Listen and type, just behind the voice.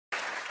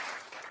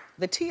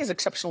The tea is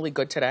exceptionally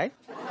good today.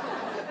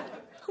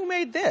 Who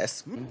made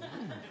this?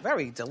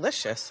 Very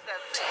delicious.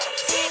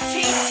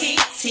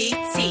 T.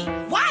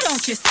 Why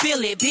don't you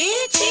spill it,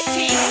 bitch?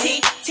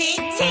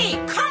 T.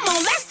 Come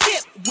on, let's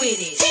sip with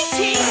it.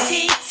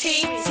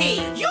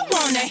 T. You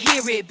wanna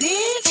hear it,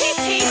 bitch?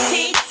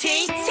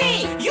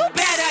 T. You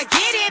better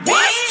get it, bitch.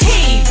 What's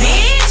tea,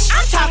 bitch?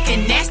 I'm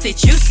talking nasty,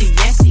 juicy,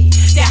 messy.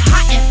 That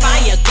hot and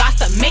fire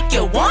gossip make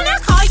you wanna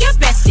call your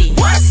bestie.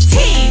 What's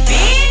tea,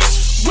 bitch?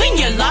 When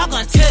you log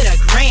on to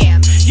the gram,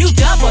 you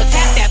double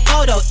tap that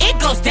photo, it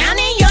goes down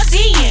in your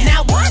DM.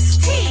 Now what's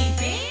tea,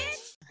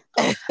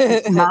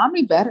 bitch?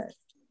 Mommy better.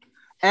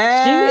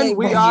 And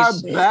we are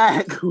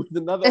back with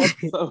another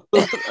episode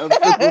of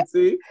Triple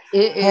T.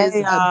 It is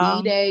a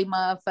B-Day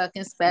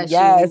motherfucking special.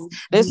 Yes,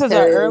 this is an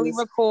early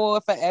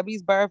record for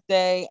Ebby's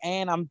birthday,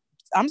 and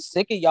I'm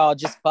sick of y'all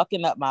just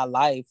fucking up my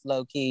life,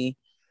 low key.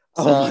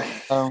 So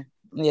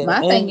yeah,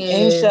 my thing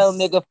is, show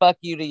nigga fuck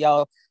you to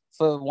y'all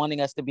for wanting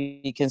us to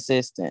be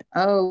consistent.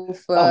 Oh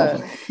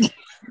fuck,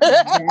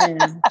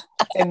 and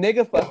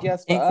nigga fuck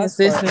yes for us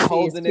for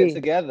holding it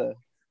together.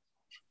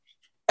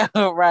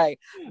 Right,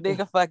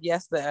 nigga fuck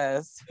yes to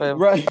us for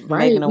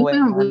making a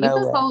way. We've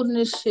been holding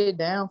this shit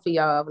down for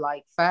y'all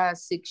like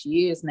 5-6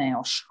 years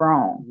now,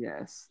 strong.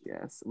 Yes,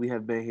 we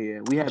have been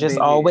here. We have just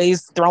been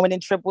always throwing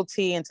in Triple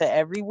T into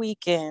every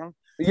weekend.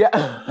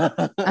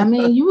 Yeah, I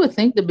mean, you would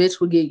think the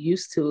bitch would get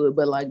used to it,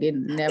 but like it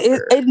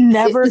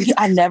never.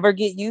 I never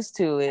get used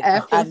to it.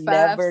 After I 5,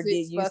 never 6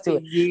 get used to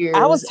it. Years,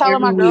 I was telling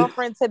my week.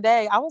 girlfriend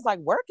today, I was like,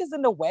 work is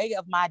in the way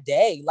of my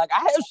day. Like I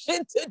have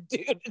shit to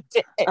do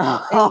today.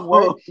 And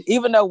work,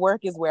 even though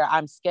work is where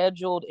I'm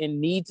scheduled and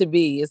need to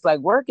be, it's like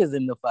work is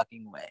in the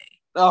fucking way.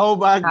 Oh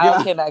my God.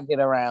 How can I get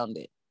around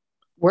it?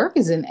 Work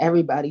is in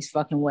everybody's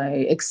fucking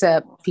way,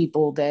 except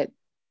people that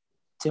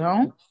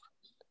don't.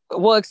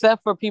 Well,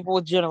 except for people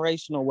with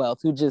generational wealth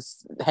who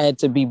just had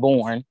to be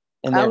born.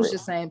 I was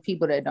just saying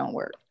people that don't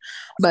work.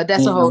 But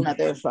that's a whole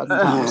nother fucking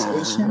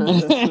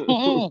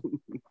conversation.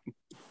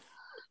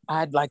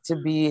 I'd like to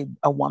be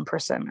a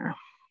 1%er.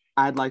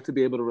 I'd like to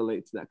be able to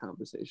relate to that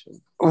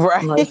conversation.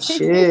 Right. Like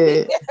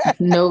shit.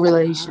 No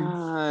relation.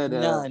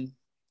 None.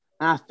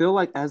 I feel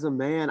like as a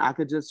man, I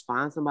could just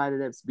find somebody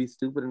that's be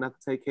stupid enough to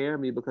take care of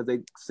me because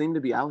they seem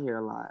to be out here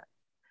a lot.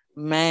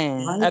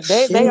 Man. Like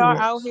they are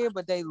out here,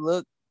 but they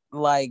look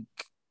like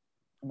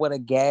what a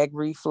gag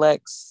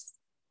reflex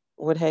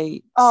would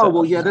hate. Oh,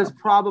 well, yeah, there's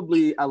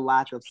probably a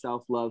lack of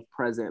self-love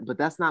present, but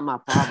that's not my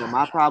problem.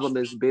 My problem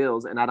is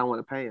bills, and I don't want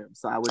to pay them.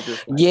 So I would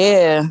just...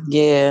 Yeah.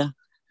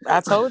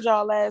 I told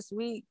y'all last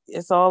week,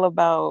 it's all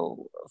about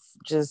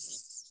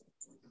just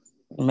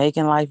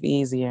making life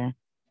easier.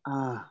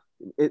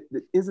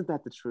 Isn't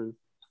that the truth?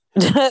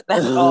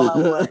 That's all I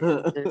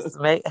want. Just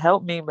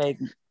help me make...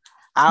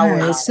 All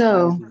right,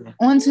 so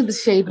on to the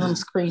Shade Room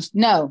screenshot.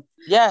 No.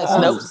 Yes,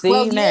 nope.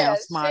 See now,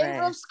 smart Shade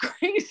Room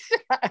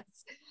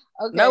screenshots.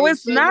 Okay, no,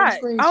 it's not.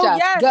 Oh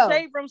yeah,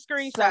 Shade Room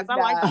screenshots. I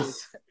like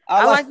this.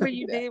 I like what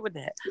you did with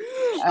that.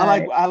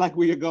 I like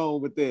where you're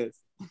going with this.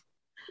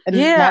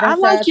 Yeah, I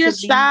like your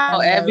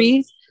style,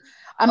 Abby.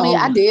 I mean,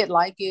 I did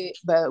like it,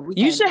 but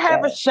you should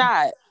have a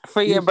shot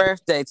for your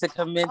birthday to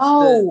commence.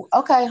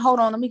 Okay. Hold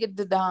on. Let me get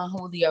the Don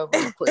Julio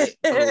real quick.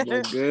 Oh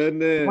my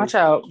goodness! Watch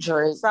out,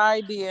 Drake.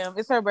 Sorry, DM.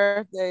 It's her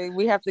birthday.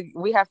 We have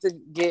to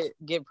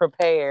get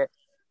prepared.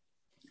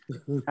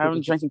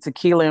 I'm drinking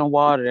tequila and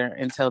water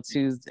until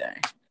Tuesday.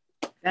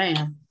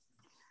 Damn.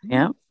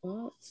 Yeah.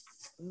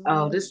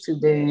 Oh, this is too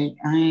big.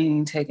 I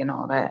ain't taking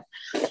all that.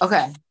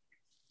 Okay.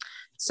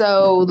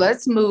 So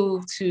let's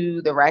move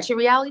to the Ratchet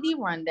Reality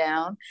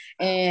Rundown.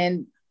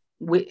 And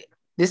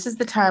this is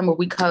the time where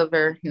we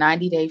cover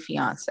 90 Day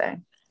Fiance.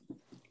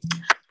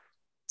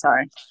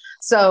 Sorry.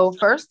 So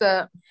first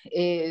up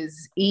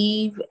is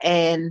Eve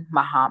and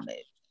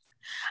Muhammad.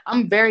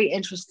 I'm very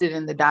interested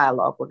in the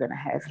dialogue we're going to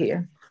have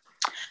here.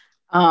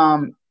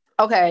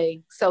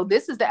 Okay. So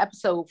this is the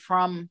episode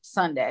from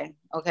Sunday.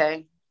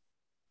 Okay.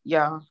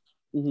 Y'all.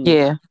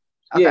 Yeah.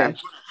 Okay. Yeah.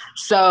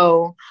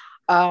 So,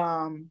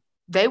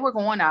 they were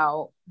going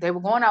out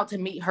to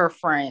meet her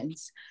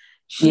friends.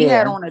 She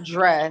had on a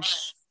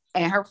dress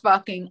and her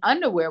fucking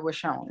underwear was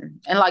showing.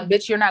 And like,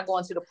 bitch, you're not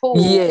going to the pool.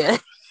 Yeah.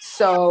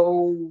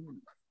 So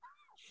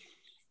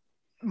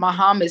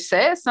Muhammad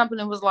said something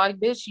and was like,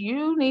 bitch,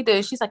 you need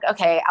to. She's like,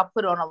 okay, I'll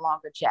put on a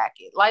longer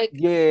jacket. Like,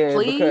 yeah,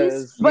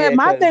 please. But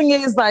my thing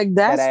is like,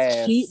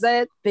 that's cheap,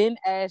 that thin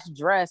ass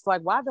dress.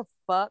 Like, why the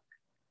fuck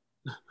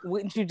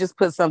wouldn't you just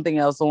put something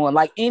else on?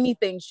 Like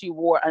anything she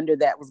wore under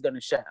that was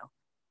gonna show.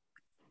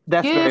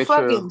 That's very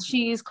fucking true.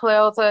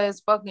 cheesecloth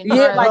as fucking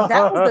dress. Like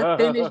that was the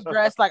thinnest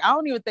dress. Like I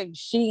don't even think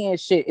Shein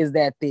shit is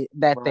that thin.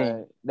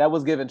 That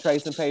was given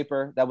tracing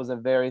paper. That was a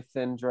very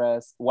thin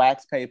dress,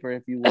 wax paper,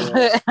 if you will.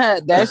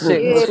 That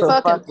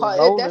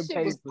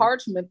shit was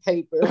parchment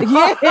paper.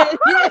 Yeah.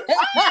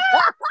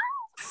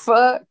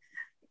 Fuck.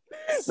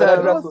 So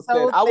that dress was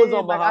thin. I was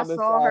on Muhammad's I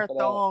saw her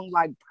thong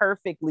like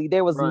perfectly.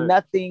 There was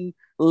nothing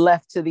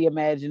left to the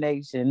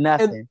imagination.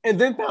 Nothing. And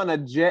then found a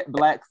jet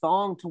black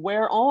thong to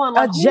wear on.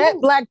 Like, a jet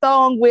black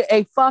thong with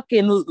a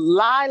fucking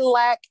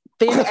lilac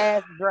thin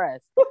ass dress.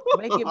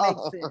 Make it make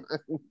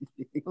sense.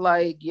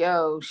 Like,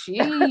 yo,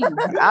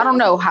 I don't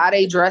know how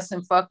they dress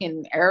in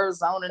fucking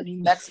Arizona,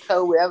 New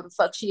Mexico, wherever the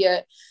fuck she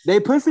at. They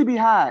pussy be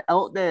high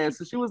out there.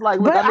 So she was like,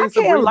 look, But I I need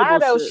some can't lie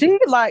breathable though.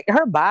 shit. She like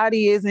her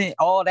body isn't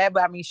all that,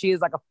 but I mean, she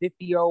is like a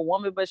 50-year-old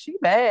woman, but she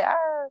bad.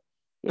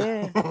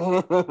 Yeah.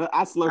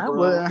 I slurp her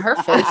Well, up. her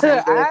face ain't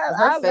dead.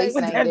 Her I face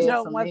with ain't that dead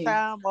joke for one me.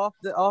 time off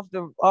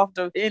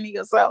the Henny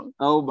or something.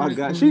 Oh my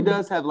God. She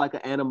does have like an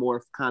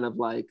anamorph kind of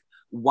like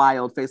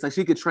wild face. Like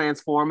she could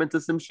transform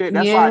into some shit.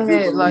 That's why I do Yeah,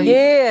 believe. like-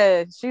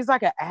 Yeah, she's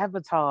like an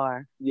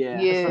avatar.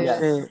 Yeah.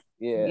 Yeah.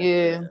 Yes.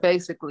 Yeah,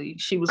 basically,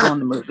 she was on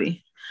the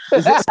movie.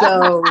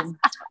 So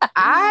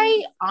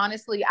I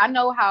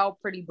know how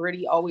Pretty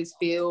Britty always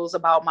feels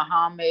about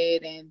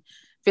Muhammad and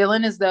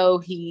feeling as though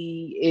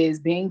he is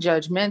being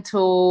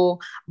judgmental,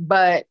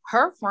 but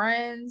her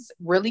friends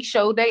really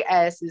showed their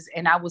asses,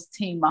 and I was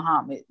Team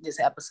Muhammad this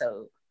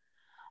episode.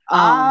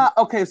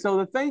 Okay, so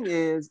the thing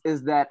is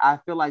that I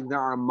feel like there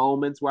are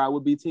moments where I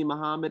would be Team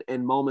Muhammad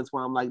and moments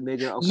where I'm like,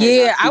 nigga,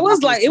 okay. Yeah, I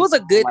was like, it was a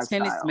good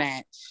tennis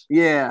match.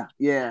 Yeah.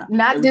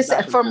 Not this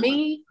back and for forth.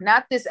 me,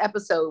 not this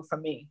episode for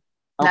me.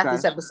 Okay. Not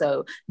this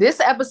episode. This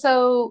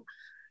episode,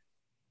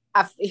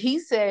 he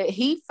said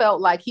he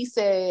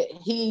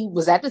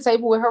was at the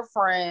table with her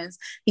friends.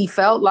 He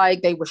felt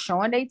like they were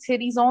showing their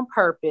titties on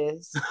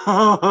purpose.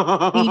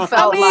 He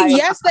felt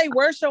yes, they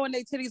were showing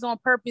their titties on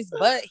purpose,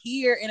 but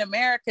here in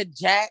America,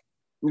 Jack,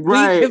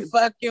 Right. we can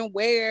fucking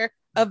wear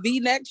a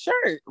V-neck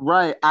shirt.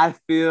 Right. I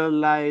feel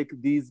like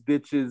these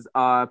bitches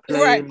are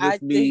playing with I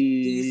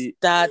me. think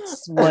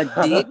that's what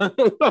did.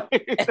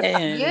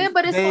 Yeah,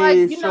 but it's they like,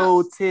 you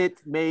show know, tit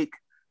make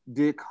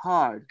dick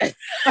hard. but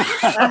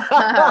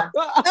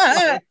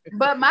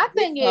my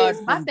thing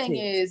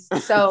is,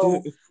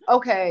 so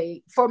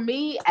okay, for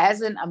me as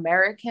an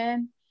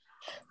American,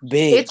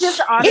 Bitch. it just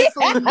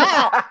honestly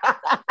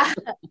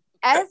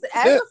as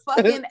a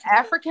fucking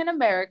African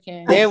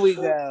American, There we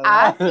go.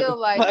 I feel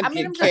like I'm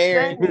Fucking just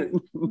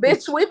saying,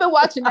 bitch, we've been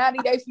watching 90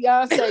 Day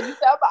Fiance. You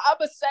feel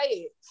I'ma say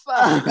it.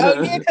 Fuck.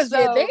 Oh yeah, because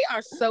So- they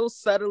are so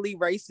subtly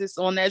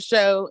racist on that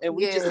show, and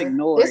we just Yeah,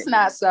 ignore it's it.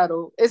 not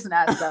subtle. It's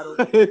not subtle.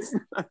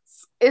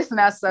 It's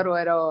not subtle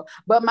at all.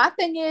 But my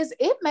thing is,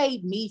 it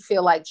made me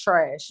feel like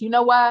trash. You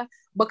know why?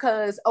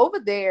 Because over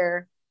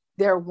there,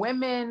 their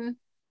women,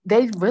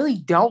 they really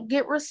don't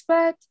get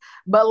respect,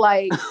 but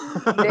like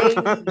they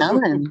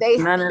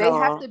None at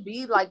all. have to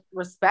be like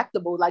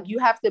respectable. Like you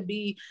have to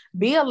be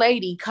a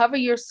lady, cover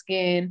your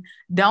skin,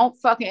 don't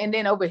fucking. And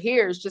then over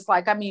here, it's just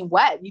like, I mean,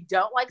 what? You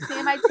don't like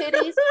seeing my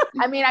titties?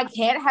 I mean, I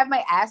can't have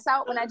my ass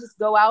out when I just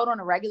go out on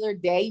a regular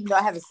day. You know,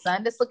 I have a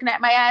son that's looking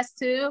at my ass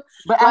too.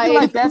 But I feel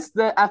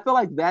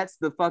like that's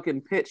the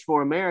fucking pitch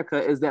for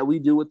America, is that we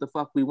do what the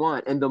fuck we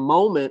want. And the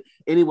moment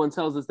anyone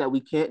tells us that we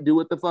can't do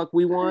what the fuck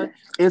we want,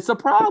 it's a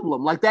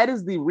problem. Like that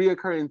is the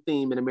reoccurring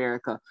theme in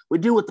America. We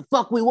do what the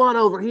fuck we want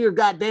over here.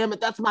 God damn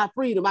it, that's my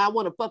freedom. I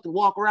want to fucking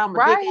walk around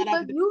my dick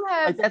out. But you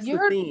have Like that's the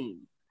theme.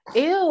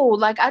 Ew.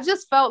 Like I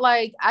just felt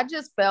like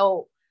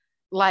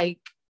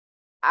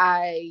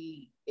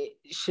I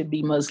should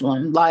be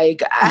Muslim.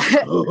 Like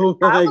I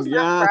was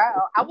not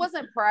proud. I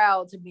wasn't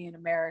proud to be an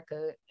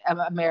American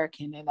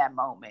in that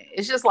moment.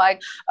 It's just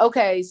like,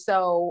 okay,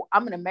 so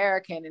I'm an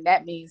American, and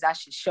that means I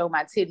should show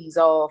my titties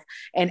off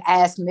and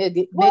ask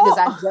niggas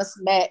I just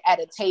met at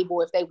a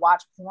table if they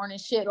watch porn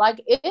and shit.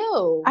 Like,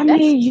 ew. I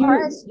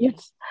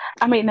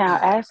mean, now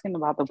asking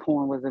about the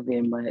porn was a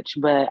bit much,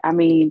 but I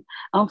mean,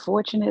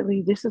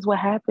 unfortunately, this is what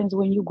happens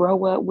when you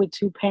grow up with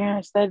two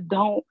parents that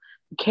don't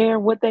care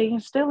what they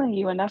instill in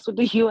you, and that's what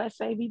the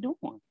USA be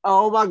doing.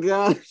 Oh my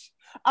gosh.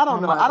 I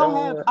don't know. my I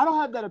God. don't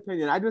have that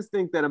opinion. I just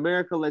think that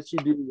America lets you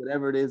do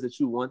whatever it is that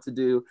you want to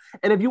do.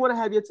 And if you want to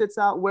have your tits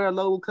out, wear a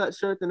low cut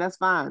shirt, then that's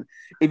fine.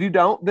 If you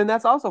don't, then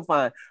that's also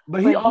fine.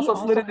 But he also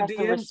slid in the has to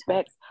DMs.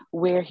 respect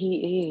where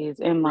he is,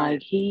 and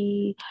like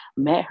he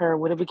met her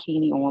with a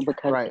bikini on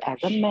because as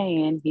a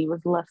man, he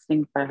was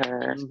lusting for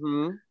her.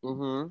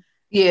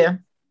 Yeah.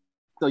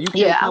 So you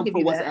can't I'll come give for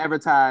you what's that.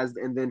 advertised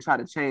and then try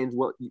to change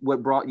what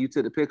brought you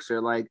to the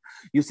picture. Like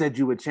you said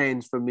you would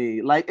change for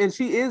me. Like, and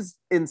she is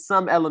in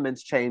some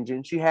elements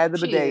changing. She had the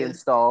She bidet is.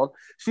 installed.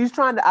 She's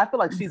trying to, I feel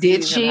like she's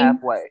Did meeting she? him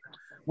halfway.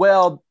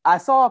 Well, I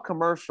saw a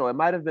commercial. It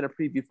might have been a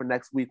preview for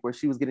next week where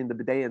she was getting the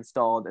bidet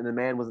installed and the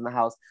man was in the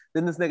house.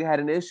 Then this nigga had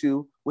an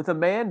issue with a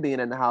man being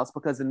in the house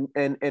because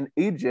in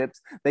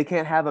Egypt, they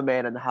can't have a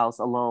man in the house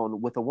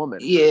alone with a woman.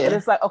 Yeah. And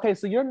it's like, okay,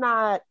 so you're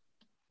not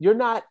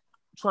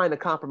trying to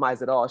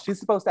compromise at all. She's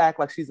supposed to act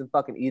like she's in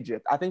fucking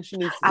Egypt. I think she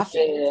needs to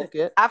get a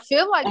ticket. I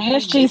feel like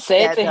And she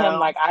said to him,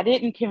 like, I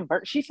didn't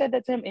convert. She said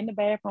that to him in the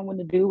bathroom when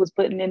the dude was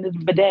putting in the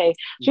bidet.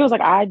 She was like,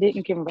 I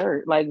didn't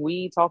convert. Like,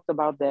 we talked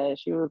about that.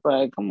 She was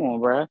like, come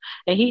on, bro.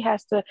 And he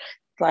has to,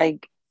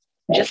 like,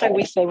 just like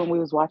we say when we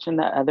was watching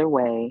The Other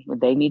Way,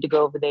 they need to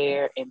go over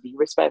there and be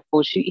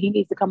respectful. He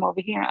needs to come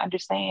over here and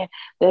understand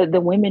that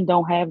the women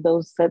don't have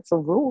those sets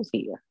of rules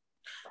here.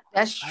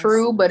 That's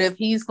true, but if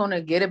he's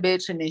gonna get a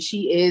bitch and then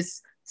she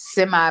is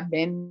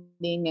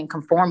semi-bending and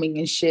conforming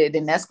and shit,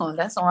 then that's on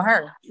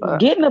her.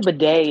 Getting a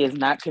bidet is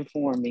not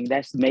conforming.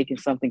 That's making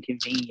something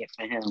convenient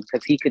for him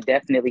because he could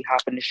definitely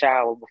hop in the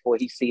shower before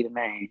he see the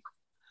man.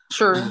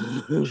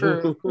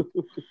 True.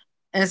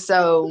 And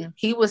so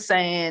he was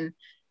saying,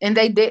 and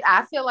they did,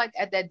 I feel like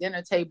at that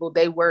dinner table,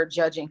 they were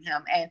judging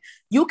him. And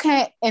you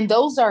can't, and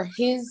those are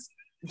his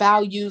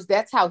values.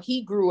 That's how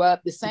he grew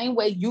up. The same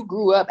way you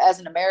grew up as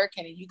an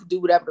American and you could do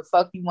whatever the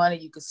fuck you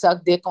wanted. You could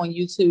suck dick on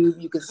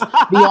YouTube. You could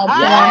be on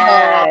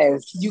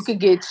Pornhub. You could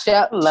get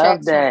checks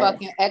for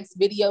fucking X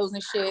videos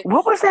and shit.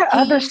 What was that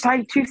other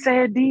site you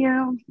said,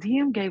 DM?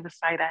 DM gave a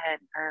site I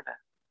hadn't heard of.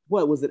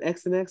 What was it?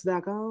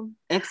 xnx.com?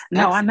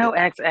 No, I know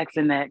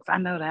XNX. I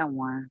know that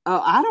one. Oh,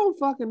 I don't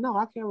fucking know.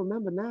 I can't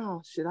remember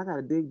now. Shit, I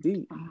gotta dig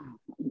deep.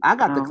 I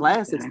got the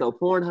classics though,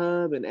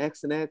 Pornhub and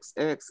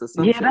XNXX or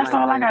something. Yeah, that's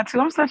all I got too.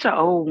 I'm such an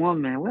old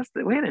woman. Where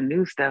the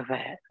new stuff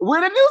at?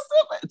 Where the new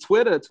stuff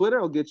at?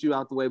 Twitter will get you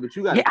out the way, but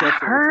you got to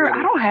catch I heard.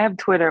 I don't have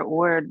Twitter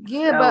or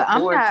but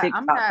I'm or not,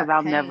 TikTok because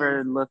I'll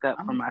never look up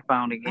from my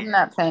phone again. I'm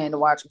not paying to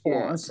watch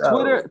porn.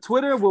 So.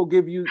 Twitter will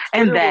give you.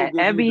 And that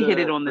Abby hit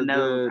it on the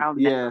nose. I'll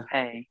never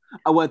pay.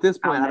 Well, at this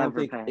point, I don't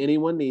think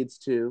anyone needs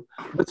to.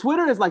 But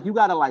Twitter is like you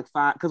gotta like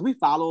find because we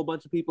follow a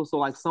bunch of people. So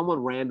like someone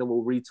random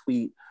will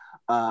retweet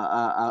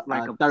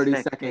like a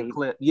 30-second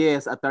clip.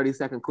 Yes, a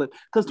 30-second clip.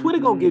 Because Twitter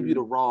gonna give you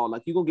the raw.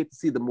 Like you gonna get to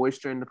see the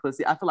moisture in the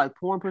pussy. I feel like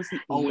porn pussy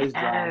always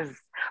dry.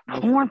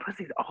 Porn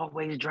pussy's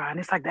always dry. And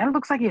it's like that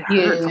looks like it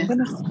hurts. I'm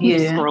gonna keep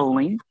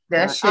scrolling.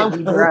 That shit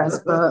be dry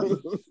as fuck.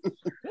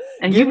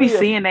 And you be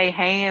seeing their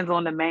hands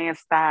on the man's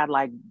thigh,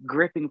 like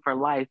gripping for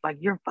life. Like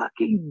you're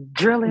fucking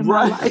drilling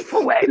my life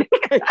away.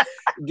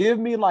 Give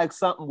me like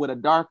something with a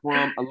dark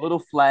room, a little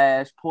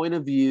flash, point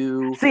of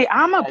view. See,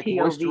 I'm a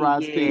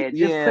POV.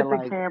 Just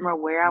put the camera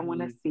where I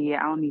want to see it.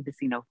 I don't need to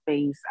see no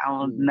face. I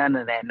don't none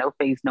of that. No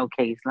face, no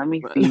case. Let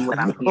me see what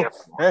I'm here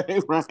for. Right.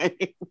 Let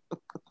me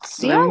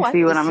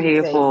see what I'm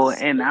here for.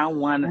 And I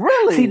want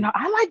to see. No,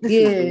 I like to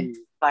see.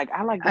 Like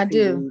I like to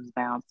see moves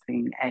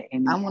bouncing at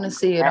any. I want to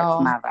see it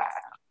all. That's my vibe.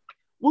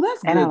 Well,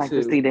 that's and good I like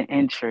to see the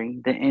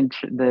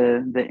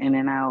in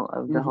and out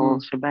of the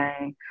whole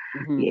shebang.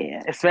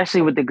 Yeah,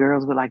 especially with the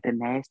girls with like the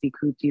nasty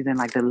coochies and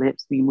like the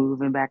lips be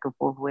moving back and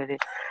forth with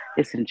it.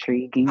 It's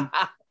intriguing.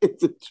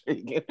 It's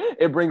intriguing.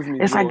 It brings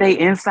me. It's joy. Like they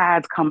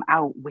insides come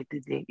out with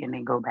the dick and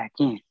then go back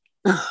in.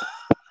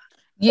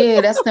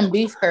 Yeah, that's them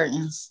beef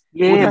curtains.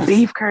 Yeah,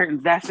 beef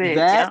curtains. That's it.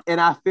 And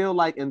I feel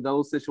like in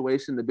those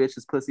situations, the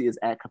bitch's pussy is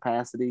at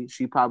capacity.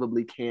 She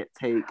probably can't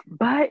take.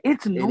 But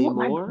it's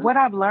normal. Like, what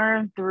I've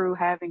learned through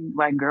having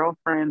like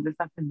girlfriends and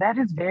stuff, that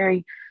is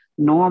very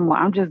normal.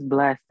 I'm just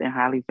blessed and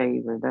highly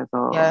favored. That's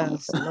all.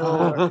 Yes,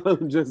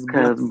 Lord. Just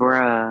because,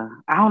 bruh,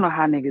 I don't know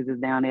how niggas is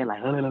down there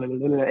like,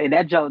 and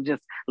that joke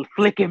just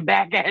flicking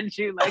back at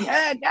you like,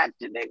 hey, I got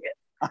you, nigga.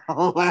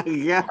 Oh my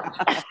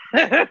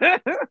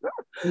god.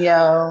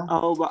 Yo.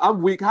 Oh,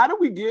 I'm weak. How did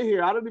we get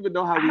here? I don't even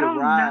know how we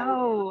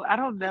arrived. I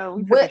don't know.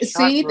 But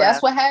see,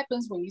 that's what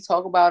happens when you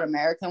talk about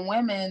American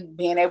women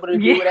being able to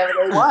do whatever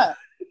they want.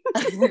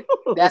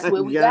 That's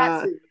what we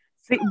got to.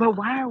 See, but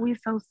why are we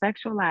so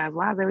sexualized?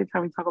 Why is every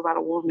time we talk about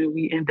a woman,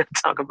 we end up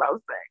talking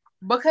about sex?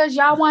 Because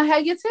y'all want to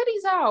have your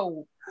titties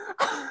out.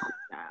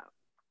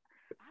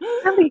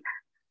 Really,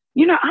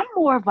 you know, I'm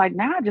more of like,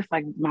 now I just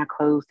like my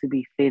clothes to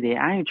be fitted.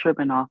 I ain't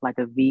tripping off like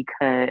a V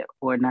cut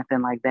or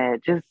nothing like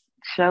that. Just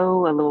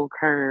show a little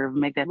curve,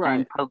 make that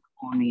thing poke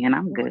on me, and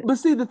I'm good. But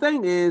see, the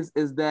thing is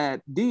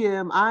that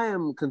DM, I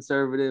am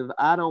conservative.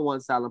 I don't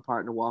want silent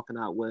partner walking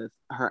out with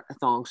her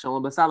thong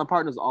showing, but silent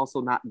partner is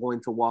also not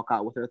going to walk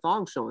out with her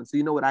thong showing. So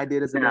you know what I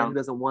did as a man who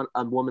doesn't want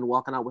a woman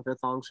walking out with her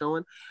thong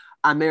showing?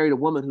 I married a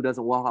woman who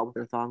doesn't walk out with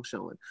her thong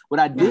showing. What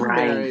I did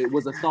marry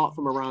was a thought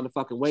from around the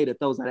fucking way that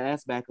throws that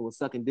ass back and was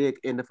sucking dick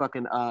in the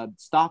fucking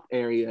stop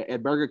area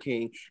at Burger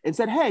King and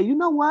said, hey, you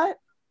know what?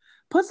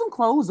 Put some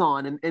clothes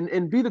on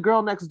and be the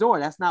girl next door.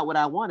 That's not what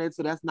I wanted,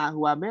 so that's not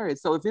who I married.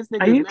 So if this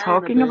nigga are you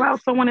talking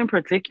about someone in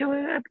particular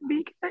at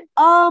the BK?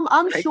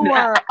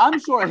 I'm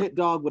sure a hit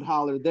dog would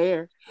holler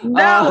there.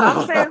 No,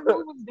 I'm saying who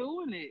was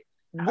doing it.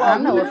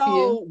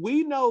 Well,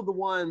 we know the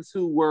ones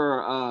who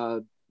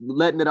were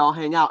letting it all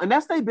hang out, and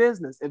that's their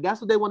business. If that's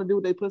what they want to do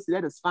with their pussy,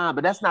 that is fine,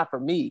 but that's not for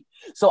me.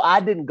 So I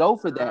didn't go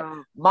for that.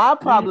 My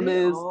problem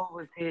is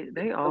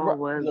they all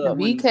was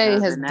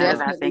BK has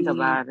definitely think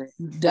about it.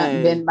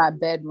 Been my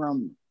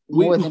bedroom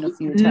more than a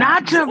few times.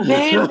 Not your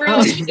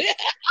bedroom.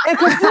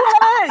 Because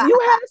you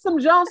had some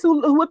Jones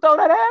who would throw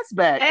that ass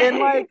back, and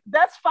like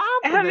that's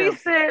fine. Have you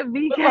said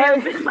BK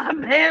has been my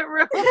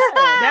bedroom?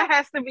 That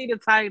has to be the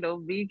title.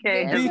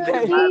 BK has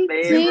been my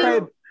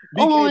bedroom.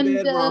 On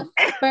the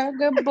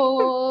burger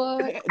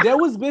board. There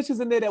was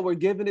bitches in there that were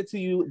giving it to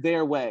you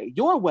their way,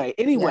 your way,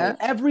 anyway,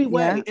 every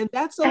way, and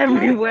that's okay.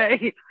 Every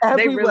way.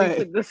 They really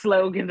took the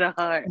slogan to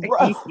heart.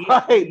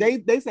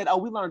 Right. They said, "Oh,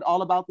 we learned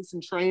all about this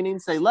in training.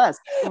 Say less."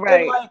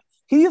 Right. And like,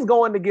 he's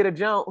going to get a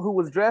junk who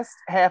was dressed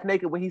half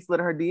naked when he slid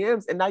her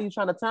DMs, and now you're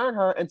trying to turn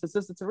her into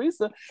Sister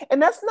Teresa,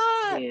 and that's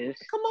not. Yes.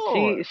 Come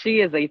on. She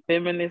is a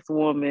feminist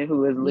woman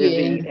who is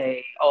living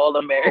a all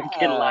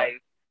American life.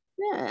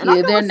 Yeah, and I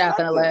can they're not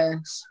gonna respect it.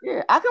 last.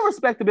 Yeah, I can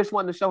respect the bitch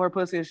wanting to show her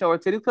pussy and show her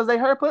titties because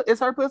it's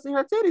her pussy and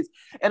her titties.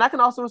 And I can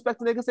also respect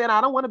the nigga saying,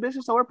 I don't want a bitch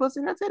to show her pussy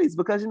and her titties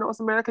because you know it's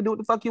America, do what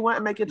the fuck you want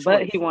and make your choice.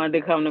 But he wanted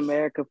to come to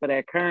America for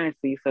that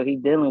currency, so he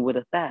dealing with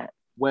a thot.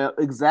 Well,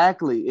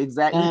 exactly. He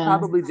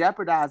probably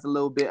jeopardized a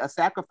little bit,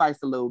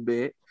 sacrificed a little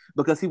bit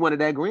because he wanted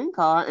that green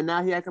card, and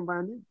now he acting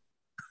brand new.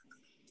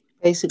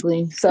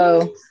 Basically,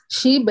 so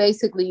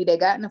they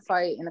got in a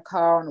fight in the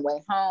car on the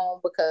way home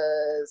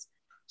because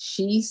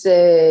she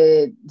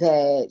said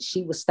that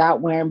she would stop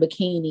wearing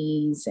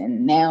bikinis,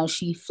 and now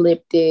she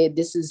flipped it.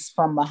 This is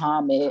from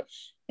Muhammad,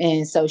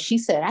 and so she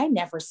said, "I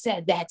never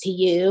said that to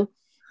you."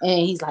 And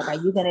he's like, "Are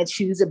you gonna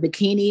choose a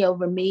bikini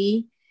over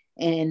me?"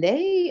 And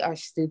they are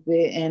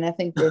stupid, and I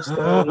think their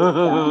story is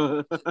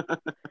dumb.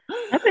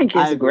 I think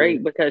it's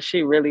great because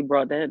she really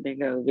brought that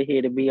nigga over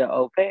here to be an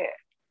au pair.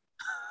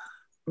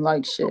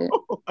 Like shit.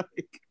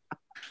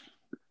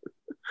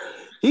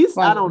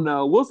 I don't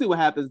know. We'll see what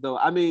happens though.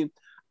 I mean,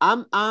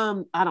 I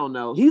don't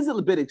know. He's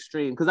a bit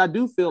extreme because I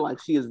do feel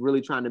like she is really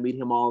trying to meet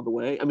him all the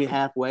way. I mean,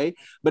 halfway.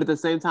 But at the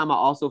same time, I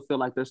also feel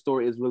like their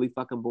story is really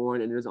fucking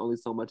boring and there's only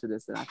so much of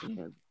this that I can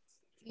handle.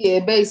 Yeah,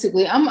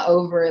 basically, I'm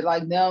over it.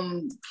 Like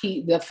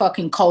the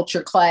fucking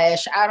culture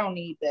clash. I don't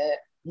need that.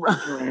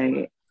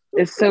 Right.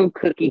 It's so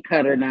cookie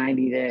cutter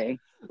 90 Day.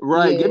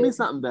 Right. Yeah. Give me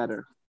something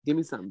better.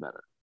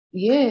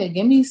 Yeah,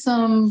 give me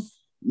some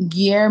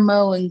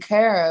Guillermo and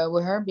Cara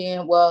with her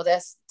being, well,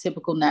 that's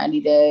typical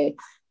 90 Day.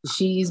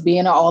 She's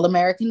being an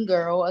all-American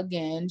girl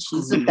again.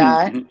 She's a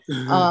dot.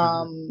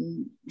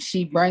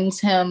 She brings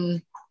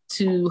him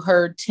to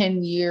her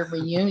 10-year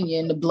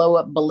reunion to blow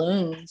up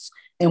balloons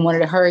and wanted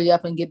to hurry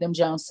up and get them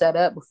Jones set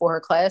up before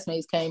her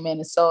classmates came in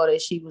and saw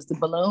that she was the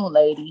balloon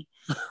lady.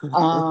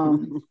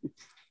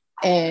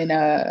 And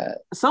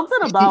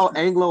something about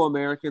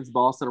Anglo-Americans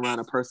bossing around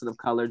a person of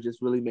color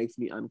just really makes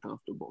me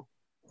uncomfortable.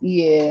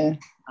 Yeah.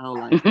 I don't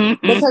like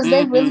it. Because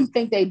they really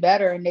think they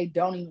better and they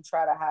don't even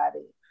try to hide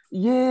it.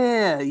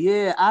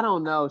 Yeah. I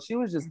don't know. She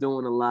was just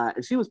doing a lot.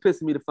 And she was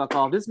pissing me the fuck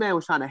off. This man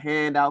was trying to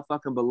hand out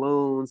fucking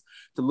balloons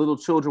to little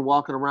children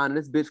walking around. And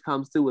this bitch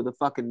comes through with a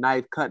fucking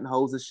knife, cutting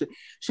holes and shit.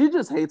 She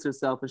just hates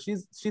herself. And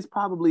she's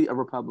probably a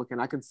Republican.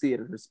 I can see it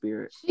in her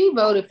spirit. She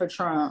voted for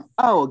Trump.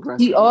 Oh,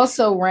 aggressive. He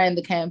also ran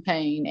the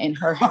campaign in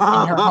her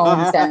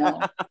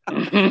hometown.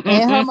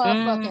 And her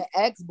motherfucking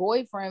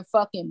ex-boyfriend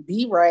fucking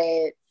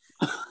B-Rad.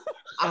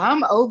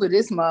 I'm over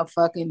this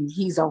motherfucking,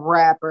 he's a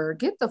rapper.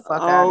 Get the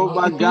fuck out of here.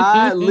 Oh my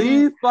God.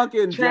 Leave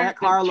fucking Jack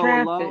Harlow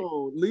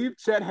alone. Leave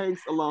Chet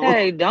Hanks alone.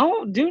 Hey,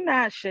 do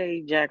not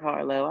shade Jack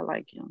Harlow. I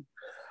like him.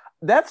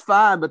 That's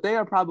fine, but they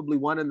are probably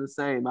one and the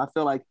same. I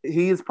feel like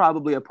he is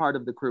probably a part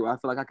of the crew. I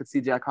feel like I could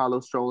see Jack Harlow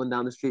strolling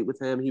down the street with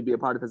him. He'd be a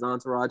part of his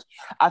entourage.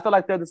 I feel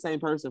like they're the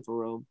same person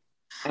for real.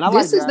 And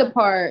this is the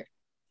part.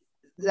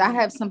 I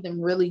have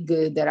something really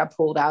good that I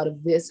pulled out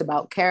of this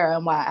about Cara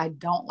and why I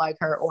don't like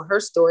her or her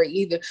story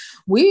either.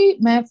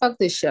 Fuck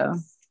this show.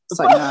 It's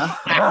like, nah.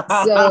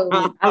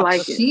 So I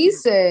like it. She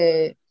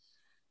said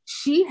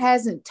she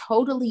hasn't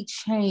totally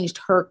changed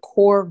her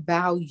core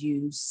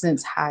values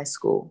since high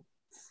school.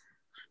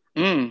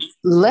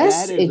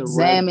 Let's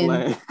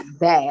examine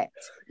that.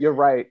 You're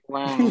right.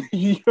 Wow.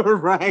 You're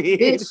right.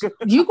 Bitch,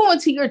 you going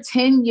to your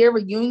 10-year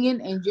reunion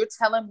and you're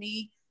telling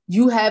me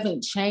you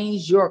haven't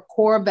changed your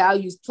core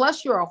values.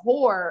 Plus, you're a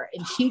whore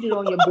and cheated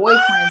on your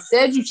boyfriend.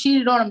 Said you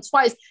cheated on him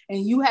twice,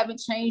 and you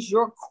haven't changed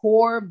your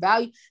core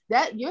value.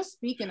 That you're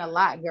speaking a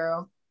lot,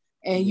 girl.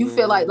 And you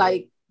feel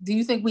like, do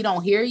you think we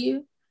don't hear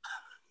you?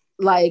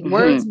 Like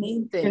words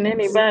mean things. Can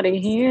anybody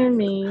hear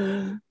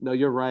me? No,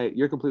 you're right.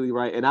 You're completely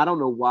right. And I don't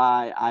know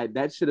why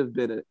that should have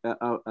been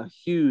a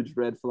huge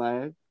red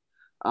flag.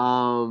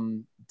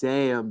 Damn,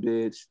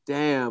 bitch.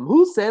 Damn.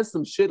 Who says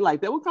some shit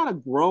like that? What kind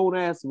of grown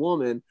ass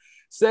woman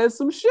says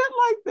some shit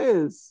like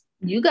this?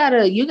 You gotta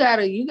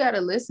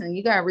listen.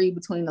 You gotta read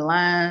between the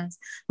lines.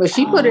 But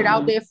she put it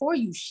out there for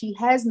you. She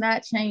has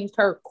not changed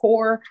her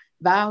core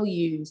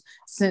values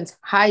since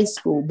high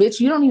school. Bitch,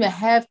 you don't even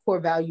have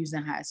core values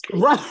in high school.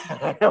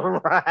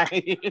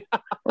 Right.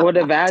 Or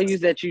the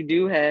values that you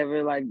do have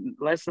are like,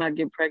 let's not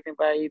get pregnant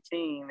by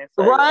 18. It's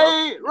like,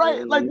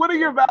 right. Like, what are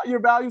your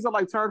values are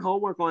like turn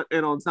homework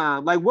on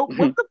time? Like, what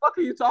the fuck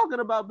are you talking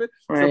about, bitch?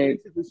 Right.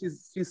 So basically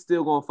she's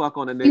still gonna fuck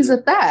on a nigga. She's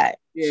a thot.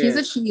 Yeah. She's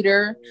a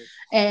cheater.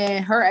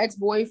 And her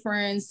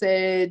ex-boyfriend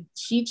said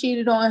she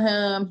cheated on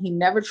him. He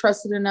never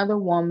trusted another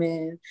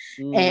woman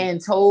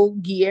and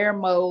told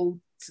Guillermo,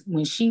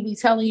 when she be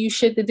telling you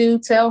shit to do,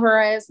 tell her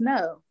ass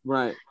no.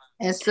 Right.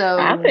 And so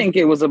I think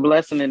it was a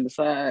blessing in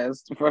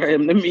disguise for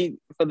them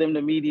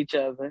to meet each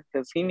other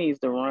because he needs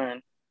to run.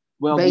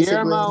 Well,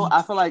 Guillermo,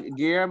 I feel like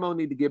Guillermo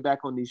need to get back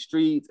on these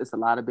streets. It's a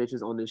lot of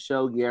bitches on this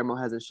show. Guillermo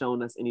hasn't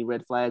shown us any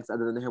red flags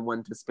other than him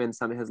wanting to spend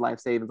some of his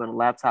life savings on a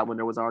laptop when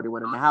there was already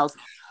one in the house.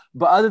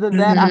 But other than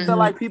that, I feel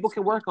like people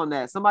can work on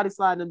that. Somebody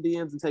slide them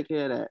DMs and take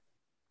care of that.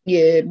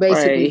 Yeah,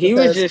 basically. Right. He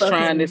was just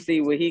trying to see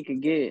what he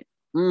could get.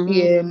 Mm-hmm.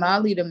 Yeah,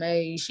 Molly the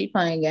maid, she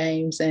playing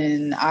games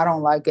and I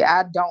don't like it.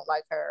 I don't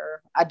like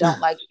her. I don't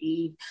like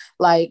Eve.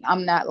 Like,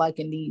 I'm not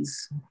liking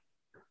these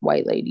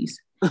white ladies.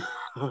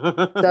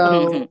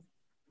 So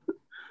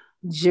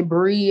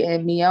Jabri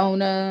and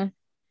Miona.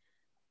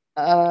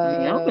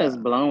 Miona's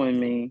blowing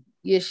me.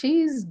 Yeah,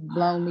 she's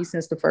blown me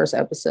since the first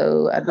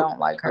episode. I don't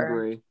like her.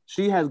 Agree.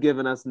 She has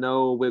given us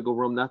no wiggle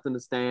room, nothing to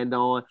stand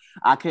on.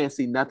 I can't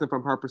see nothing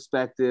from her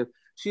perspective.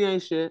 She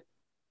ain't shit.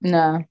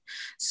 No.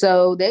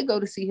 So they go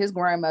to see his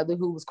grandmother,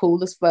 who was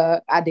cool as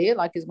fuck. I did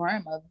like his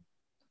grandmother.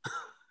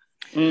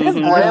 His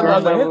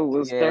grandmother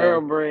was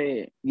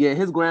thoroughbred. Yeah,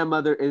 his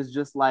grandmother is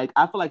just like,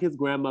 I feel like his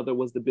grandmother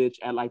was the bitch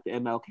at like the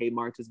MLK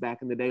marches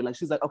back in the day. Like,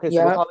 she's like, okay,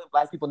 so we're calling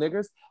black people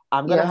niggers.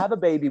 I'm gonna have a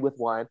baby with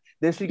one.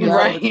 Then she gets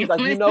right. She's like,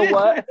 you know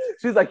what?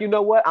 She's like, you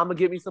know what? I'm gonna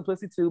give me some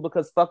pussy too,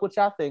 because fuck what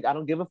y'all think. I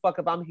don't give a fuck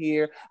if I'm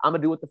here. I'm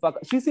gonna do what the fuck.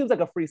 She seems like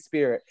a free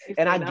spirit,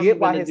 and I get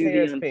why his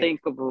hair is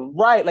pink.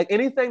 Right, like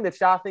anything that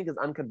y'all think is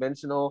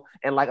unconventional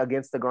and like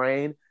against the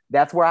grain,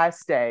 that's where I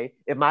stay.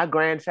 If my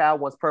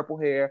grandchild wants purple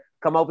hair,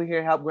 come over here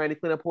and help Granny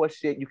clean up her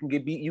shit. You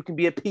can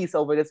be at peace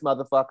over this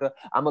motherfucker.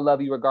 I'ma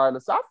love you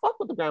regardless. So I fuck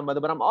with the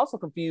grandmother, but I'm also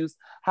confused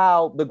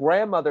how the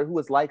grandmother who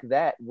is like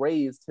that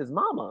raised his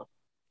mama.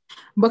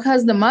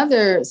 Because the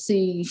mother,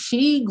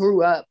 she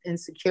grew up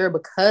insecure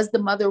because the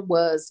mother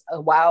was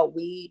a wild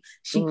weed.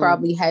 She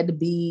probably had to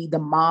be the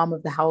mom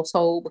of the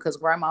household because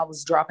grandma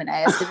was dropping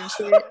acid and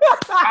shit.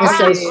 And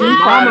so she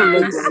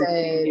probably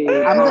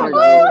said, I'm gonna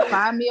go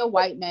find me a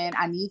white man.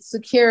 I need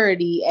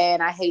security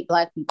and I hate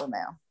black people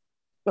now.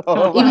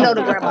 Even though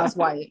the grandma's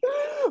white.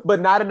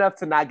 But not enough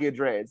to not get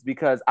dreads,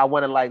 because I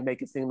want to like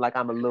make it seem like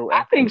I'm a little.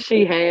 I think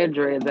she had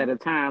dreads at a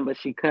time, but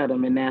she cut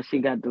them, and now she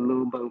got the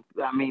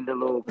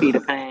little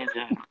Peter Pan.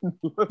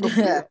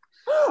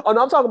 Oh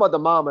no, I'm talking about the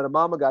mama. The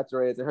mama got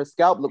dreads, and her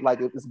scalp looked like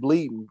it's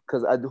bleeding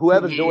because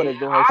whoever's doing it is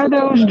doing her shit.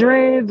 Are those too.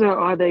 dreads or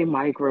are they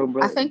micro?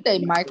 I think they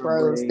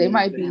micros. They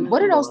might be.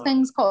 What are those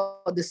things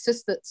called? The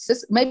sister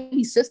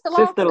locks. Sister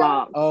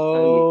locks.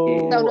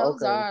 Oh, no,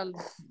 those are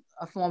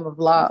a form of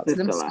locks.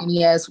 Them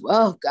skinny ass.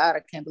 Oh God, I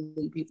can't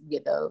believe people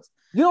get those.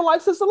 You don't like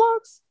sister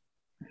locks?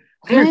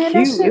 They're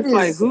cute. It's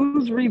like,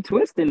 who's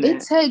retwisting that?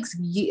 It takes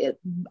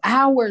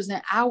hours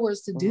and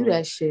hours to do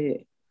that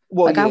shit.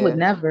 Well, I would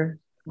never.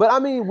 But I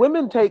mean,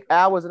 women take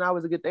hours and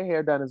hours to get their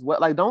hair done as well.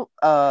 Like, don't.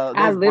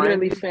 I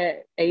literally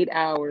sat 8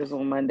 hours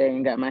on Monday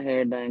and got my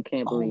hair done.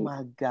 Can't believe. Oh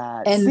my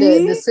God! And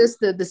the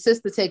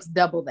sister takes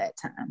double that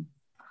time.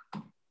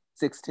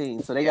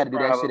 16, so they got to do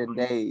that shit in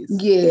days.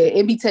 Yeah,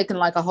 it be taking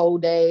like a whole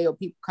day, or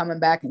people coming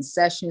back in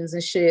sessions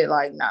and shit.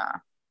 Like, nah.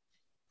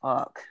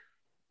 Fuck.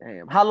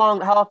 Damn. How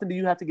often do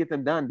you have to get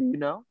them done? Do you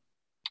know?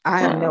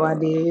 I have no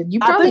idea. You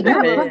probably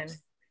know.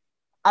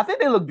 I think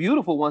they look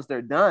beautiful once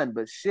they're done,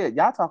 but shit,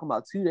 y'all talking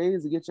about 2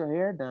 days to get your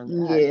hair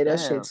done. God, that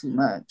shit too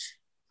much.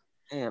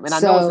 Damn, and I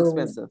know it's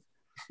expensive.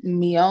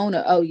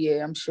 Miona, oh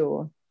yeah, I'm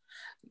sure.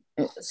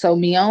 So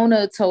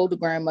Miona told the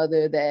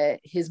grandmother that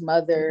his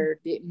mother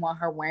didn't want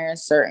her wearing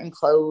certain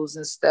clothes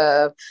and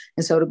stuff.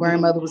 And so the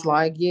grandmother was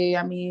like,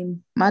 yeah, I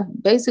mean, my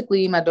daughter's a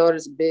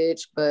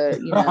bitch, but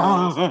you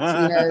know, she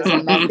has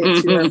a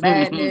method to her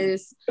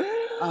madness.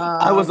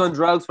 I was on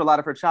drugs for a lot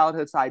of her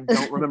childhood, so I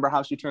don't remember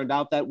how she turned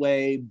out that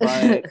way,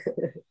 but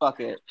fuck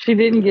it. She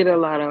didn't get a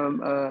lot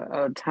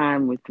of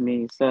time with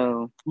me,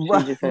 so she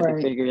just had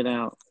to figure it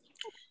out.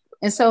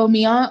 And so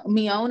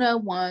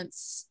Miona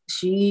wants,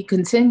 she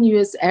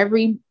continues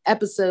every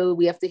episode.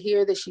 We have to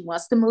hear that she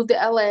wants to move to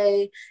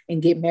LA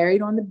and get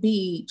married on the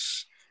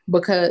beach,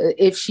 because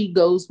if she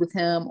goes with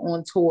him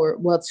on tour,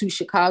 to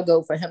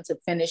Chicago for him to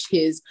finish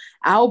his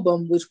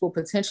album, which will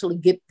potentially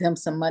get them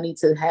some money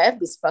to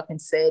have this fucking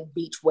said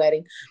beach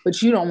wedding.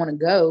 But you don't want to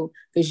go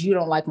because you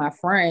don't like my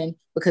friend,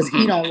 because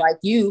he don't like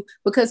you,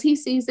 because he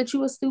sees that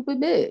you a stupid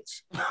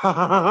bitch.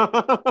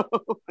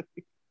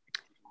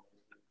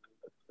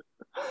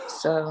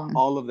 So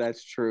all of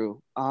that's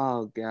true.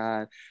 Oh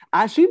God,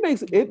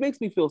 it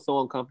makes me feel so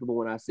uncomfortable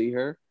when I see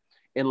her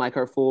in like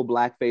her full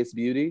blackface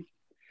beauty,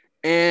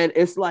 and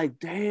it's like,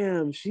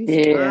 damn, she's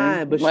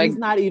fine, but like, she's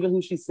not even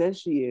who she says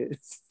she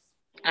is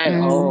at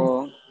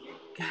all.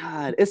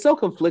 God, it's so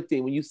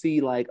conflicting when you see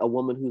like a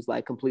woman who's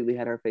like completely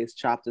had her face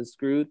chopped and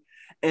screwed,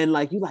 and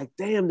like you like,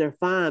 damn, they're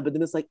fine, but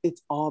then it's like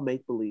it's all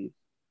make believe.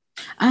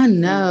 I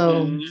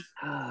know.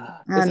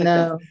 I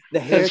know. The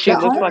hair she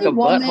looks like a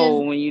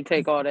butthole when you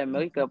take all that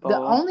makeup off. The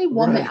only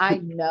woman I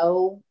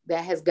know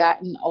that has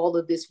gotten all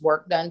of this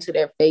work done to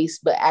their face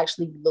but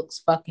actually looks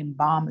fucking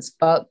bomb as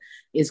fuck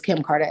is Kim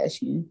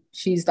Kardashian.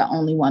 She's the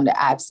only one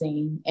that I've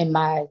seen in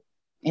my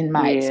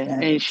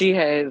experience. And she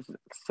has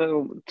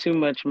too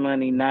much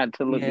money not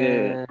to look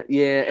good.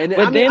 Yeah. And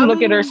but then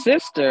look at her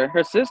sister.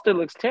 Her sister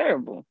looks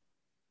terrible.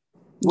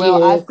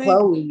 Well, yeah,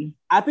 Chloe.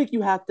 I think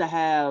you have to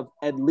have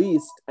at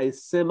least a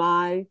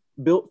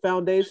semi-built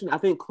foundation. I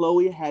think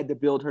Chloe had to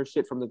build her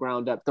shit from the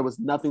ground up. There was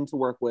nothing to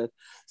work with,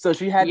 so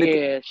she had to.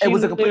 It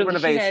was a complete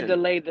renovation.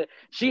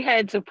 She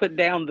had to put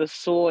down the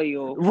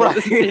soil, right,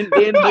 and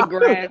then the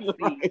grass.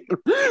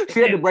 Right. She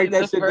had to break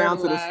that shit down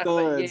to the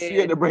studs. She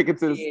had to break it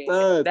to the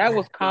studs. That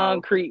was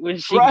concrete when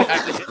she got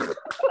it.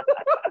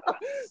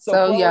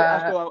 so Chloe,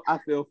 yeah, I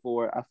feel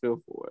for it.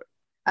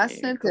 I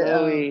sent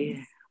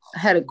Chloe. I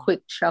had a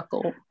quick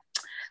chuckle.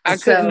 I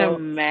couldn't So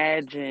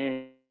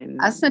imagine.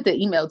 I sent the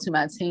email to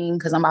my team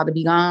because I'm about to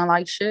be gone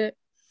like shit.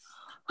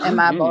 And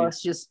my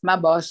boss just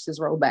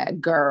wrote back,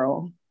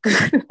 girl.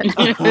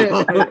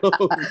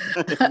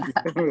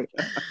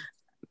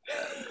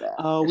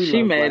 Oh,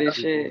 she mad as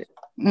shit.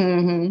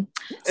 Mm-hmm.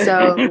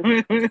 So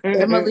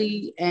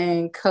Emily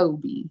and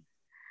Kobe.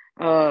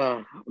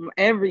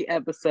 Every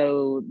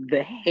episode,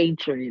 the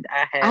hatred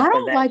I have. I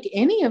don't like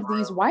any of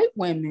these white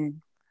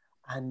women.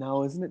 I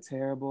know, isn't it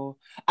terrible?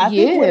 I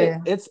think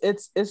when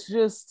it's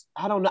just,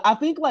 I don't know. I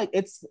think like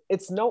it's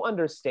no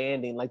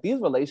understanding. Like these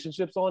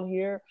relationships on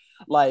here,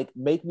 like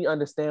make me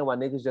understand why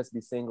niggas just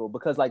be single,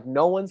 because like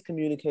no one's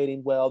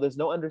communicating well. There's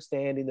no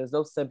understanding. There's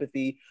no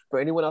sympathy for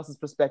anyone else's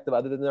perspective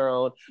other than their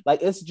own.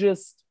 Like it's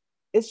just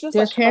like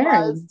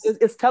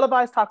it's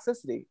televised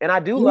toxicity, and I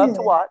do love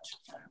to watch,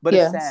 but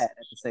it's sad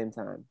at the same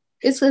time.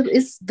 It's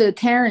the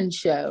Karen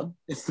show.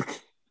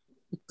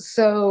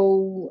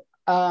 So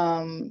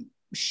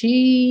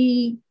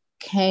she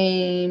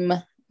came.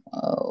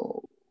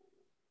 Oh,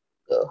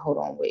 hold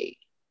on, wait.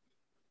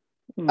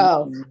 Mm-hmm.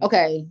 Oh,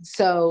 okay.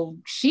 So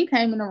she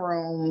came in the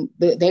room.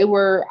 They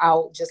were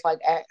out just like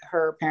at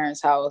her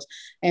parents' house,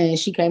 and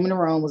she came in the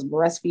room, was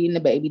breastfeeding the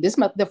baby. This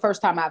is the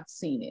first time I've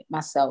seen it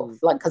myself,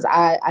 like because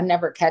I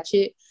never catch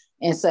it,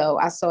 and so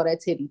I saw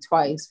that titty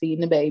twice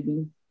feeding the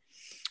baby.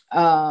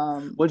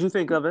 What'd you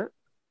think of it?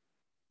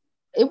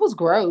 It was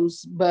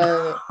gross,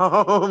 but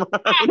I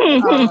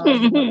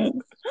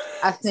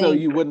think so.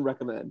 You wouldn't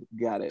recommend?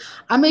 Got it.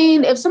 I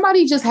mean, if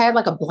somebody just had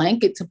like a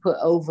blanket to put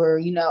over,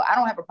 I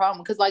don't have a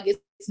problem because like it's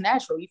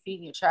natural. You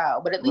feeding your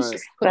child, but at least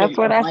just put. That's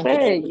what I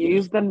said.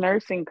 Use the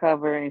nursing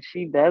cover, and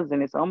she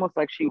doesn't. It's almost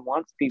like she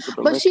wants people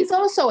to. But she's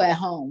also at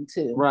home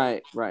too.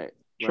 Right.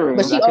 True.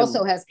 But she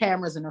also has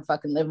cameras in her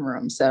fucking living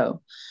room,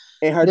 so.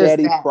 And her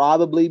daddy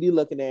probably be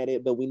looking at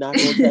it, but we're not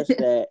gonna touch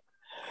that.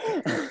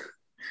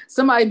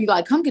 Somebody be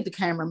like, come get the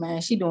camera,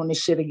 man. She doing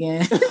this shit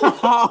again.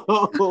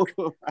 Hold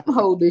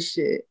this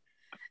shit.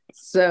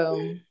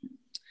 So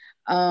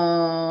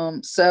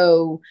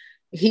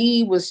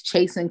he was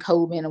chasing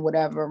Coben or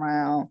whatever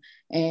around,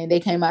 and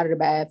they came out of the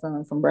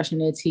bathroom from brushing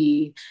their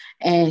teeth.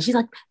 And she's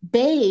like,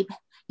 babe,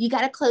 you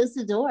got to close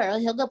the door.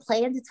 He'll go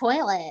play in the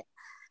toilet.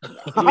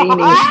 Meaning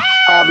she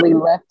probably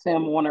left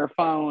him on her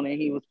phone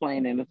and he was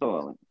playing in the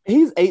toilet.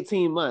 He's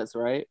 18 months,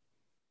 right?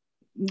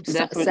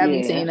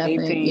 17, I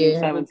think.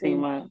 18, 17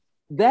 months.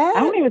 That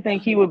I don't even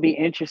think he would be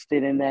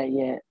interested in that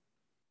yet.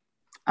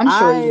 I'm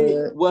sure he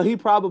would. Well, he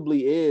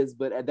probably is,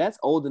 but that's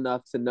old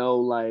enough to know,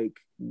 like,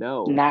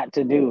 no. Not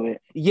to do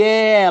it.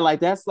 Yeah, like,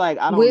 that's like,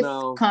 I don't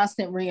know. With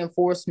constant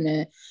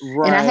reinforcement.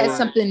 Right. And I had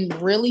something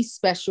really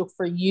special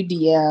for you,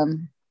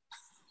 DM.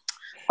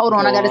 Hold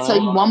on, I got to tell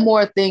you one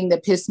more thing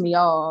that pissed me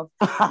off.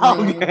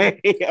 Okay.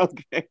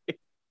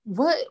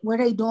 What were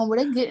they doing? Were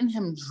they getting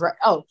him dressed?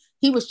 Oh,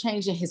 he was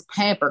changing his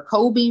pamper.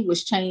 Kobe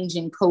was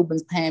changing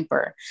Coben's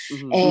pamper.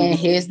 Mm-hmm. And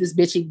here's this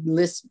bitchy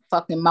list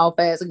fucking mouth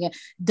ass again.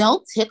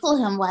 Don't tickle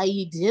him while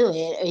you do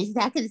it, or he's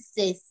not going to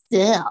stay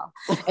still.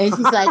 And she's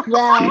like,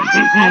 well,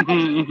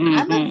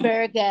 I'm a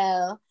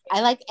Virgo. I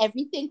like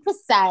everything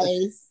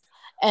precise.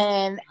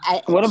 And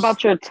what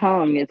about your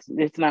tongue?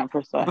 It's not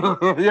precise. So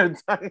there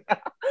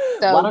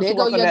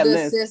go your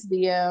good sis,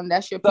 DM.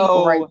 That's your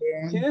people right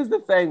there. Here's the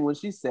thing: when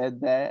she said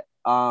that,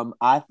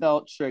 I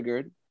felt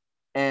triggered,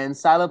 and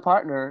Silent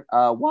Partner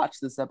watched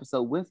this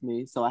episode with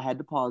me, so I had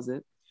to pause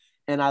it,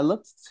 and I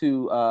looked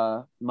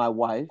to my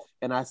wife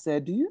and I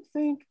said, "Do you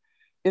think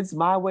it's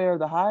my way or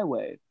the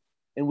highway?"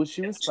 And when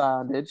she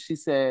responded, she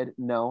said,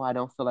 "No, I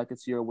don't feel like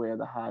it's your way or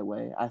the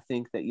highway. I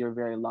think that you're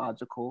very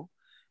logical.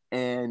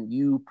 And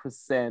you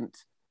present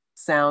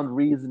sound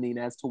reasoning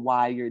as to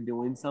why you're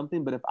doing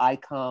something. But if I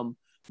come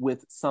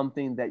with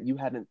something that you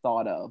hadn't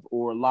thought of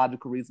or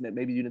logical reason that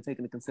maybe you didn't take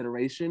into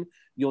consideration,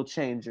 you'll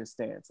change your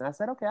stance." And I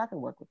said, "Okay, I can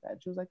work with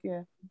that." She was like,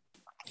 "Yeah."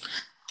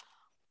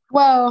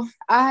 Well,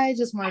 I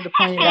just wanted to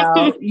point it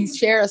out. You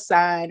share a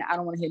sign. I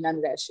don't want to hear none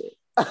of that shit.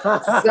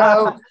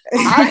 So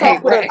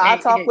I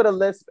talk with a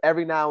lisp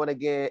every now and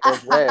again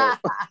as well.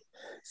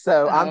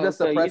 So I'm just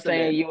you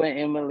saying you and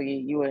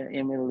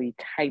Emily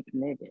type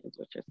nigga is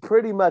what you're saying.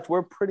 Pretty much,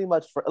 we're pretty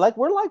much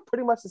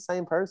the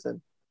same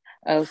person.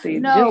 Oh, see,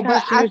 no,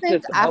 but I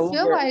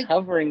feel like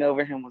hovering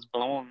over him was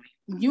blowing me.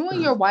 You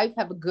and your wife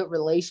have a good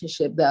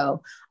relationship,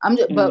 though.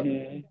 But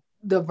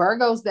the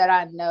Virgos that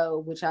I know,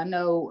 which I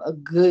know a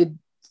good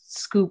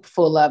scoop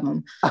full of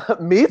them.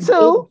 Me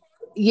too.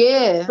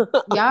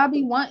 Y'all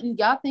think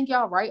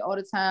y'all right all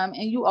the time,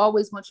 and you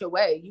always want your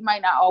way. You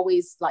might not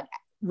always like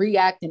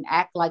react and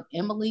act like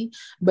Emily,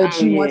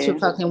 but you want your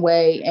fucking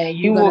way, and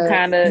you will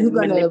kind of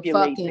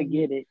manipulate to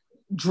get it.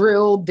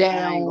 Drill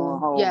down,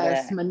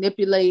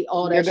 manipulate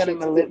all that shit.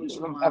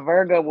 A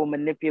Virgo will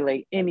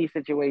manipulate any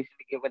situation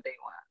to get what they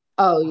want.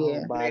 Oh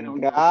yeah. Oh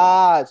my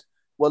gosh.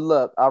 Well,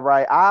 look, all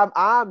right.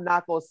 I'm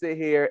not gonna sit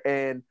here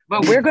and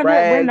we're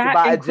not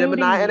by a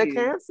Gemini and a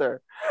Cancer.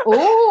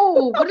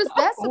 Oh, what is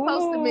that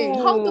supposed to mean?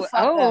 Hold the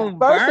fuck up.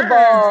 First of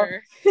all,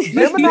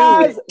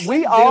 Geminis,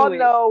 we all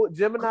know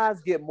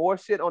Geminis get more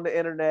shit on the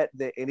internet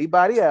than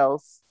anybody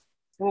else.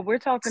 Well, we're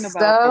talking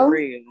about So? for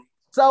real.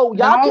 So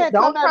y'all can't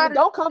Don't come at try me. to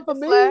Don't come for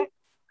me. slack.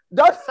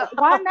 Don't. So,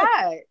 why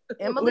not?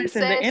 Emily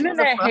Listen, said the she was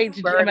a internet fucking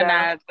hates Virgo.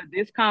 Geminis, but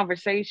this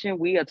conversation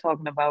we are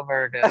talking about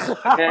Virgo.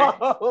 Okay?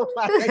 Oh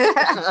my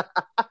God.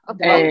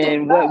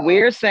 And the what fuck?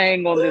 we're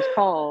saying on this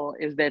call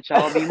is that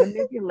y'all be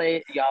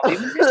manipulative,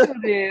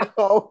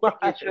 Oh my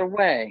get your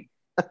way.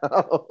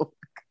 God.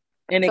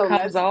 And it So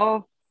comes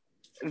off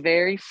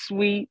very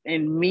sweet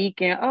and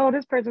meek and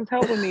this person's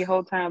helping me the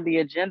whole time. The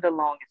agenda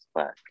long as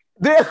fuck.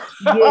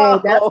 Yeah,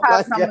 that's Oh how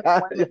my some of the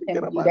God. women Get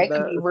can on be. my They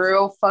can be nerves.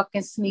 real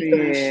fucking sneaky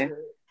and Yeah. shit.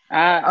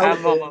 I've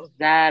Okay. almost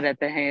died at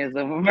the hands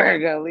of a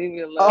Virgo. Leave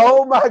me alone.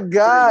 Oh my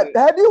God.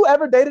 Have you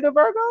ever dated a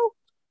Virgo?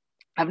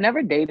 I've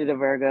never dated a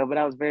Virgo, but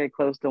I was very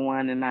close to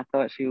one, and I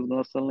thought she was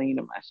going to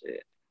Selena my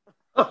shit.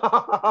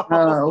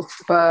 Oh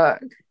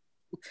fuck.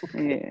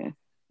 Yeah.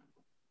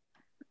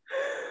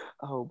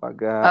 Oh my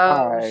God. Oh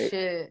All right.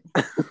 shit.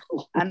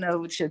 I know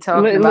what you're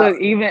talking about.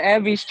 Look, even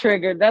Abby's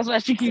triggered. That's why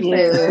she keeps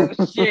saying,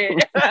 "Oh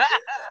shit."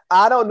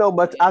 I don't know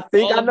much. I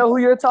think I know who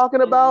you're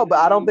talking about, but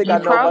I don't think You I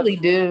know probably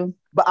much. do.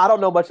 But I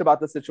don't know much about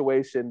the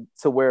situation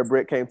to where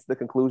Britt came to the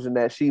conclusion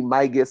that she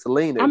might get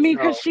Selena. I mean,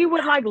 because she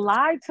would like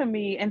lie to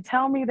me and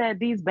tell me that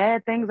these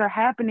bad things are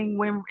happening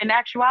when in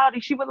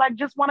actuality she would like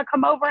just want to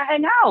come over and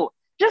hang out.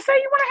 Just say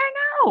you want to hang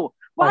out.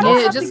 Why do I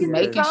Yeah, have just to get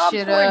making sob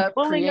shit story up,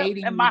 pulling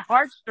creating. up at my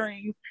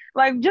heartstrings?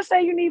 Like, just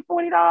say you need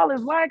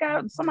 $40. Why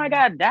somebody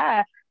gotta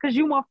die because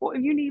you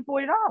need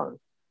 $40?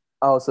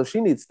 Oh, so she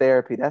needs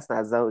therapy. That's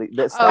not Zoe.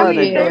 That's Oh, I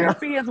need yeah.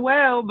 therapy as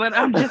well, but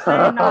I'm just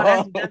saying, no,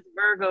 that's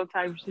Virgo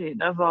type shit.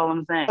 That's all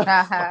I'm saying.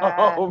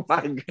 Oh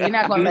my God. You're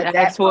not gonna You let ask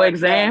that for part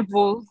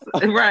examples,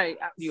 right?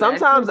 You ask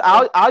Sometimes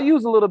for- I'll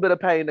use a little bit of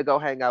pain to go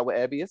hang out with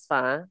Abby. It's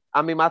fine.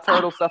 I mean, my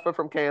turtle suffered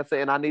from cancer,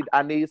 and I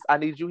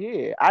need you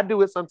here. I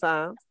do it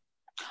sometimes.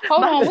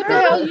 Hold on, what the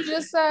hell you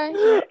just say?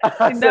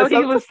 No,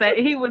 he was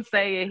saying he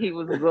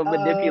was going to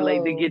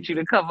manipulate to get you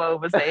to come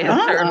over, say his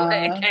turtle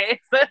had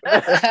cancer.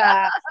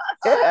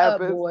 It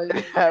happens. Boy.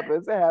 It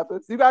happens.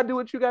 You gotta do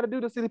what you gotta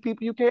do to see the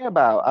people you care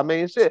about. I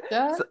mean, shit.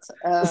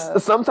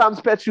 Sometimes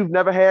pets you've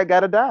never had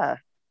gotta die.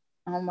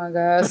 Oh my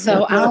God.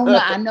 So I don't know.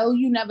 I know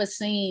you never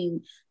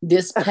seen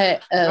this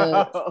pet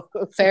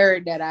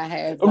ferret that I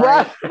have.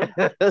 Right.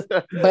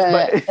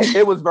 But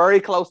it was very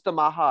close to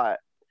my heart.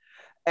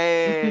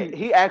 And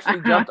he actually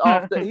jumped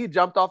off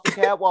the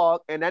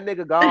catwalk, and that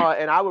nigga gone.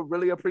 And I would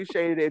really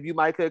appreciate it if you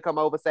might could come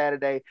over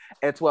Saturday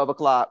at 12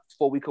 o'clock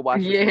before we could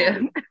watch this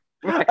movie.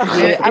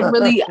 Yeah, I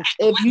really.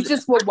 If you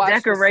just would watch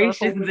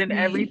decorations and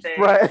everything,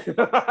 right?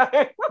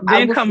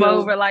 Then come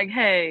over like,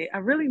 hey, I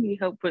really need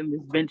help putting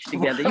this bench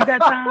together. You got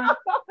time?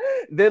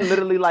 Then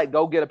literally like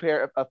go get a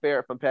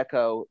ferret from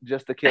Petco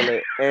just to kill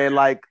it, and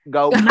like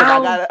go.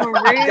 No,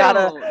 I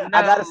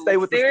gotta stay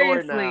with seriously.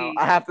 the story now.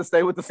 I have to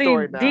stay with the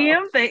story now.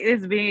 DM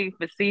is being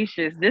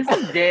facetious. This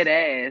is dead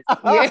ass.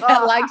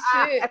 Yeah, like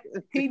shit.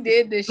 He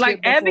did this like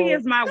shit before. Abby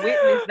is my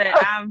witness that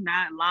I'm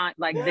not lying.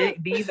 Like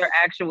these are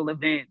actual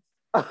events.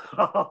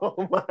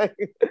 Oh my!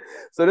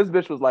 So this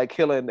bitch was like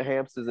killing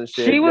hamsters and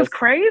shit. She was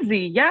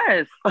crazy.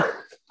 Yes.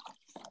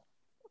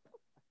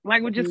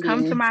 Like would just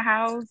come to my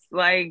house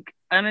like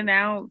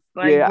unannounced.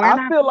 Like yeah,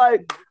 I feel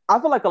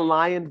like a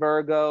lion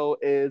Virgo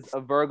is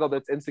a Virgo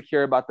that's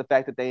insecure about the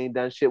fact that they ain't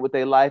done shit with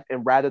their life,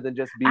 and rather than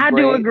just be I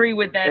great, do agree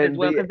with that as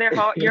well,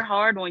 because you're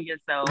hard on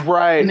yourself.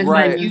 Right.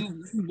 Like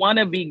you want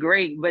to be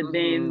great, but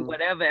then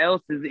whatever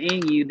else is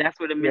in you, that's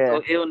where the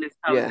mental illness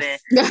comes in.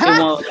 It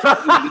won't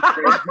let you be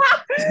great.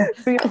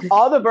 See,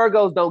 all the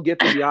Virgos don't get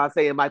the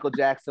Beyonce and Michael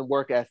Jackson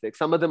work ethic.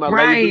 Some of them are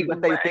lazy,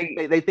 but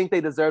they think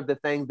they deserve the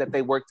things that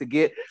they work to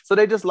get. So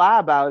they just lie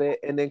about it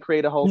and then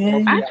create a whole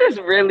I just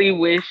really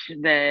wish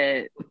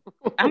that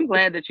I'm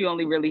glad that you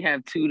only really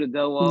have 2 to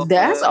go off.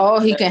 That's all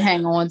he can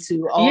hang on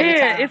to all the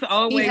time. It's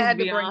always he had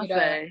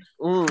Beyonce.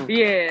 To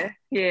Yeah.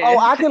 Oh,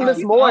 I can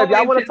list more if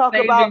y'all want to talk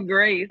about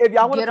grace. If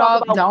y'all want to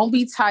talk about, don't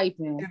be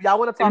typing. If y'all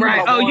want to talk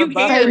about, you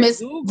can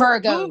famous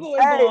Virgo. Google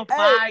is on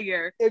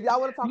fire. If y'all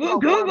want to talk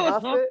about Warren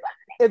Buffett,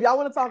 if y'all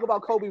want to talk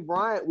about Kobe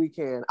Bryant, we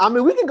can. I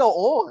mean, we can go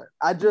on.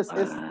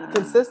 It's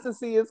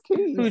consistency is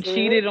key. Who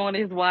cheated on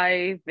his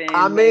wife? And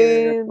I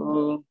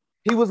mean.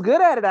 He was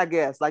good at it, I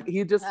guess. Like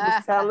he just was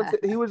talented.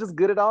 He was just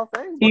good at all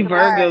things. He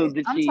Virgo'd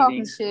the cheating. I'm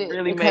talking shit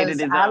really because made it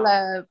his I own.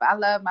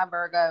 love my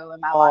Virgo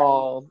in my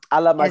life. I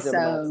love my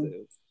Gemini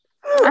too.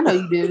 I know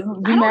you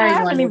do. I don't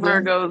have any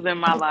Virgos in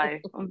my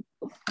life. I'm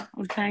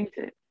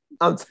tainted.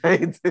 I'm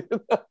tainted.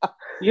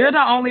 You're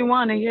the only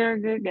one, and you're a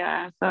good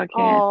guy, so I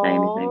can't say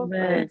anything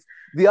bad.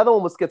 The other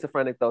one was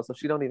schizophrenic though, so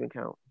she don't even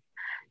count.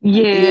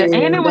 Yeah,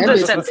 and it was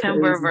a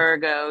September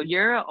Virgo.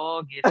 You're an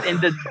August,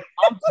 and the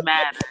months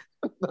matter.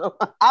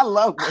 I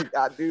love when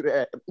y'all do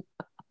that.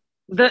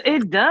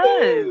 It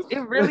does.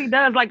 It really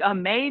does. Like a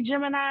May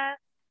Gemini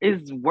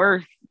is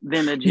worse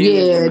than a June.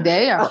 Yeah, Gemini.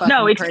 They are.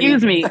 No,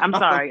 excuse me. I'm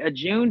sorry. A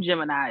June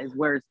Gemini is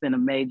worse than a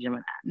May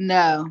Gemini.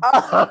 No.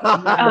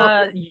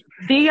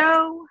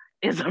 Theo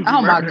is a murderer.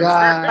 Oh my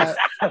God.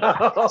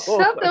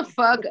 Shut the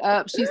fuck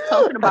up. She's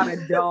talking about a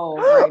dog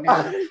right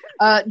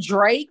now.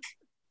 Drake.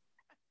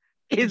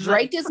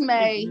 Drake is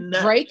May.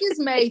 Drake is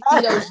May.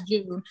 Theo's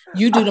June.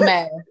 You do the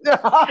math.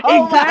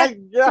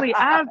 Exactly.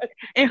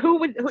 And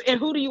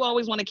who do you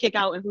always want to kick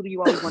out, and who do you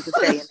always want to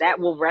stay? And that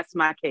will rest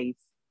my case.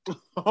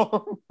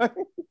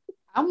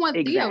 I want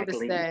Theo to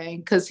stay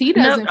because he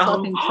doesn't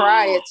fucking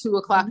cry at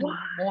 2:00 in the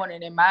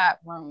morning in my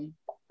room.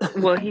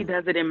 Well, he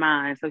does it in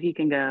mine, so he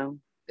can go.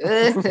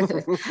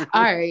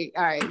 All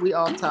right. We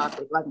all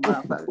topic like a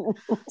motherfucker.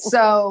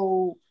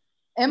 So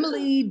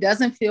Emily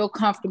doesn't feel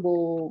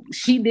comfortable.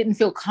 She didn't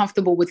feel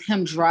comfortable with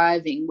him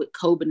driving with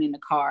Coben in the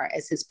car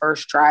as his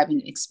first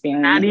driving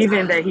experience. Not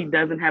even that he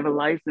doesn't have a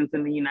license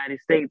in the United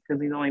States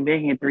because he's only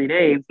been here 3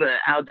 days, but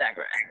I'll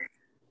digress.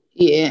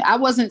 Yeah, I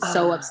wasn't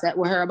so upset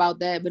with her about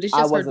that, but it's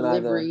just her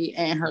delivery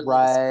and her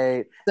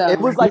right. So, it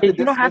was like you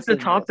don't have to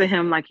talk to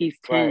him like he's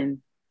 10. Right.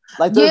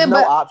 Like there's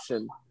no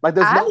option. Like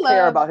there's no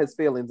care about his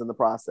feelings in the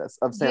process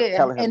of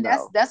telling him and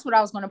that's what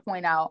I was going to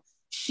point out.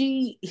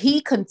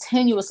 He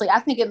continuously, I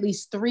think at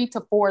least 3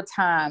 to 4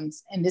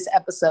 times in this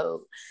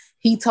episode,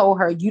 he told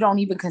her, "You don't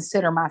even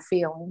consider my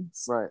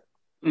feelings." Right.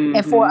 Mm-hmm.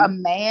 And for a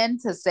man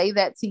to say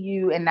that to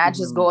you and not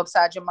just go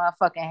upside your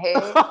motherfucking head,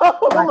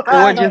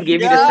 or just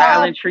give you the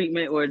silent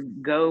treatment, or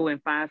go and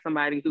find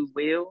somebody who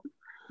will.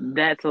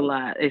 That's a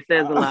lot. It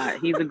says a lot.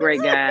 He's a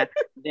great guy.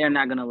 They're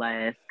not gonna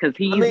last because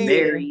he's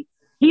very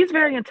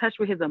in touch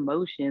with his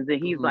emotions,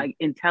 and he's like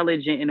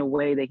intelligent in a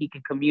way that he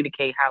can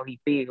communicate how he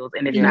feels,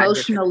 and it's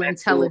emotional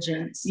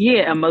intelligence.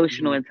 Yeah,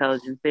 emotional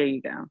intelligence. There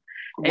you go.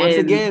 Once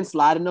again,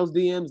 slide in those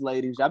DMs,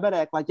 ladies. Y'all better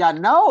act like y'all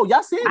know.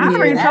 Y'all see it. I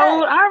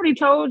already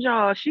told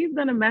y'all she's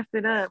gonna mess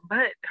it up,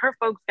 but her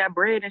folks got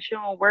bread and she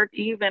don't work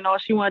even. All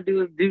she want to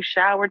do is do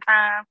shower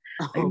time.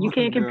 You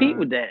can't compete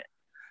with that.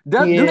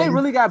 Do they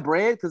really got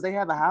bread because they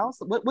have a house?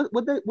 What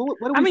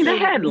they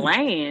had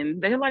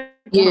land. They're like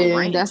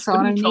that's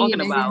all they're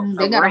talking about.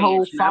 They got a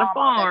whole farm. Not a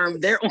farm.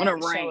 They're on a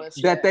ranch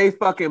that they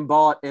fucking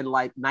bought in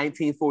like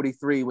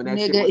 1943 when that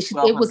shit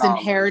was it was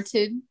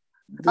inherited.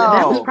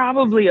 That was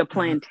probably a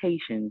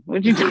plantation.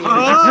 What you doing?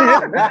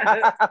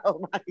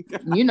 Oh my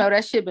God. You know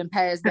that shit been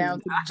passed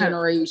down through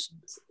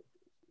generations.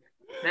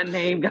 That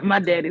name got my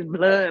daddy's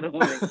blood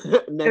on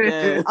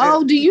it.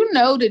 Oh, do you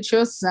know that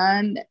your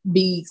son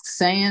be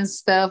saying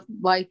stuff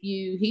like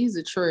you? He's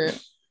a trip.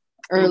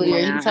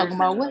 Earlier, he was talking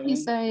about what he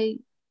say.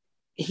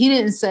 He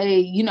didn't say,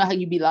 you know how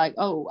you be like,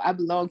 "Oh, I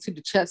belong to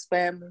the Chess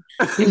family."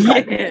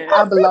 Like,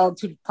 I belong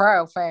to the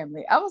Proud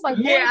family. I was like,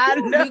 I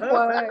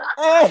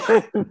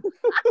know.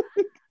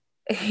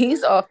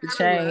 He's off the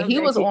chain. He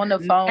was on the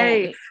phone.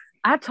 Hey,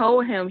 I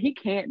told him he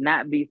can't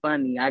not be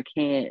funny. I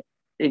can't.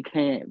 It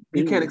can't be.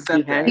 You can't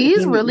accept that.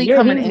 He's really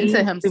coming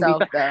into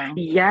himself, though.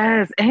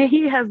 Yes, and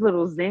he has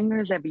little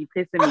zingers that be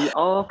pissing me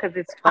off because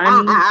it's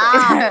funny.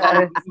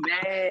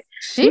 Mad.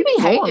 She be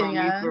hating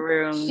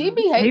him. She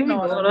be hating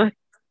on him.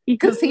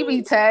 Because he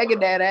be tagging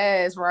that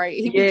ass, right?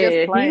 He be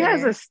just playing. He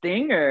has a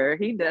stinger.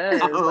 He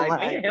does.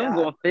 Me and him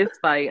going fist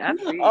fight. I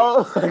see.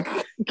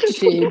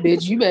 Shit,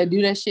 bitch, you better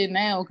do that shit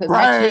now.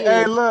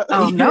 Hey, look.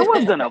 No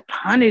one's gonna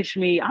punish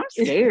me. I'm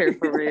scared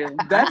for real.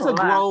 That's a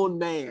grown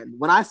man.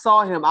 When I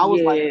saw him, I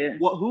was like,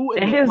 "What? Who?"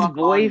 And his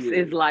voice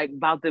is like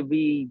about to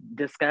be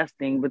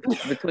disgusting.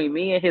 Between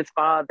me and his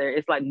father,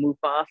 it's like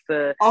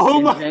Mufasa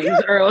and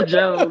James Earl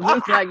Jones.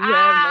 It's like you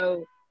have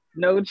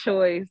no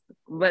choice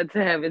but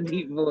to have a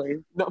deep voice.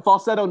 No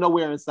falsetto,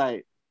 nowhere in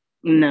sight.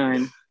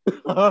 None.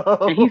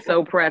 And he's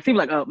so pressed. He's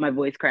like, "Oh, my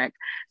voice cracked."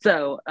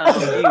 So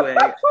anyway,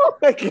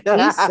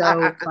 he's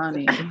so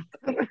funny.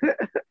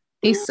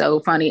 He's so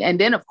funny. And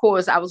then, of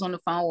course, I was on the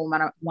phone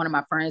with one of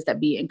my friends that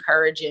be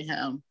encouraging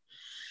him.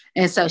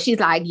 And so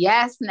she's like,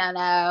 "Yes,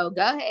 no,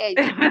 go ahead.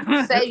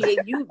 You say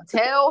it. You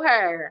tell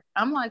her."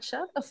 I'm like,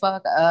 "Shut the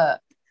fuck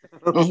up."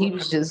 And he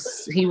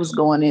was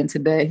going in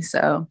today.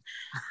 So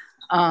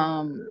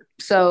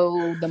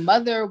the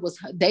mother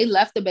they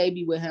left the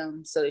baby with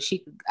him so that she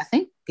could, I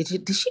think,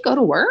 did she go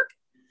to work?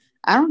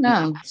 I don't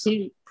know.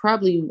 She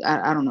probably,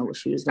 I don't know what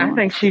she was doing. I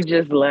think she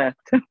just left.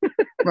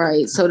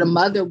 Right. So the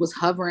mother was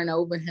hovering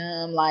over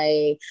him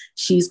like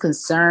she's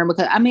concerned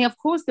because, I mean, of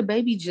course the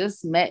baby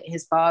just met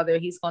his father.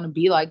 He's going to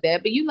be like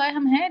that, but you let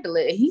him handle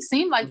it. He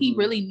seemed like he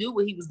really knew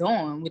what he was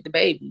doing with the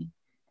baby.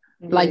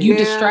 Like you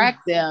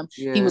distract them.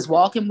 Yeah. He was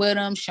walking with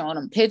him, showing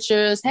them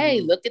pictures.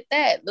 Hey, look at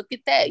that. Look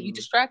at that. You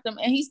distract them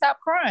and he stopped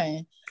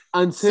crying.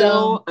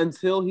 Until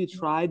he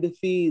tried to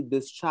feed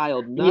this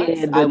child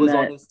nuts, I was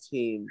on his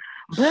team.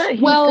 But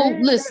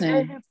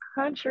listen, his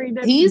country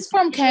he's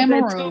from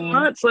Cameroon. 2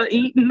 months of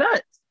eating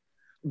nuts.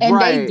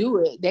 And they do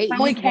it. They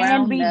it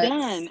can be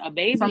done. A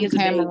baby from is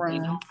Cameroon. A baby,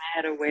 no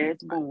matter where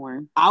it's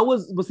born. I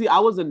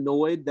was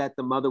annoyed that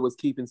the mother was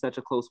keeping such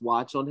a close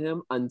watch on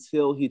him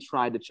until he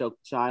tried to choke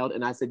the child.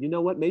 And I said, you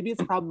know what? Maybe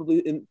it's probably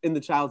in the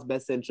child's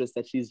best interest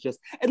that she's just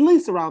at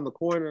least around the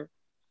corner.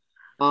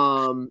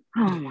 Oh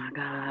my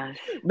gosh.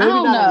 I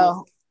don't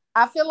know.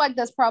 I feel like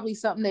that's probably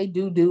something they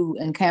do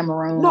in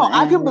Cameroon. No,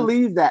 I can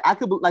believe that.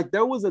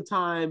 There was a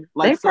time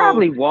like they're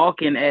probably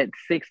walking at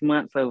 6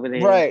 months over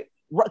there. Right.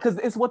 Because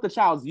it's what the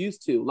child's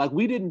used to. Like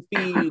we didn't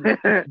feed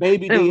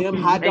baby DM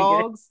hot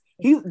dogs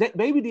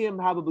Baby DM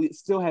probably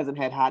still hasn't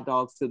had hot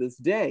dogs to this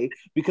day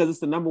because it's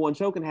the #1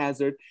 choking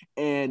hazard,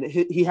 and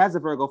he has a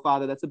Virgo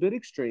father that's a bit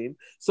extreme.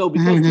 So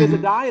because kids are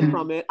dying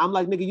from it, I'm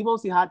like, nigga, you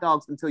won't see hot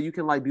dogs until you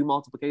can like do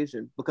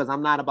multiplication because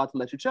I'm not about to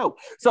let you choke.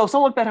 So if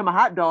someone fed him a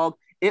hot dog,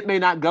 it may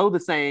not go the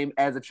same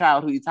as a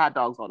child who eats hot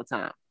dogs all the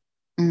time.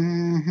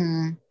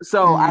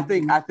 So I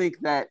think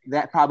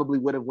that probably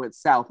would have went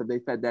south if they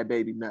fed that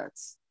baby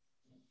nuts.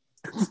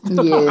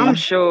 Yeah, I'm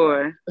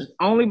sure.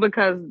 Only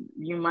because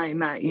you might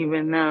not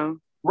even know.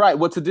 Right,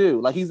 what to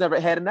do. Like, he's never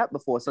had a nut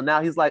before. So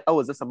now he's like, oh,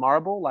 is this a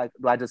marble? Like,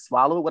 do I just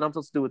swallow it? What am I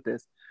supposed to do with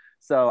this?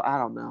 So I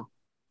don't know.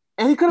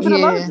 And he could have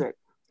been allergic.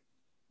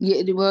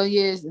 Yeah, well,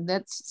 yes,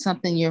 that's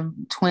something your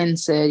twin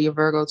said, your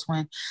Virgo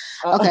twin.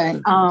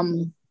 Okay.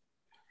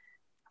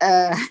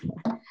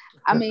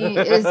 I mean,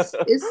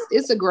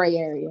 it's a gray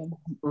area.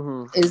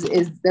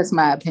 Is that's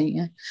my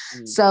opinion.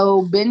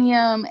 So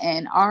Binyam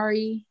and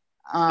Ari.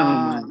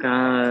 Oh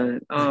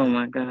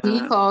my god. He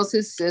calls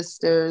his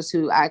sisters,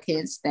 who I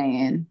can't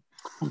stand.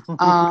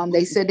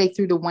 They said they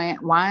threw the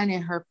wine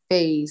in her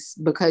face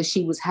because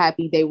she was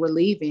happy they were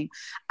leaving.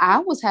 I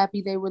was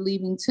happy they were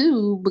leaving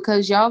too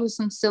because y'all are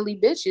some silly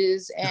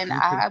bitches and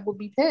I would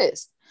be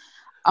pissed.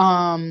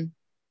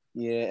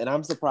 Yeah, and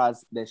I'm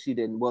surprised that she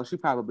didn't. Well, she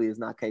probably is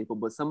not capable,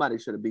 but somebody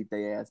should have beat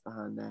their ass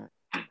behind that.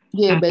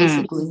 Yeah,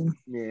 basically.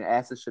 Yeah,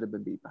 asses should have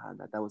been beat behind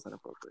that. That was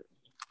inappropriate.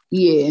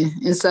 Yeah,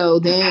 and so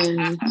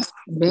then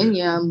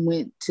Binyam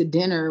went to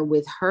dinner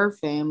with her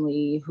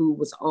family, who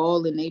was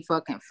all in their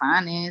fucking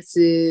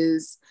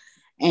finances,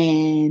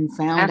 and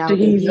found after out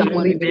he's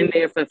only been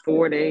there for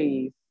 4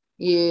 days.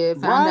 Yeah,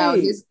 found out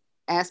his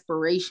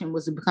aspiration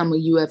was to become a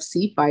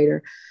UFC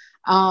fighter.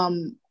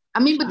 I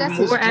mean, but that's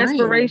more his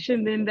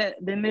aspiration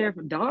than their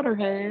daughter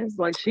has.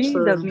 Like, she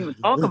doesn't even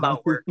talk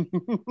about work.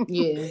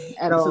 Yeah,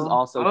 at this all. Is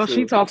also all true.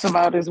 She talks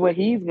about is what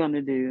he's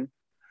gonna do.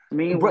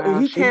 Meanwhile,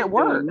 he can't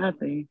work.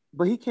 Nothing.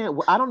 But he can't.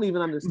 I don't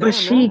even understand. But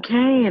she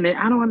can, and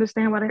I don't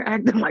understand why they're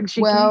acting like she.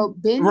 Well,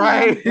 can.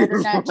 Binyam better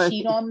not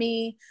cheat on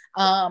me.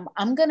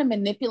 I'm gonna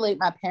manipulate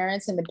my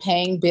parents into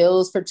paying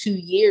bills for 2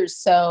 years.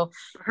 So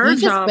her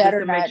job is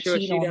to make sure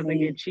she doesn't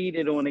get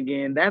cheated on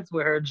again. That's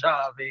what her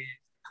job is.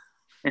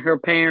 And her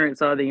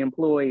parents are the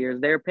employers.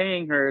 They're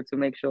paying her to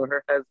make sure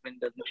her husband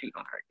doesn't cheat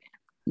on her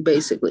again.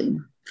 Basically,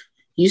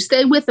 you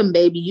stay with him,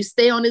 baby. You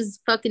stay on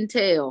his fucking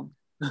tail.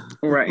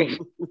 Right.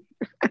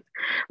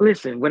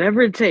 Listen,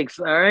 whatever it takes.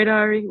 All right,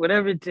 Ari,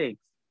 whatever it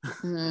takes.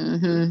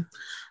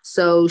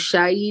 So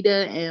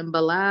Shaida and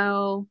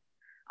Bilal.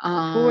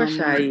 Poor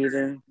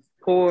Shaida.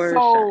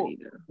 Shaida.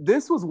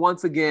 This was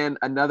once again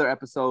another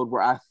episode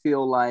where I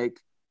feel like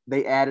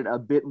they added a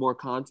bit more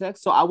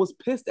context. So I was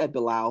pissed at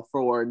Bilal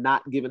for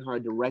not giving her a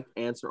direct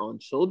answer on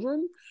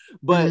children,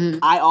 but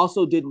I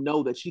also didn't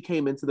know that she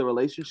came into the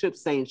relationship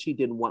saying she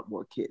didn't want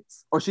more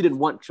kids or she didn't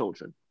want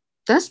children.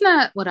 That's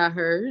not what I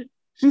heard.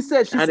 She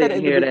said I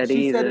didn't hear that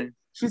either.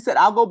 She said,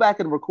 I'll go back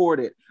and record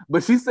it.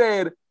 But she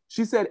said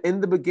in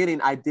the beginning,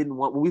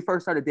 when we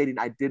first started dating,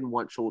 I didn't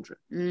want children.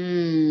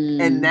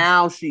 And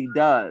now she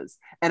does.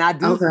 And I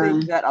do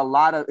think that a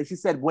lot of, she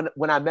said,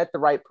 when I met the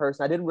right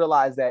person, I didn't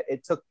realize that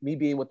it took me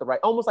being with the right,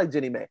 almost like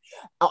Jenny Mae.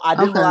 I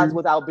didn't realize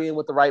without being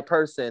with the right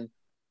person,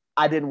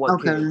 I didn't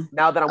want kids.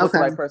 Now that I'm with the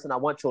right person, I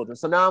want children.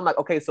 So now I'm like,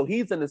 okay, so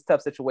he's in this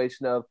tough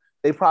situation of,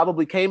 they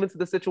probably came into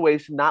the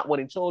situation not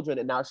wanting children,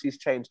 and now she's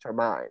changed her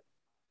mind.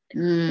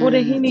 Well,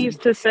 then he needs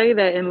to say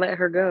that and let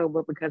her go.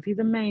 But because he's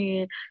a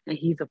man and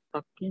he's a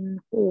fucking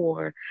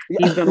whore,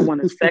 he's gonna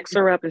want to sex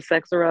her up and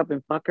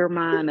fuck her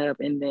mind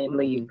up and then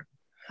leave.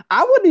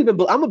 I wouldn't even.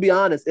 I'm gonna be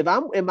honest. If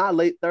I'm in my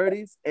late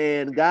 30s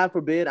and God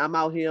forbid I'm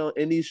out here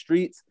in these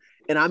streets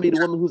and I meet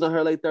a woman who's in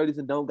her late 30s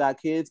and don't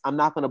got kids, I'm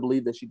not gonna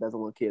believe that she doesn't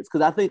want kids,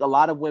 because I think a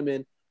lot of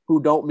women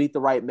who don't meet the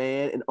right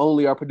man and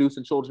only are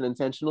producing children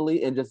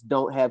intentionally and just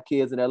don't have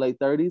kids in their late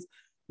 30s.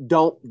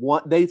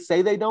 They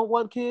say they don't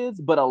want kids,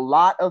 but a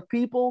lot of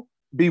people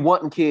be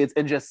wanting kids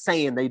and just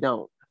saying they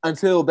don't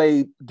until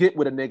they get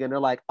with a nigga and they're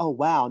like, oh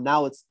wow,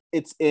 now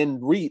it's in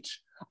reach.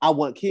 I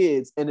want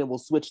kids, and then we'll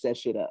switch that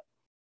shit up.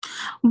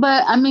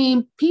 But I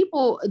mean,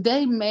 people,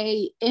 they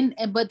may,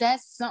 but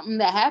that's something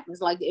that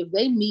happens. Like, if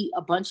they meet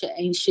a bunch of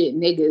ain't shit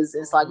niggas,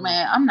 it's like,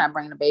 man, I'm not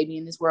bringing a baby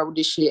in this world with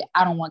this shit.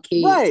 I don't want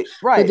kids. Right.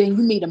 But then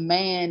you meet a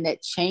man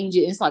that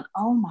changes. It's like,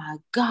 oh my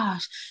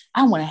gosh,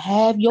 I want to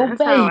have your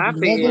baby. How I feel.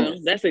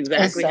 Nigga. That's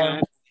exactly how.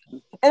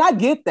 And I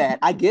get that.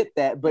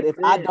 But if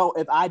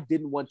I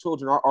didn't want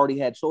children or already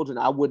had children,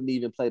 I wouldn't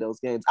even play those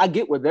games. I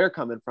get where they're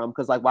coming from,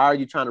 because like, why are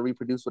you trying to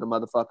reproduce with a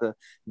motherfucker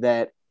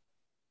that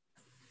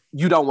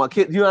you don't want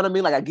kids? You know what I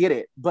mean? Like, I get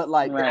it, but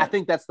like, I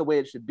think that's the way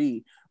it should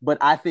be. But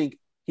I think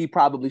he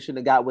probably shouldn't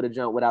have got with a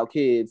jump without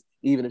kids,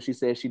 even if she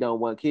says she don't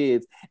want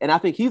kids. And I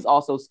think he's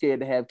also scared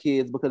to have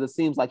kids because it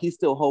seems like he's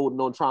still holding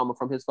on trauma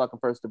from his fucking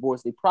first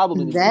divorce. He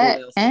probably needs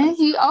that, and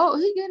he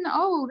getting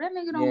old. That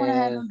nigga don't want to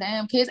have no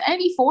damn kids.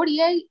 Ain't he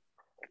 48?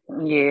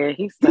 Yeah,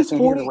 he's stuck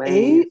in his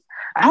ways.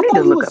 I need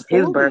to look up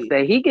his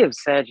birthday. He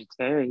gives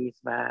Sagittarius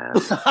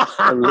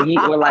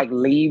vibes. or like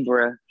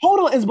Libra. Hold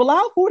on, is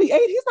Bilal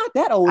 48? He's not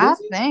that old, I is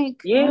he?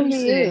 think. Yeah,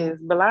 he is.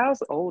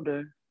 Bilal's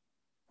older.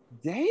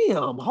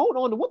 Damn, hold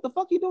on. What the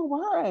fuck you doing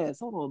with her ass?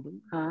 Hold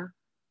on. Huh?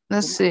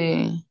 Let's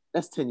see.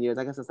 That's 10 years.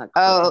 I guess it's like.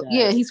 Oh,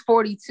 yeah, he's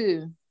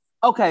 42.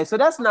 Okay, so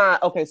that's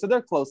not okay. So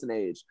they're close in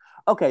age.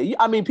 Okay,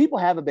 I mean, people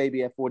have a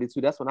baby at 42.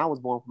 That's when I was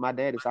born from my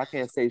daddy, so I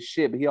can't say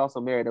shit. But he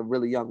also married a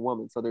really young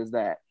woman, so there's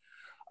that.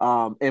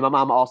 And my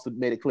mom also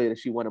made it clear that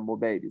she wanted more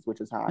babies,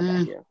 which is how I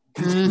got here.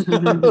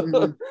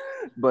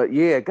 But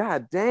yeah,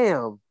 god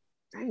damn.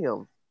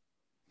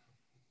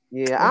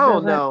 Yeah, I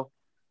don't know.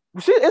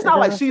 It's not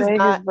like she's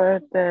not.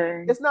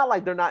 Birthday. It's not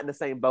like they're not in the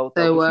same boat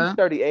though. Say But what? she's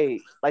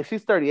 38. Like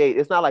she's 38.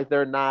 It's not like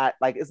they're not.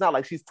 Like it's not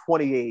like she's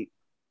 28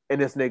 and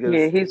this nigga's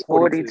Yeah, he's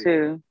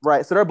 42.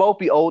 Right. So they're both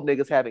be old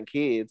niggas having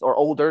kids or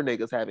older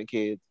niggas having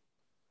kids.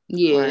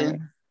 Yeah. Right.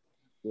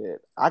 Yeah.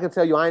 I can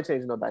tell you I ain't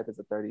changing no diapers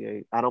at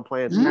 38. I don't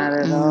plan to. Not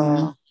at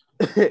all.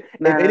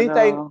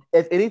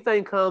 If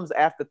anything comes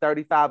after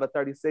 35 or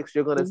 36,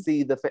 you're gonna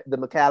see the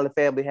McCallum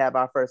family have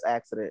our first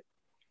accident.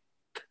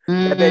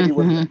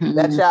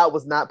 That child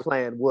was not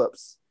playing.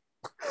 Whoops.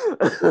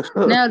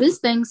 Now this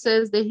thing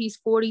says that he's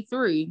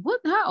 43.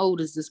 How old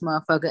is this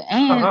motherfucker?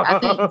 And I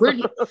think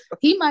Brittany,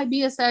 he might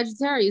be a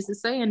Sagittarius.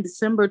 It's saying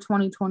December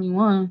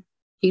 2021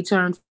 he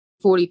turned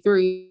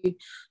 43,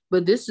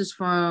 but this is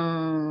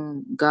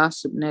from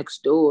Gossip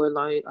Next Door.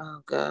 Like,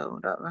 oh god,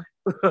 whatever.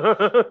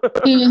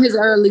 He in his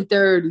early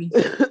 30s.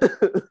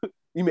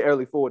 You mean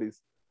early 40s?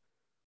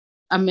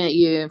 I meant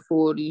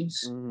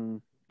 40s. Mm-hmm.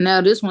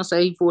 Now this one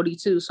say he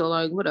 42, so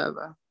like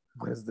whatever.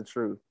 What is the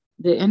truth?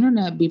 The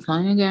internet be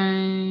playing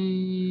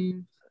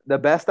games. The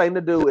best thing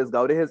to do is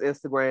go to his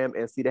Instagram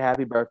and see the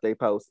happy birthday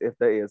post if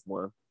there is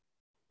one.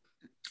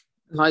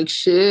 Like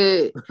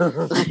shit. Start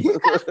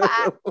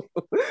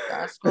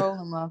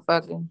scrolling,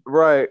 motherfucker.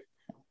 Right.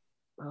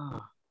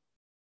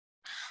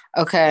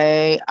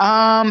 Okay.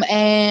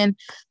 And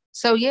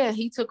so yeah,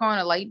 he took on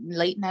a late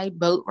night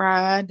boat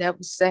ride. That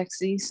was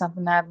sexy.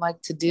 Something I'd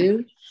like to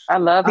do. I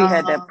love he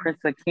had that Prince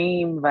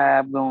Akeem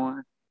vibe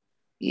going.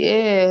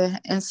 Yeah,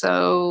 and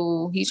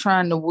so he's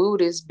trying to woo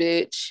this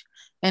bitch,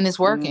 and it's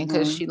working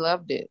because she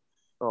loved it.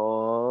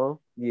 Oh,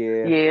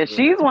 yeah. Yeah,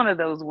 she's one of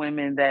those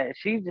women that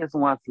she just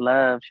wants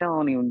love. She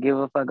don't even give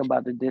a fuck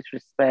about the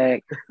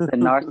disrespect, the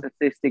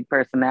narcissistic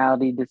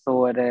personality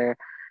disorder.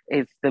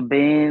 It's the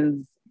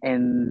bins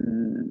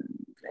and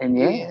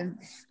yeah.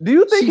 Do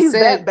you think he's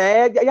that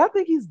bad? Y'all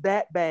think he's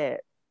that bad?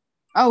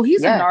 Oh,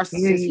 he's a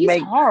narcissist.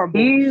 He's horrible.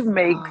 He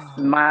makes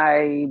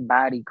my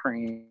body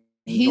cringe.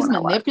 He's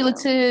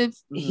manipulative.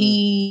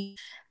 He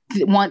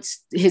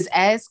wants his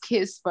ass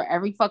kissed for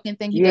every fucking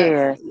thing he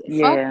does.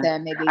 Fuck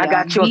that nigga. I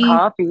got you a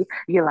coffee.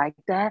 You like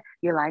that?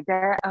 You like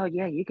that? Oh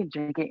yeah, you can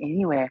drink it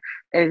anywhere.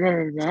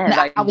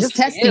 Like, I was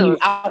testing you.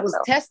 I was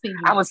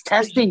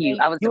testing you.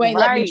 You ain't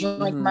let me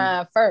drink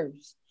mine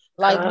first.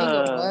 Like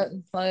nigga, what?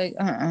 Like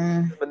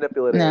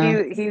manipulative.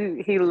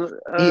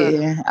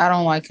 Yeah, I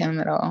don't like him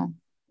at all.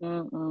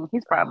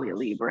 He's probably a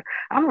Libra.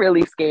 I'm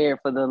really scared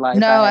for the life.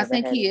 No, I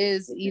think he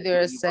is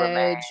either a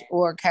Sag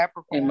or a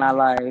Capricorn in my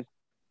life.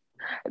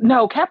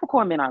 No,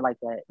 Capricorn men are like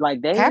that.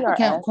 Like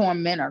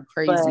Capricorn men are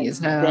crazy as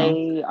hell.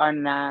 They are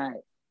not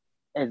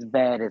as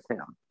bad as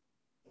him.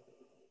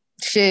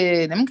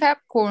 Shit, them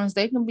Capricorns,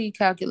 they can be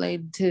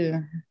calculated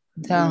too.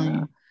 I'm telling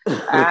you.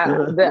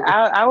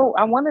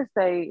 I want to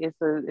say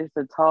it's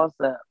a toss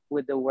up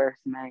with the worst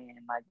man,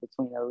 like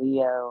between a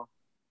Leo.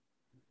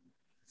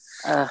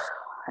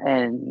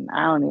 And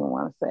I don't even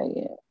want to say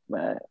it,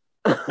 but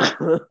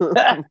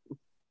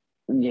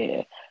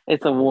yeah,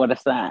 it's a water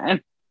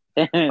sign.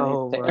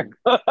 Oh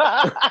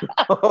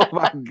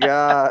my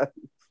god!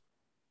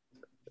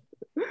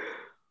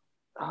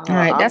 All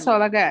right, that's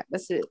all I got.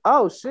 That's it.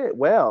 Oh shit!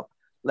 Well,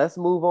 let's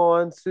move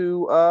on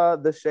to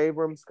the shade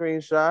room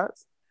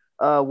screenshots.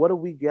 What do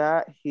we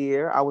got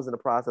here? I was in the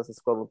process of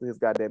scrolling through his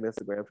goddamn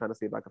Instagram trying to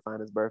see if I could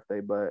find his birthday,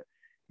 but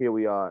here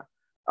we are.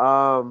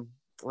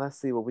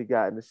 Let's see what we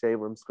got in the shade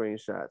room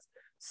screenshots.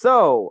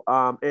 So,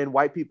 in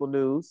white people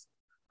news,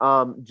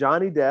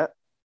 Johnny Depp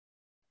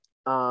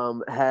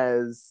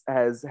has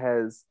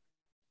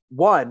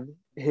won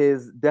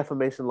his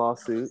defamation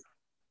lawsuit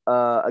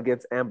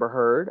against Amber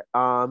Heard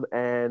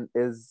and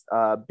is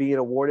being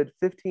awarded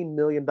 $15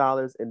 million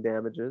in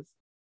damages.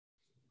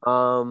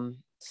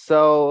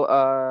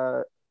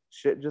 So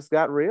shit just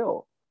got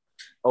real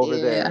over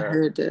there. Yeah, I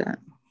heard that.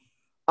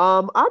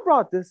 I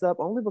brought this up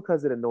only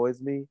because it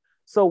annoys me.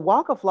 So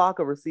Waka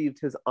Flocka received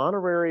his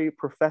honorary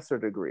professor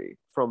degree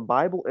from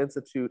Bible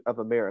Institute of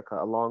America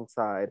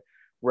alongside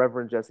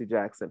Reverend Jesse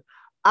Jackson.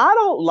 I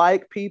don't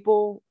like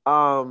people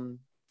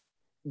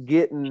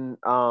getting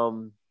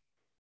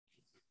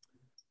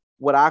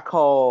what I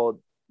call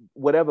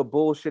whatever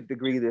bullshit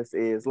degree this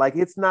is. Like,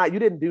 it's not, you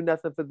didn't do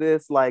nothing for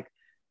this. Like,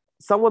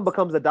 someone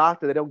becomes a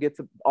doctor, they don't get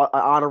to an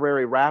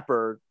honorary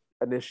rapper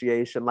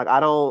initiation. Like, I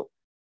don't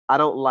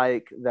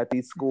like that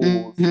these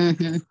schools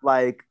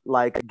like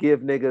give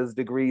niggas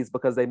degrees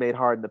because they made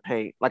Hard in the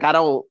Paint. Like, I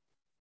don't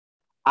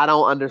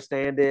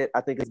understand it.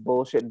 I think it's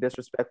bullshit and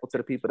disrespectful to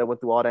the people that went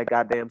through all that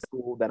goddamn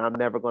school that I'm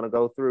never gonna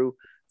go through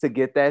to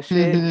get that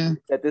shit.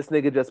 That this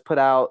nigga just put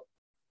out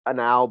an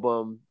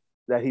album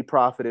that he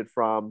profited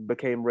from,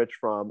 became rich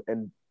from,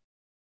 and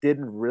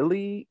didn't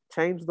really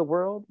change the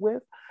world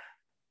with.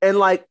 And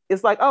like,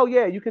 it's like, oh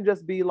yeah, you can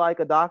just be like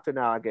a doctor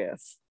now, I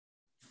guess.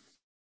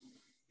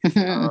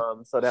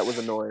 So that was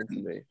annoying to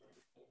me.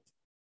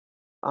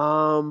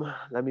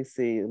 Let me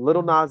see.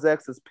 Little Nas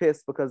X is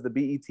pissed because the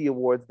BET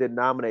Awards didn't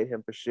nominate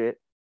him for shit.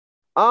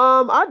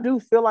 I do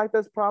feel like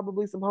there's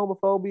probably some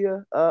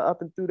homophobia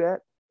up and through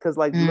that. Because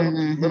like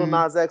Little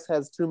Nas X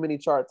has too many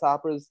chart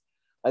toppers.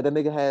 Like the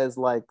nigga has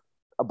like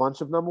a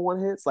bunch of number one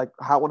hits, like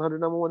Hot 100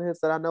 number one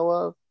hits that I know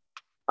of.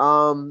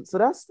 So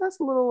that's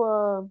a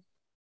little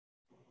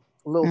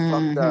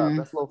fucked up.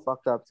 That's a little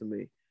fucked up to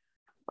me.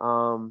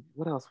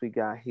 What else we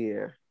got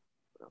here?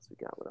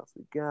 What else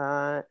we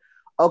got?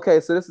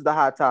 Okay, so this is the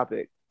hot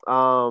topic.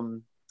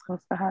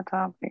 What's the hot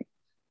topic?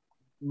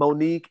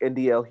 Monique and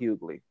DL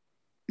Hughley.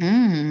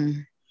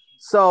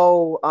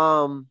 So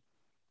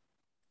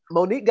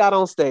Monique got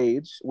on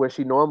stage where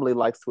she normally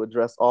likes to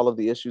address all of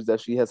the issues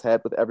that she has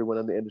had with everyone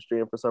in the industry,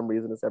 and for some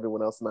reason it's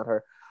everyone else, not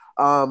her.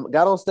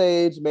 Got on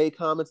stage, made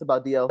comments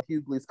about DL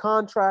Hughley's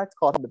contract,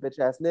 called him a bitch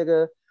ass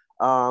nigga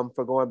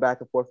for going back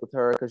and forth with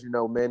her, because you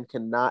know men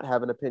cannot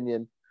have an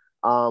opinion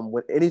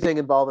with anything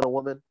involving a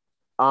woman.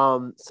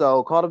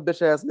 So called him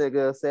bitch ass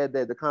nigga, said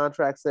that the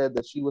contract said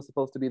that she was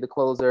supposed to be the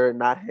closer,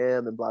 not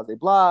him, and blah blah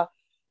blah.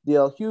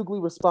 DL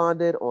Hughley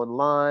responded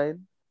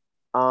online,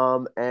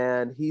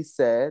 and he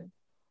said,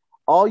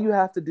 all you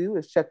have to do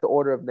is check the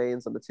order of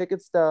names on the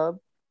ticket stub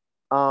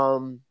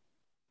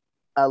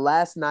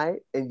last night,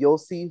 and you'll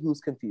see who's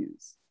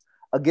confused.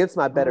 Against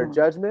my better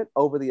judgment,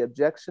 over the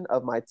objection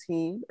of my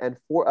team and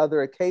 4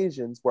 other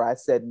occasions where I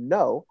said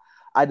no,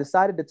 I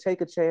decided to take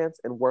a chance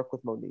and work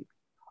with Monique.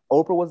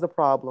 Oprah was the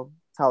problem.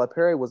 Tyler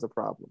Perry was the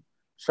problem.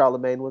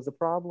 Charlamagne was the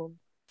problem.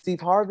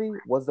 Steve Harvey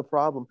was the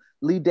problem.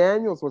 Lee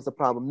Daniels was the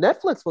problem.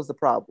 Netflix was the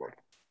problem.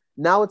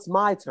 Now it's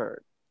my turn.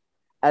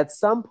 At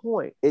some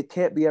point, it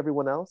can't be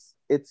everyone else.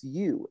 It's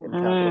you, in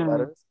capital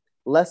letters.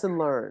 Lesson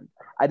learned.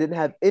 I didn't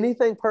have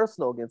anything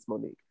personal against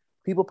Monique.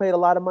 People paid a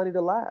lot of money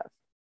to laugh,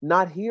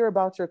 not hear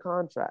about your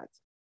contract.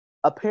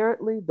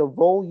 Apparently, the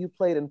role you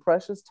played in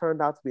Precious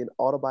turned out to be an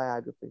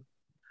autobiography.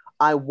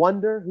 I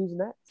wonder who's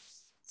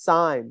next.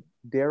 Signed,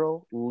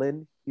 Daryl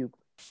Lynn Hughley.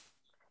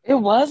 It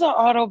was an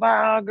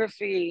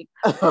autobiography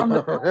from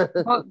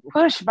the book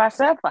Push by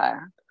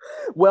Sapphire.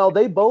 Well,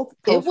 they both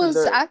it was.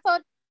 I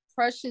thought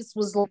Precious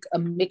was like a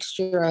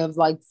mixture of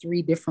like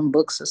 3 different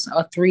books or so,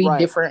 or 3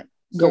 different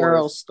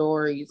girl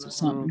stories or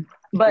something.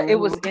 But it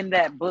was in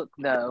that book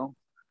though.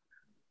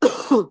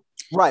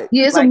 Right.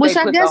 Yeah, so like which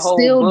I guess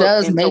still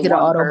does make it an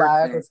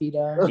autobiography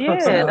though.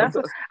 Yeah, that's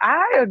what,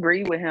 I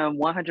agree with him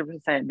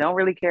 100%. Don't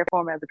really care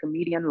for him as a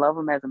comedian, love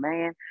him as a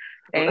man.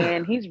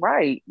 And he's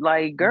right.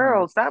 Like,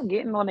 girl, stop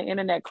getting on the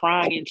internet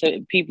crying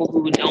to people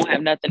who don't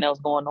have nothing else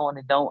going on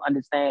and don't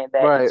understand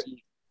that. Right.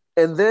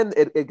 And then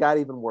it got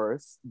even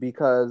worse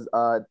because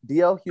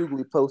DL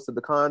Hughley posted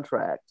the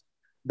contract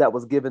that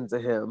was given to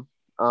him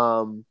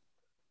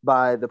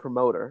by the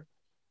promoter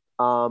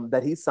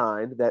that he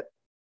signed that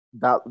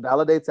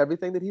validates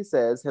everything that he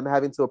says, him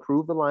having to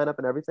approve the lineup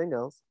and everything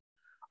else.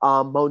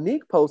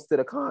 Monique posted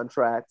a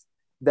contract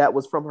that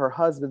was from her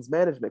husband's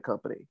management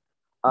company,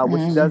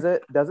 which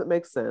doesn't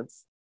make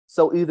sense.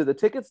 So either the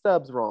ticket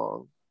stub's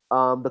wrong,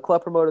 the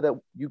club promoter that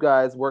you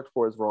guys worked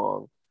for is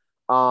wrong,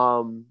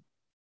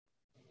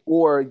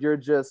 or you're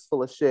just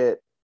full of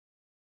shit.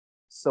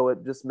 So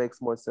it just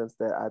makes more sense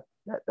that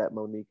that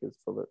Monique is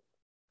full of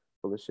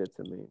shit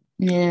to me.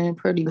 Yeah,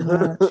 pretty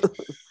much.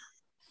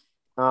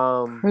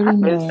 Stop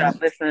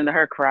listening to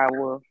her cry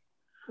wolf.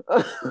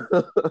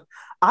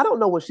 I don't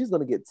know when she's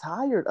gonna get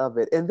tired of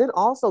it. And then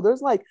also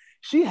there's like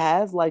she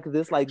has like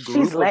this like group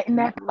she's letting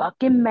that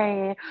fucking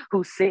man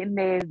who's sitting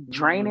there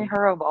draining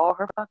her of all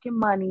her fucking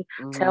money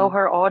tell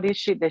her all this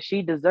shit that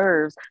she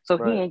deserves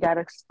so he ain't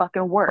gotta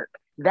fucking work.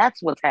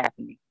 That's what's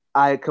happening.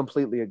 I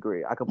completely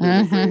agree. Agree.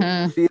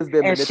 She has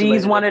been, and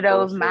she's one of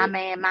those my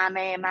man.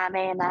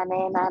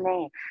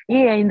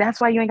 Yeah, and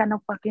that's why you ain't got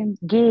no fucking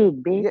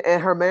gig, bitch. Yeah,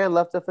 and her man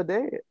left her for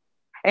dead.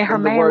 And her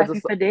man left me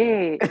for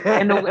dead.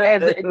 And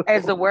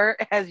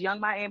as Young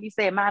Miami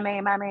said, my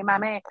man.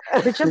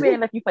 Bitch, your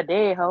man left you for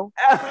dead, ho.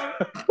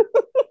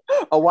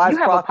 A wise you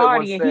have a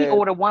party and said, he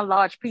ordered 1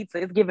 large pizza.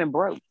 It's giving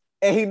broke.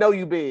 And he know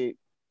you big.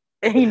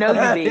 And he knows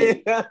you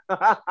big.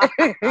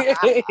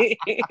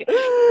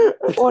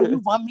 Or you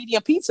want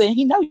medium pizza and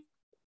he know you.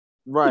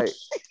 Right.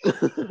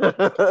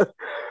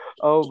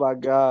 Oh my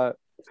God.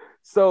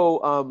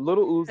 So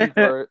Little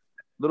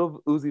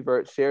Uzi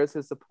Vert shares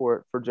his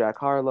support for Jack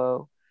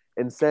Harlow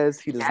and says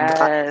he does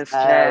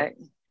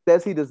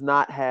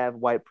not have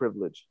white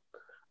privilege.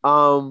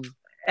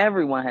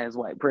 Everyone has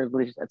white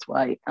privilege that's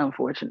white,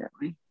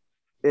 unfortunately.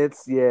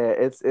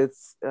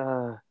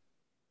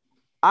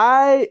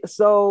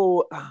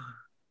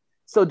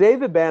 So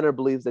David Banner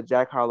believes that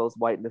Jack Harlow's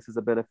whiteness is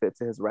a benefit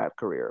to his rap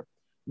career,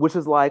 which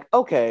is like,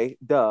 okay,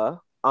 duh.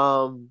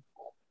 Right,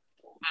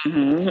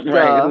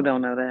 who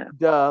don't know that?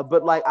 Duh.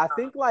 But like, I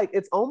think like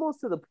it's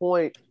almost to the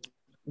point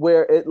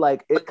where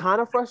it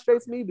kind of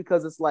frustrates me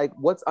because it's like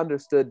what's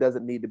understood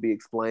doesn't need to be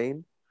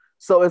explained.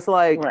 So it's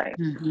like Right.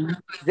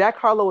 Jack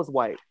Harlow is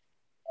white.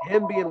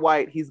 Him being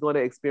white, he's going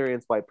to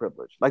experience white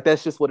privilege. Like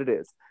that's just what it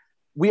is.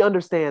 We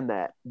understand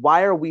that.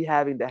 Why are we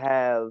having to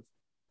have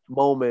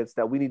moments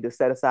that we need to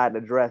set aside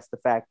and address the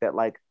fact that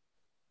like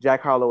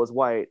Jack Harlow is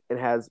white and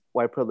has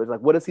white privilege?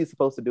 Like, what is he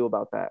supposed to do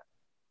about that?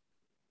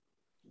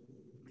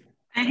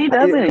 And he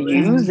doesn't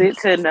use it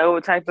to no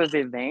type of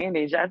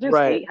advantage. I just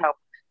Right. hate how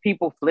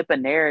people flip a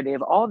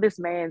narrative. All this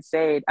man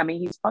said, I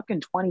mean, he's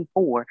fucking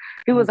 24.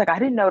 He was like, I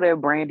didn't know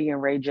that Brandy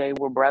and Ray J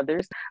were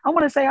brothers. I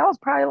want to say I was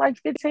probably like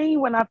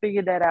 15 when I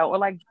figured that out, or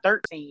like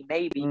 13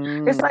 maybe.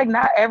 It's like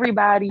not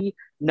everybody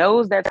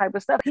knows that type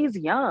of stuff. He's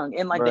young,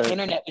 and like Right. the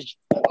internet is,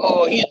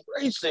 oh, he's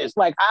racist.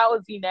 Like, how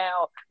is he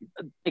now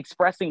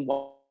expressing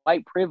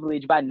white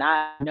privilege by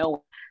not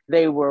knowing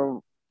they were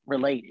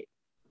related?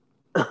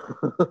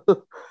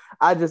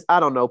 I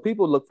don't know.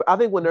 People look for, I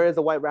think when there is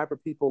a white rapper,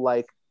 people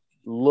like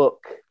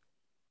look,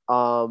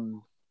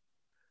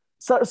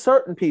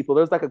 certain people,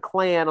 there's like a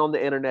clan on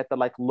the internet that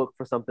like look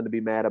for something to be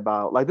mad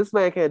about. Like this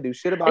man can't do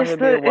shit about him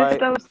being white.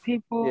 It's those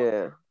people.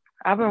 Yeah.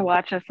 I've been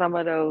watching some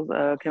of those,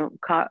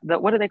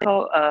 what do they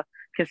call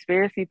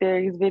conspiracy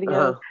theories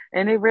videos,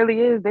 and it really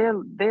is.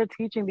 They're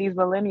teaching these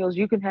millennials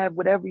you can have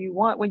whatever you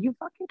want when you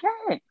fucking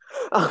can't.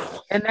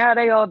 And now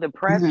they all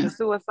depressed and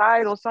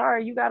suicidal.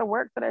 Sorry, you got to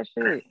work for that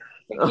shit.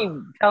 They keep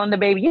telling the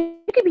baby, you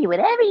can be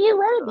whatever you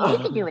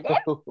want to be. You can do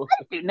whatever you want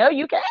to do. No,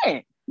 you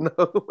can't.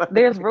 No.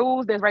 There's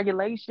rules. There's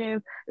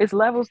regulations. It's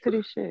levels to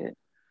this shit.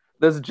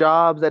 There's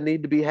jobs that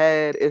need to be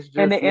had. It's just,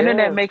 and the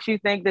internet makes you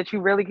think that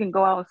you really can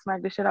go out and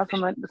smack the shit out of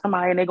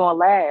somebody and they're gonna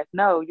laugh.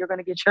 No, you're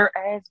gonna get your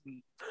ass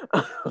beat.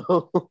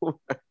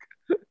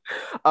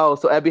 Oh,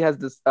 so Abby has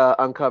this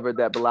uncovered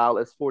that Bilal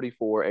is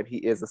 44 and he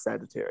is a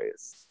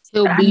Sagittarius.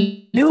 He'll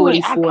be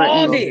 44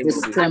 in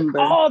December.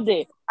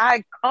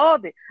 I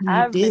called it.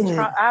 I've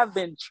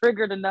been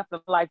triggered enough in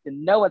life to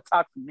know a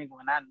toxic nigga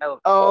when I know.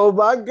 Oh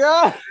my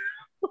God.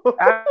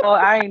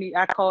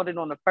 I called it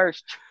on the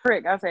first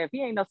trick. I said, if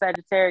he ain't no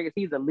Sagittarius,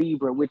 he's a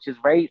Libra, which is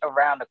right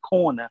around the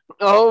corner.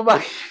 Oh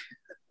my!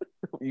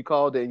 You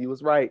called it. You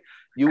was right.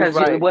 You was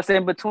right. What's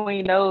in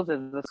between those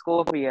is a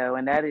Scorpio,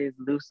 and that is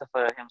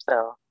Lucifer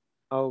himself.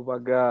 Oh my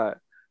God!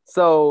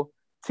 So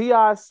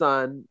T.I.'s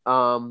son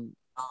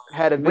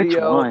had a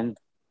video. Which one?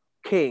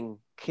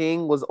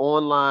 King was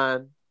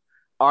online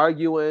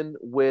arguing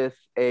with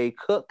a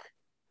cook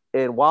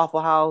in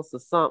Waffle House or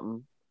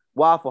something.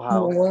 Waffle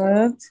House.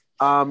 What?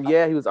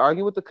 Yeah, he was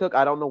arguing with the cook.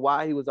 I don't know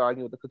why he was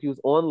arguing with the cook. He was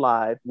on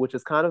live, which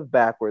is kind of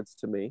backwards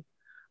to me.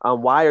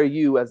 Why are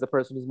you, as the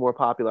person who's more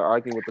popular,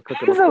 arguing with the cook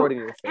and recording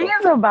yourself?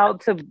 He's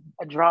about to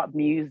drop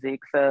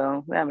music,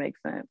 so that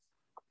makes sense.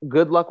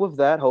 Good luck with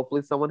that.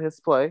 Hopefully someone hits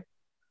play.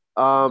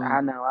 I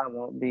know I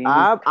won't be.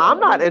 I'm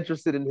not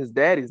interested in his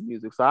daddy's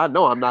music, so I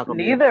know I'm not going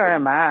to be. Neither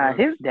am I.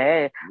 His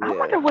dad. Yeah. I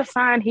wonder what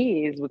sign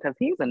he is, because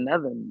he's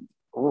another...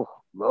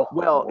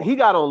 Well, he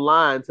got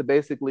online to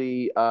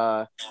basically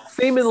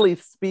seemingly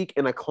speak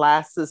in a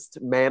classist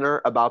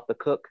manner about the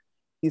cook.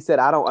 He said,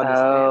 I don't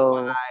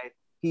understand why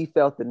he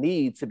felt the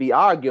need to be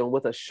arguing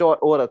with a short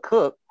order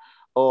cook,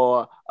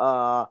 or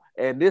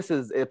and this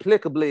is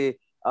applicably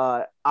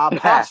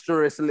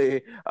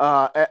preposterously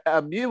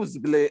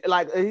amusably,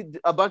 like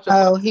a bunch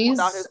of he's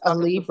a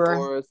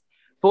Libra.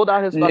 Pulled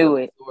out his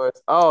fucking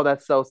source. Oh,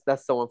 that's so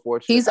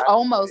unfortunate. He's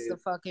almost a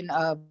fucking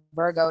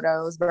Virgo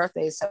though. His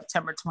birthday is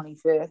September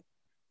 25th.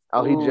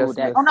 Oh, he just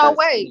missed oh no,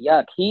 wait.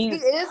 Yuck. He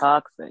is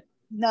toxic.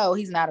 No,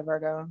 he's not a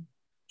Virgo.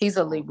 He's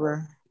a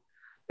Libra.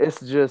 It's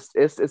just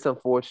it's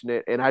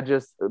unfortunate. And I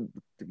just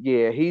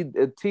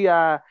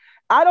T.I.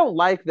 I don't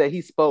like that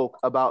he spoke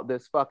about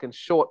this fucking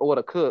short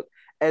order cook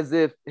as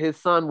if his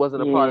son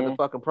wasn't a part of the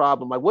fucking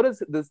problem. Like, what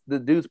does the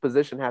dude's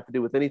position have to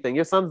do with anything?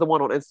 Your son's the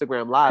one on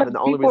Instagram Live, and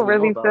the only reason people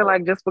really feel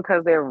like just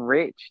because they're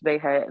rich,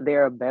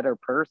 they're a better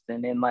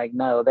person, and like,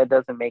 no, that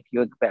doesn't make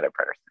you a better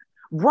person.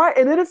 Right,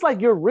 and then it's like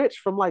you're rich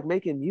from like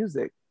making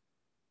music.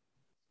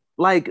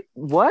 Like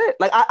what?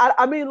 Like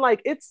I mean,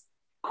 like it's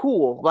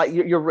cool. Like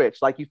you're rich.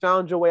 Like you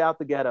found your way out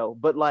the ghetto,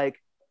 but like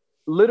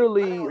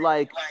literally,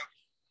 like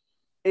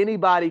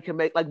anybody can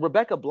make. Like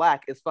Rebecca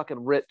Black is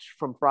fucking rich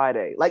from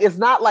Friday. Like it's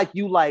not like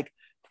you like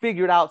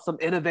figured out some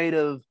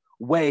innovative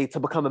way to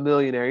become a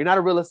millionaire. You're not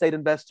a real estate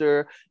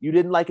investor. You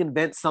didn't like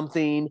invent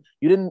something.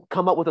 You didn't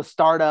come up with a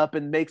startup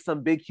and make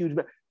some big huge.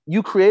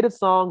 You created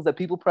songs that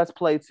people press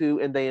play to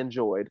and they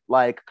enjoyed.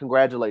 Like,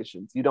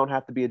 congratulations. You don't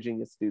have to be a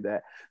genius to do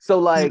that. So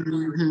like,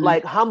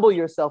 like humble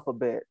yourself a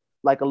bit,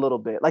 like a little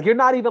bit. Like you're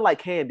not even like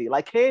Candy.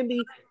 Like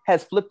Candy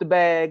has flipped the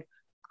bag,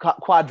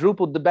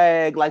 quadrupled the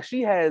bag. Like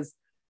she has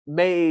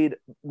made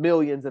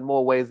millions in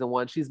more ways than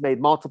one. She's made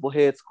multiple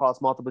hits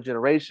across multiple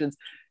generations.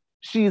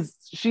 She's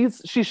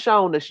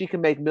shown that she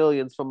can make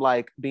millions from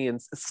like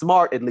being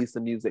smart, at least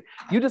in music.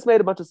 You just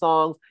made a bunch of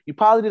songs. You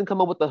probably didn't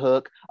come up with the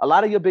hook. A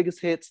lot of your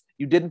biggest hits,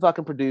 you didn't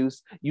fucking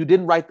produce. You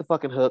didn't write the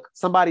fucking hook.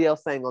 Somebody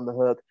else sang on the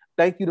hook.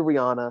 Thank you to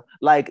Rihanna.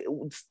 Like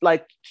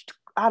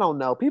I don't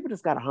know. People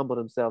just gotta humble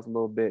themselves a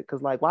little bit.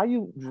 Cause like, why are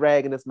you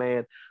dragging this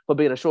man for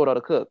being a short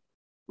order cook?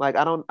 Like,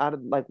 I don't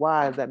like,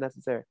 why is that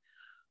necessary?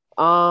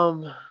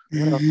 What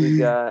else we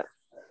got?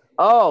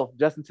 Oh,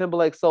 Justin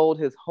Timberlake sold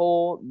his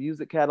whole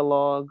music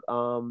catalog,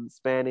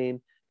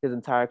 spanning his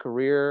entire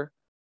career,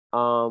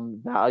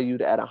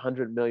 valued at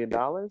 $100 million. I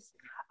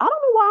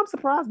don't know why I'm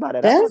surprised by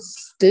that.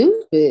 That's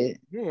stupid.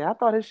 Yeah, I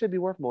thought it should be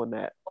worth more than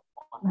that.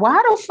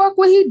 Why the fuck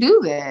would he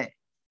do that?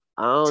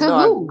 I don't To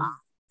know.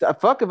 who?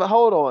 Fuck if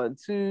hold on.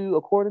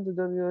 According to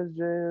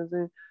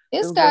WSJ,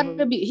 It's got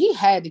to be. He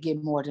had to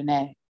get more than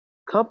that.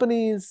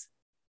 companies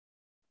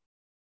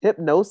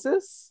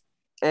Hypnosis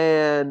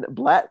and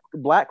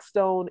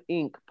Blackstone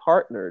Inc.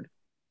 partnered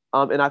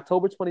in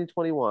October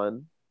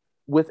 2021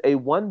 with a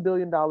 $1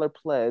 billion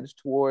pledge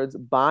towards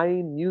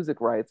buying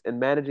music rights and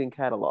managing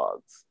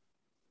catalogs.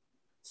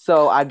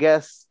 So I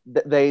guess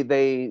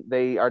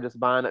they are just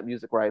buying up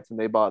music rights, and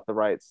they bought the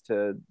rights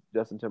to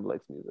Justin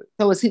Timberlake's music.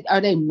 So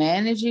are they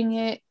managing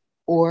it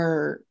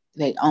or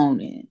they own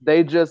it?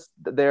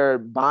 They're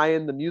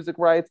buying the music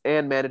rights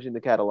and managing the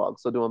catalog,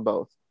 so doing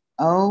both.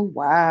 Oh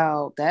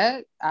wow,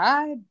 that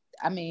I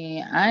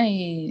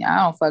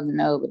don't fucking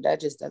know, but that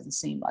just doesn't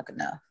seem like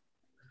enough.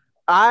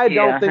 I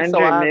don't think so.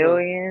 $100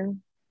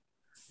 million.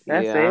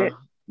 That's it.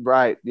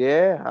 Right.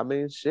 Yeah. I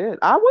mean, shit.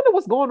 I wonder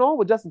what's going on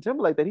with Justin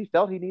Timberlake that he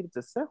felt he needed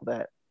to sell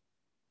that.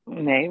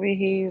 Maybe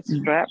he's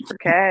strapped for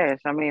cash.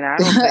 I mean, I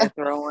don't think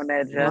throwing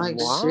that just Like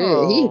Wow.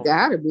 shit, he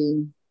gotta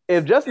be.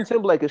 If Justin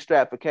Timberlake is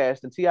strapped for cash,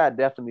 then T.I.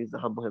 definitely needs to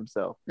humble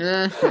himself.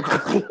 Yeah.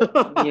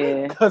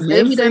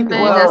 Maybe that man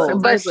got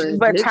some but type of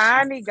but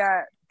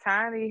addiction.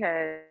 Tiny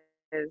has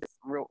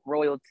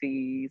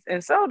royalties,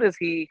 and so does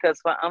he. Because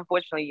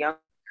unfortunately, young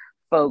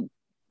folk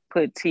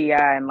put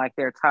T.I. in like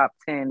their top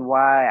 10.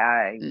 Why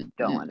I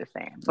don't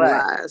understand, but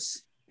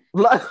Lies.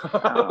 Lies.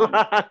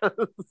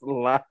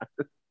 like,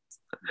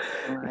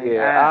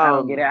 Yeah, I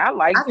don't get it. I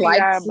like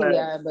T.I.,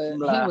 but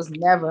he was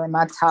never in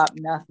my top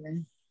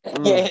nothing.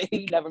 Yeah,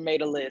 he never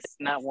made a list,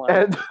 not one.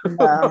 And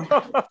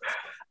No.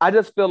 I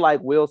just feel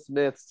like Will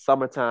Smith's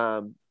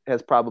Summertime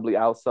has probably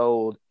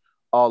outsold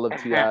all of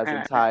T.I.'s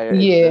entire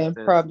Yeah,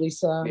 existence. probably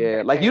so.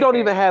 Yeah, like you don't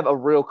even have a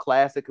real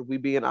classic, if we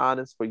being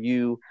honest, for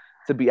you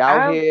to be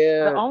out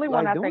here. The only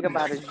one like, I think doing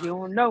about this. is You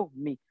Don't Know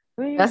Me.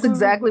 That's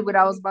exactly what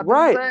I was about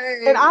Right. to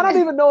say. And I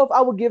don't even know if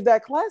I would give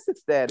that classic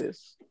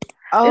status.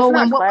 Oh, It's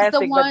not and what was the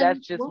classic, but one? that's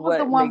just what was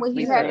the what one makes where he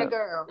me had the think.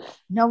 girl?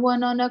 No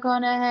one on the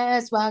corner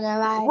has walking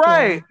like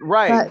Right, you.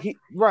 right,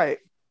 But-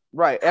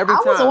 right. Every I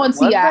was time. on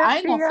T.I. that I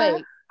ain't gonna T.I.?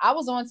 fake. I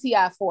was on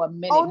T.I. for a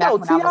minute. Oh no,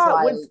 back when I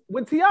T.I. was like,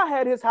 when T.I.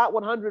 had his Hot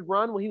 100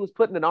 run, when he was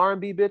putting an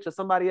R&B bitch or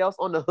somebody else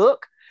on the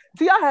hook,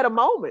 T.I. had a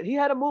moment. He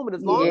had a moment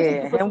as long as he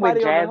Yeah, could put him with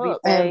somebody on the Jazzy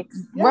hook. and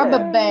Face.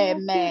 Rubber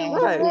Band Man.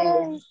 Right.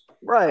 Yeah,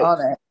 Right. all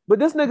that. But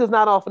this nigga's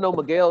not off of no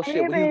Miguel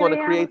shit where he's going to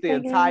Baby, create the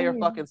I'm entire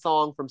thinking. fucking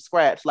song from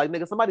scratch. Like,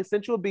 nigga, somebody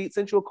sent you a beat,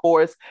 sent you a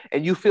chorus,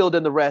 and you filled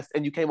in the rest,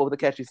 and you came up with a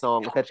catchy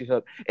song, a catchy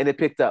hook, and it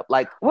picked up.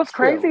 Like, What's chill.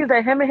 crazy is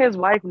that him and his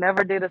wife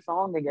never did a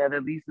song together,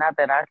 at least not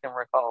that I can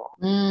recall.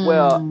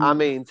 Well, I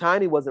mean,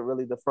 Tiny wasn't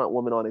really the front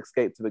woman on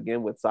Escape to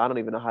begin with, so I don't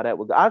even know how that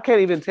would go. I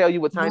can't even tell you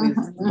what Tiny's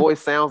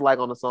voice sounds like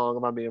on the song,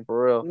 if I'm being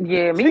for real.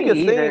 Yeah, She me can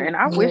either. sing. And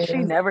I wish she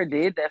Yeah. never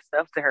did that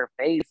stuff to her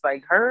face.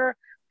 Like her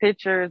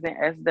pictures in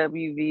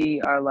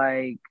SWV are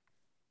like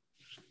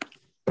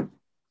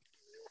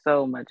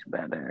so much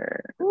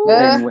better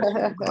than what she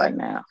looks like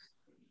now.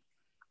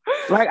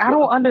 Like I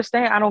don't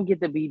understand. I don't get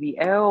the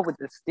BBL with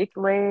the stick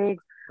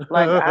legs.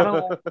 Like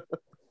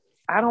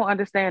I don't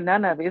understand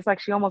none of it. It's like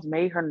she almost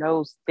made her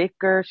nose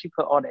thicker. She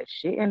put all that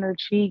shit in her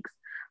cheeks.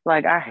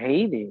 Like I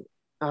hate it.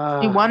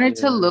 She wanted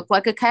to look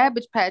like a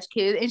Cabbage Patch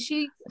Kid, and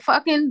she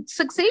fucking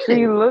succeeded.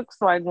 She looks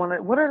like one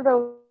of what are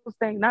those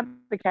things? Not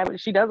the cabbage.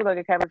 She does look like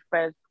a Cabbage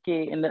Patch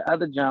Kid in the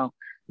other junk.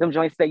 Them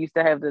joints that used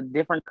to have the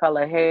different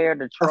color hair,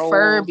 the a trolls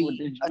Furby, with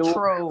the a jewel,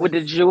 troll. with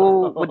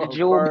the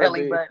jewel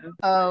belly Furby. button.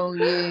 Oh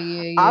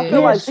yeah. I feel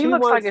Yeah, like she she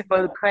looks wants- like if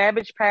a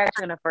Cabbage Patch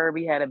and a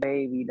Furby had a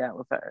baby, that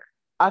was her.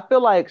 I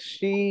feel like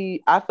she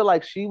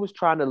was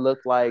trying to look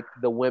like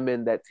the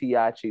women that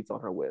T.I. cheats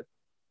on her with.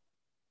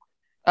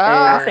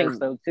 I And- think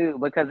so too,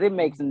 because it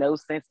makes no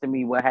sense to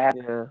me what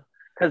happened. Yeah.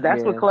 Because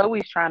that's what Yeah.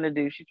 Chloe's trying to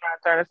do. She's trying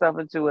to turn herself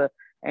into a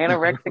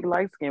anorexic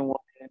light skinned woman.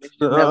 It's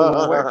just never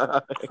gonna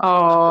work.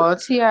 Oh,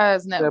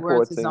 T.I.'s net That poor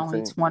worth is Ting only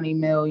Ting. 20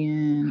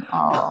 million.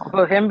 Oh,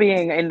 But him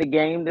being in the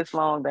game this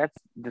long, that's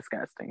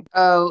disgusting.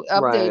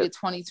 updated Right.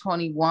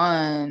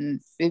 2021,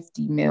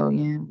 50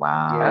 million.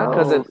 Wow. Yeah,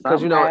 because something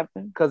you know,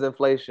 happened. because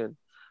inflation.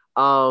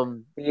 Yeah.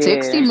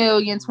 60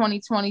 million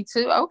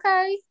 2022.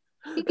 Okay.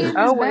 He getting his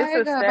Oh, well,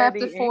 it's bag a up after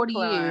steady 40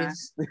 incline.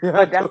 years.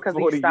 But that's because he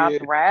 40 stopped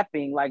years.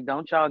 rapping. Like,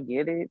 don't y'all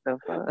get it? The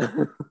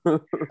fuck?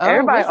 Oh,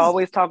 Everybody this is-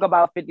 always talk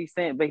about 50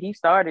 Cent, but he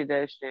started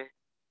that shit.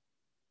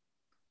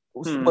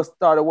 What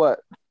started what?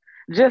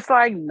 Just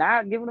like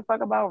not giving a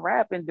fuck about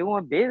rap and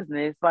doing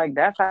business. Like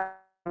that's how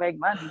I make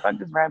money. Fuck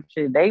this rap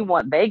shit.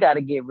 They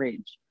gotta get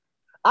rich.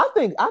 I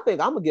think I'm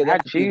gonna get that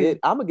Not to P you. Diddy.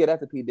 I'm gonna get that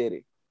to P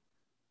Diddy.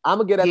 I'm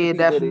gonna get at Yeah, the P.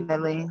 Diddy.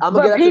 definitely. I'm gonna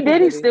But get at P. the P.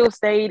 Diddy Diddy. still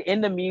stayed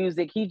in the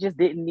music. He just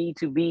didn't need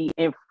to be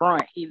in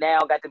front. He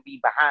now got to be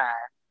behind.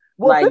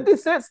 Well, Like 50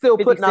 Cent still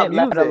 50 putting out Cent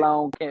left music.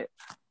 alone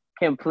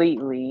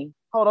completely.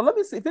 Hold on, let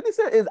me see. 50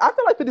 Cent is. I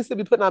feel like 50 Cent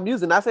be putting out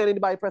music. Not saying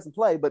anybody pressing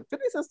play, but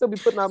 50 Cent still be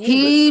putting out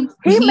music.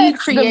 He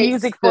makes the creates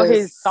music for the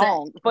his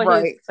song, for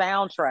right. his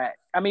soundtrack.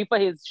 I mean, for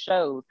his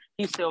shows,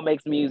 he still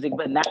makes music,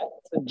 but not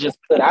to just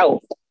put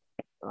out.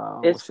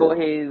 Oh, It's shit. for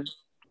his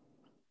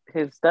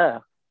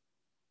stuff.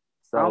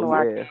 So, I don't know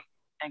why I yeah. can't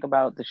think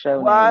about the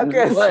show Well, names,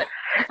 okay. but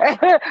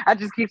I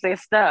just keep saying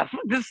stuff.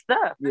 This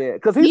stuff. Yeah,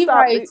 because He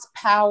writes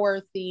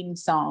power theme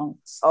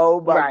songs. Oh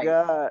my Right.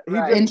 God! He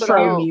Right. just put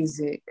Intro out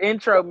music.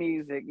 Intro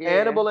music. Yeah.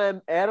 Animal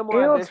Ew,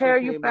 Ambition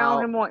Terry, you came found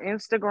out. him on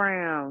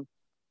Instagram.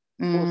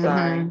 Mhm.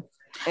 Sorry.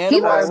 He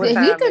Animal looks. Sorry, He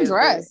what time can is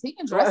dress. it? He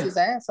can dress his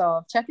ass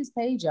off. Check his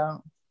page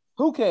out.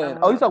 Who can?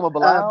 Oh, you talking about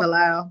Bilal?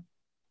 Bilal.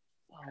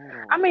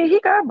 I mean, he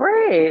got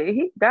bread.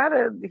 He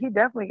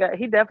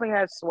definitely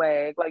has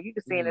swag. Like you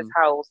can see in his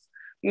house,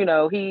 you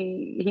know,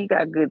 he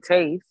got good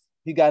taste.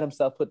 He got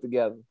himself put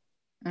together.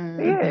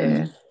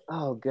 Yeah.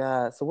 Oh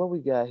God! So what we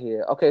got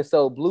here? Okay,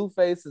 so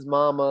Blueface's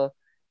mama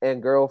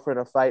and girlfriend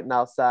are fighting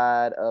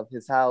outside of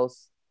his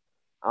house.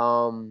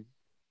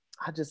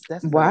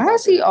 That's Why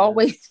is he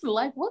always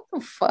like, what the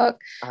fuck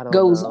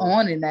goes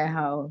on in that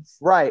house?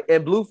 Right,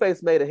 and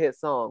Blueface made a hit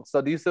song.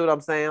 So do you see what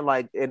I'm saying?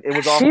 Like, it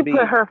was off She beat.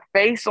 put her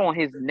face on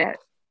his neck.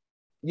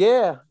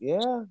 Yeah.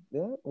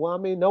 Well, I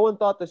mean, no one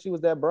thought that she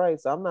was that bright,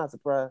 so I'm not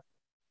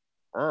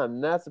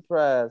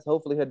surprised.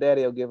 Hopefully her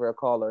daddy will give her a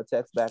call or a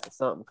text back or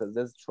something, because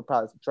there's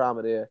probably some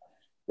trauma there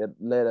that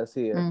led us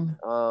here.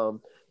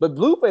 But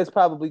Blueface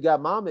probably got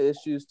mama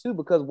issues too,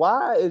 because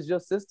why is your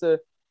sister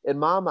and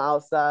mama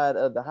outside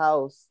of the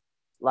house?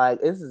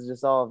 Like, this is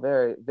just all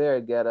very, very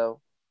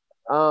ghetto.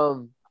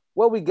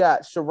 What we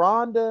got?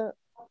 Sharonda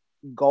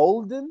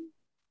Golden,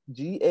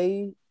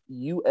 Gaulden.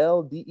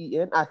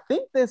 I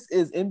think this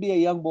is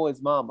NBA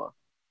YoungBoy's mama.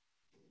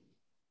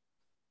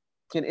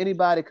 Can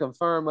anybody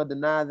confirm or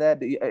deny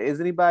that?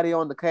 Is anybody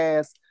on the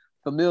cast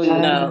familiar?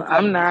 No,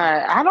 I'm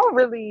not. I don't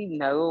really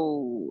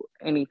know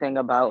anything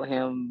about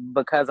him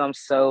because I'm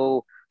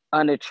so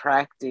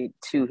unattracted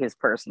to his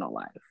personal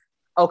life.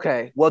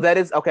 Okay, well, that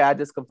is okay. I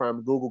just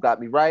confirmed. Google got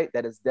me right.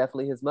 That is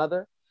definitely his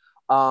mother.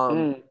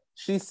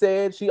 She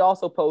said, she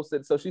also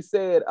posted. So she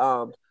said,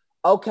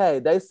 okay,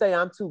 they say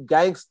I'm too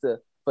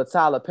gangster for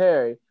Tyler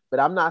Perry,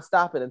 but I'm not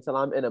stopping until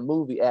I'm in a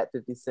movie at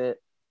 50 Cent.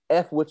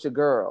 F with your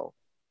girl.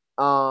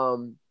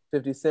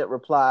 50 Cent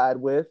replied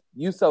with,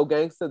 you so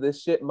gangster,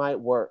 this shit might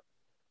work.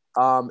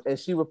 And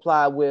she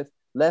replied with,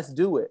 let's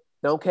do it.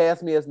 Don't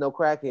cast me as no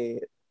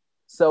crackhead.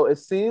 So it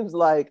seems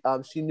like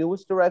she knew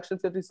which direction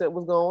 50 Cent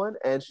was going,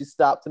 and she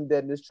stopped him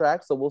dead in his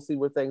tracks. So we'll see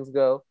where things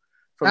go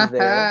from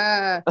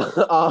there.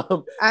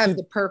 I have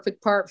the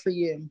perfect part for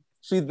you.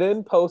 She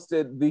then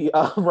posted the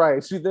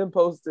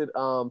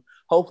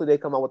hopefully they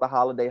come out with a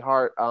Holiday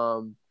Heart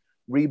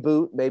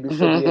reboot. Maybe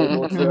she'll be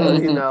able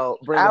to,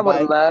 bring I it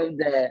would back. love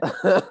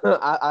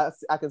that.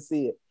 I can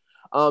see it.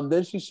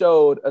 Then she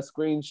showed a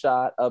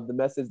screenshot of the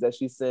message that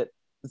she sent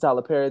to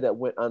Tyler Perry that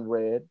went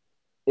unread.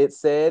 It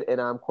said,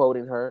 and I'm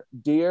quoting her,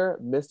 "Dear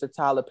Mr.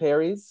 Tyler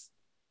Perry's,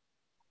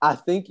 I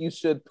think you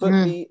should put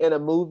me in a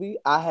movie.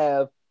 I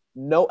have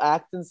no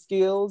acting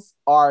skills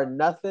or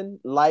nothing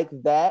like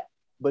that,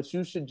 but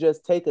you should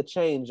just take a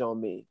change on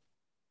me."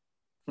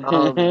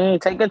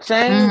 Take a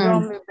change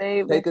on me,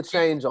 baby. Take a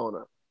change on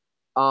her.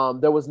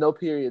 There was no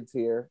periods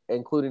here,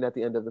 including at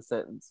the end of the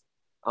sentence.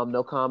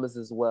 No commas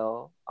as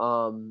well.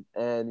 And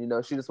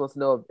she just wants to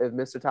know if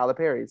Mr. Tyler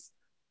Perry's,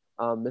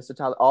 Mr.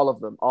 Tyler, all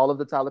of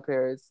the Tyler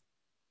Perry's,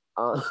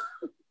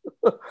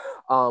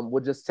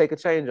 would just take a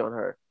change on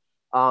her.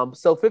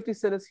 So 50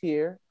 Cent is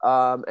here,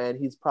 and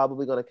he's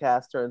probably going to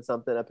cast her in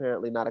something.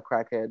 Apparently not a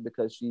crackhead,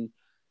 because she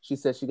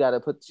said she got to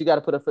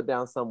put her foot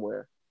down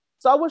somewhere.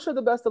 So I wish her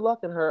the best of luck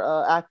in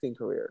her acting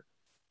career.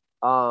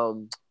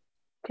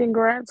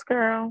 Congrats,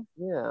 girl.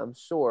 Yeah, I'm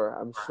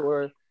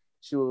sure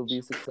she will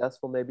be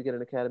successful. Maybe get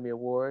an Academy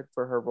Award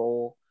for her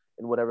role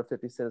in whatever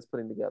 50 Cent is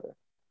putting together.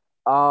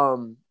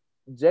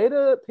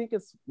 Jada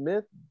Pinkett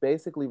Smith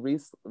basically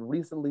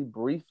recently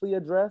briefly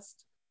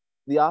addressed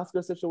the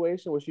Oscar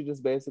situation, where she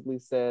just basically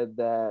said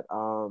that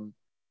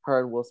her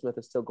and Will Smith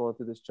are still going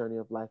through this journey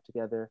of life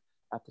together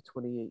after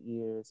 28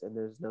 years, and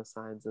there's no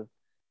signs of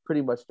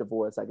pretty much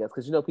divorce, I guess,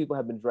 because people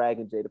have been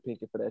dragging Jada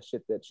Pinkett for that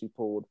shit that she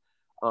pulled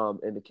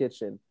in the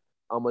kitchen.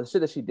 The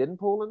shit that she didn't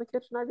pull in the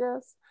kitchen, I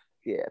guess.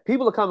 Yeah,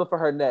 people are coming for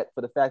her neck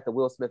for the fact that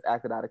Will Smith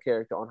acted out of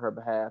character on her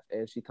behalf,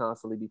 and she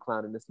constantly be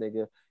clowning this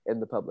nigga in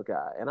the public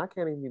eye. And I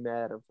can't even be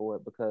mad at him for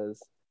it,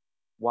 because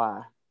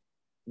why?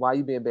 Why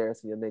you be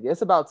embarrassing your nigga?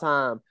 It's about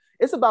time.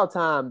 It's about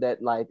time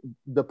that like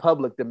the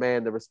public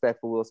demand the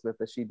respect for Will Smith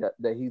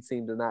that he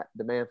seemed to not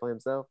demand for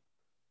himself.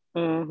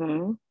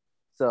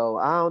 So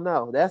I don't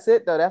know. That's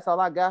it though. That's all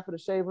I got for the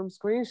Shade Room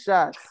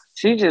screenshots.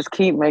 She just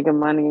keep making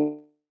money.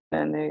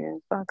 That nigga.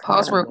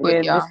 Pause real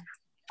quick, y'all.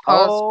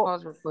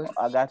 Pause real quick.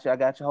 I got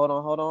you.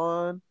 Hold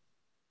on.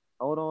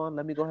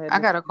 Let me go ahead. I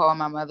gotta call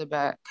my mother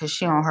back because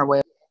she on her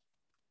way.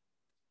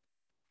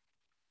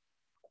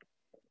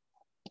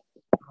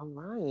 All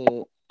right.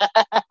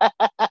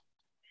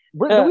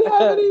 Do we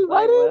have any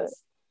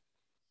write-ins?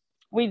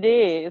 We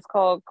did. It's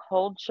called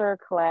Culture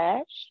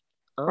Clash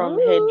from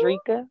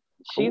Hedrika.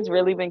 She's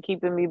really been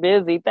keeping me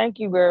busy. Thank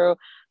you, girl.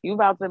 You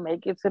about to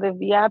make it to the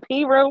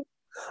VIP room.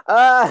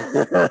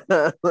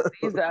 Because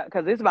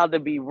it's about to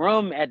be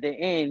room at the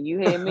end. You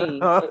hear me?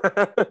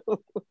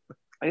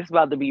 It's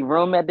about to be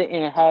room at the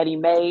end. Hattie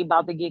Mae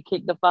about to get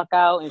kicked the fuck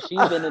out, and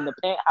she's been in the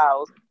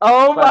penthouse.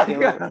 Oh my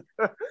God.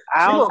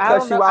 I don't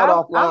know.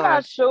 Offline. I'm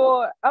not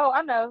sure. Oh,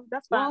 I know.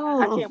 That's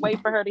fine. I can't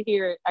wait for her to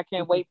hear it. I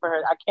can't wait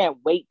for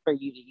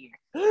you to hear.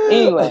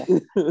 Anyway,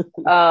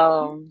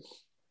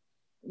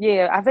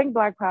 yeah, I think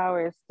Black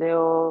Power is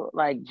still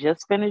like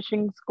just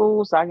finishing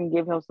school, so I can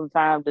give him some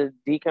time to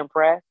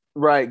decompress.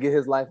 Right, get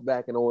his life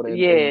back in order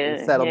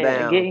and settle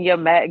down. Getting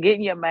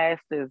your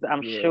master's,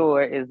 I'm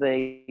sure, is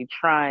a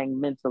trying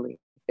mentally.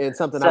 And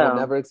something I would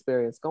never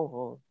experience.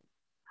 Go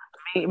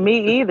on.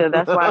 Me either.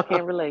 That's why I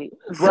can't relate.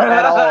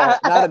 At all.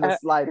 Not in the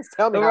slightest.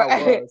 Tell me how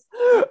it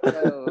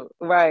was.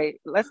 Right.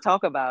 Let's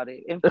talk about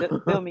it and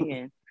fill me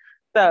in.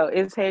 So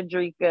it's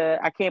Hedrika.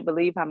 I can't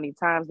believe how many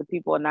times the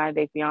people at 90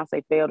 Day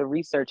Fiance fail to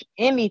research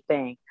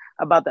anything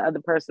about the other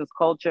person's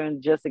culture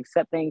and just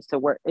expect things to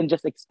work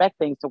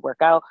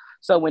out.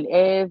 So when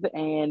Ev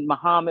and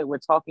Muhammad were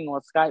talking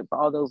on Skype for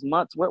all those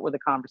months, what were the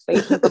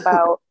conversations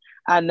about?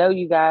 I know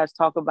you guys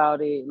talked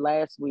about it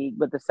last week,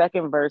 but the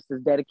second verse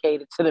is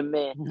dedicated to the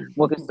men.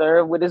 What can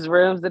serve with his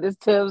rims and his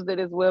tips and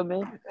his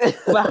women.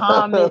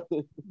 Muhammad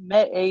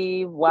met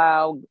Eve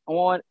while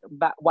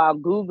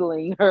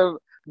Googling her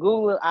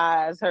Google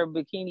eyes her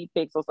bikini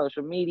pics on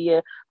social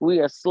media. We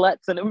are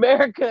sluts in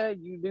America.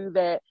 You knew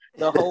that.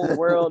 The whole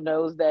world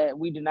knows that.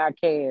 We do not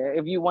care.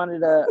 If you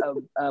wanted a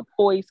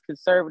poised,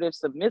 conservative,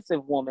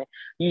 submissive woman,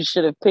 you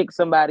should have picked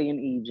somebody in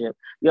Egypt.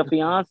 Your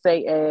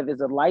fiance, Ev, is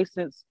a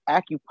licensed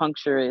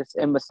acupuncturist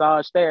and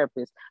massage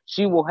therapist.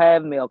 She will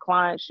have male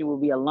clients. She will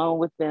be alone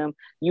with them.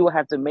 You will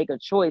have to make a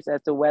choice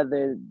as to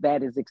whether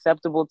that is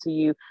acceptable to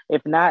you.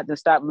 If not, then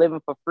stop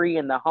living for free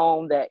in the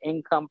home that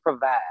income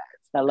provides.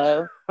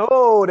 Hello?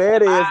 Oh,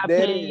 that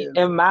is.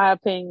 In my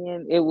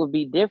opinion, it would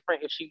be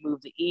different if she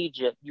moved to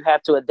Egypt. You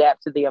have to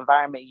adapt to the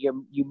environment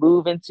you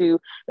move into.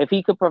 If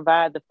he could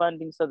provide the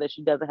funding so that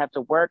she doesn't have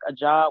to work a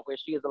job where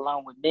she is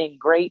alone with men,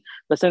 great.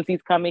 But since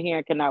he's coming here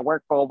and cannot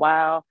work for a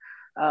while,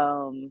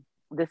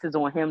 this is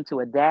on him to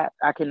adapt.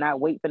 I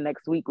cannot wait for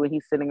next week when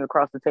he's sitting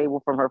across the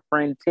table from her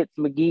friend Tits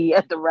McGee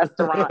at the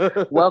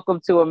restaurant.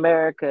 Welcome to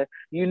America.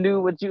 You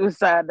knew what you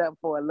signed up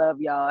for. Love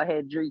y'all,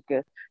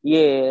 Hedrika.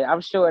 Yeah,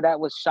 I'm sure that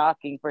was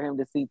shocking for him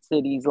to see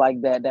titties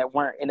like that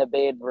weren't in a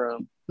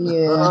bedroom.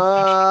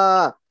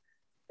 Yeah.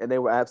 And they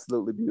were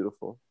absolutely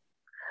beautiful.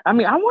 I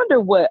mean, I wonder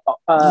what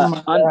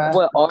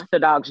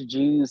Orthodox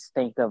Jews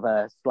think of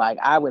us. Like,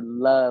 I would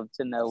love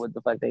to know what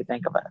the fuck they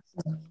think of us.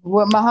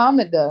 What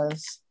Muhammad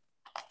does.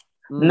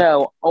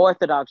 No,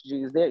 Orthodox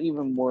Jews, they're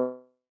even more.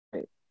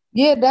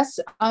 Yeah, that's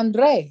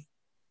Andre.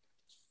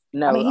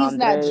 No, I mean, he's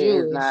Andre not Jewish.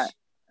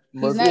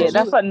 He's not Jewish,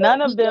 that's what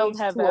none of them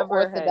have ever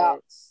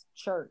Orthodox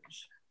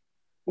church.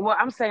 Well,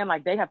 I'm saying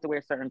like they have to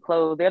wear certain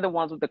clothes. They're the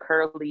ones with the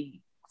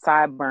curly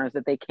sideburns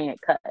that they can't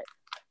cut.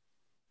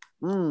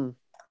 I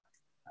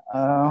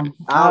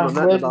don't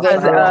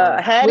know.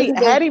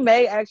 Hattie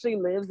Mae actually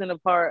lives in a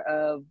part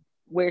of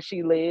where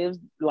she lives,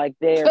 like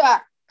their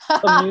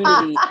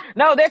community.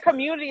 No, their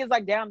community is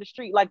like down the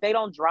street. Like they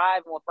don't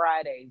drive on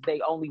Fridays;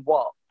 they only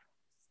walk.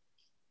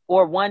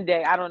 Or one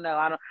day, I don't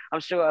know. I'm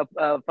sure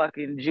a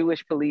fucking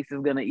Jewish police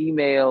is gonna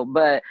email,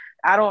 but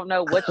I don't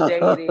know which day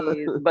it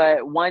is.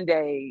 But one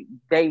day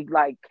they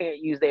like can't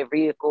use their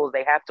vehicles;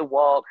 they have to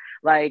walk.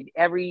 Like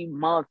every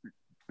month,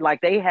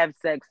 like they have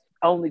sex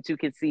only to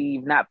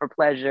conceive, not for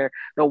pleasure.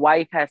 The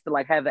wife has to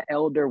like have an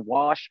elder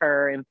wash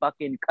her and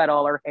fucking cut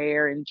all her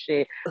hair and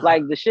shit.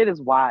 Like the shit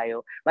is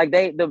wild. Like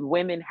the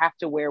women have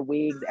to wear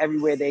wigs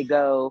everywhere they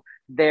go.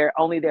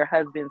 Only their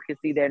husbands can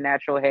see their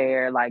natural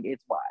hair. Like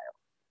it's wild.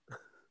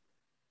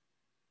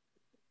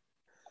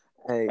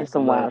 Hey, it's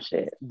some wild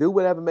shit. Do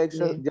whatever makes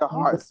your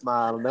heart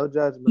smile. No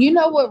judgment. You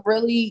know what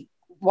really,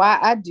 why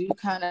I do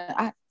kind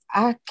of,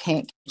 I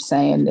can't keep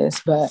saying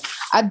this, but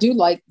I do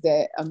like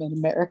that I'm in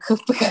America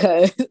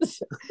because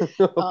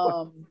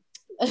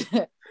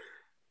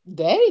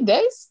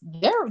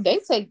they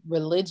take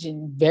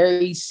religion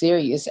very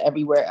serious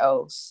everywhere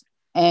else.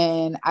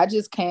 And I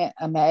just can't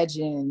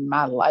imagine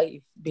my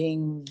life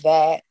being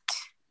that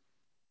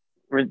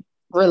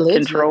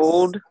religious.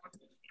 Controlled.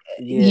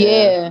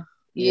 Yeah.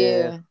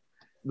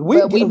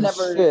 We've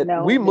never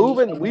known. We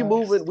moving.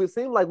 We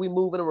seem like we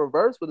move in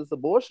reverse with this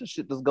abortion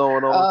shit that's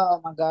going on. Oh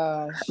my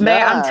gosh,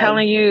 man! I'm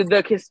telling you,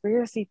 the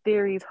conspiracy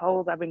theories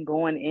holes I've been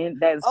going in.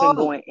 That's been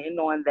going in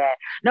on that.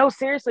 No,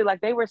 seriously,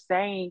 like they were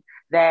saying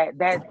that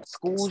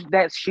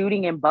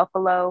shooting in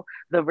Buffalo,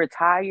 the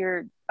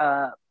retired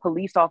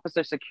police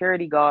officer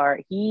security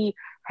guard, he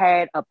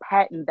had a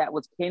patent that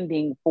was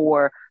pending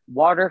for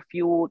water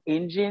fueled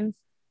engines.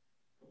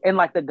 And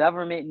like the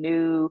government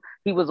knew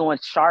he was on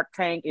Shark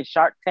Tank, and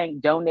Shark Tank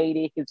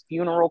donated his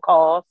funeral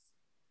costs.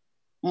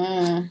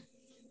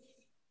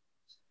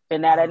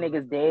 and now that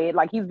nigga's dead.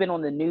 Like, he's been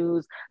on the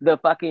news. The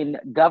fucking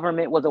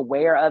government was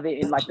aware of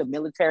it, and like the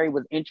military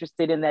was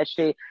interested in that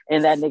shit,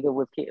 and that nigga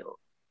was killed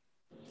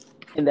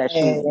in that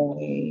shooting.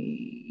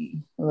 Hey,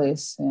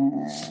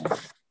 listen,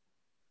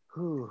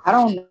 I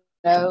don't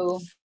know,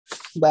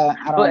 but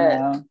I don't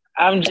know.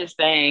 I'm just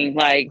saying,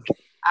 like,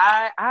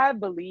 I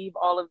believe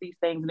all of these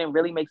things, and it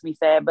really makes me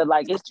sad. But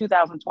like, it's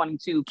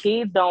 2022.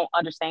 Kids don't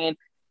understand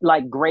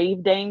like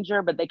grave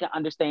danger, but they can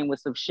understand when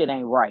some shit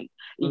ain't right.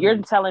 Mm-hmm. You're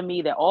telling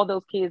me that all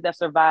those kids that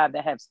survived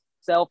that have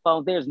cell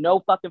phones, there's no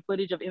fucking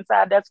footage of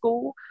inside that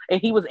school,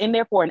 and he was in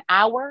there for an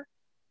hour?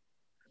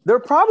 There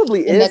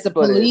probably and is. That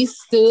the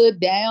police stood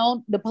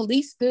down. The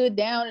police stood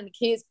down, and the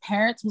kids'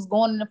 parents was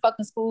going in the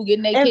fucking school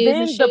getting their kids and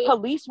shit. And then the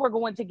police were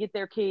going to get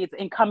their kids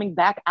and coming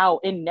back out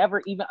and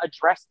never even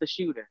address the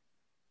shooter.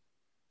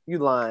 You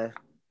lying.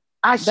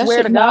 I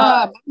swear to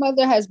God. My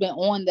mother has been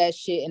on that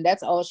shit, and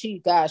that's all she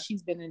got.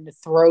 She's been in the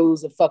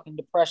throes of fucking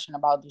depression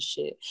about this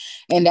shit,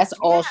 and that's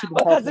all she.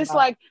 Because it's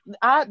like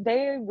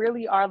they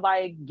really are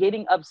like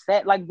getting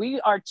upset. Like,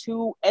 we are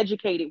too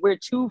educated, we're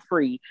too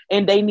free,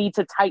 and they need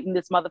to tighten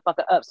this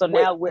motherfucker up. So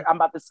now I'm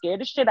about to scare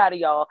the shit out of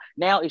y'all.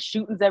 Now it's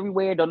shootings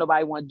everywhere. Don't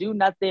nobody want to do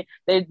nothing.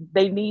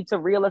 They need to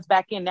reel us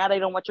back in. Now they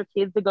don't want your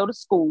kids to go to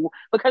school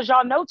because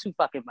y'all know too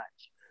fucking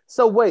much.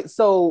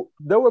 So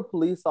there were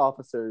police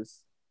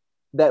officers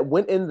that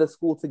went in the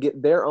school to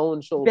get their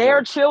own children.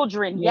 Their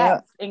children,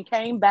 yes, and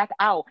came back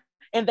out.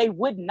 And they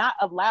would not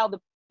allow the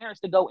parents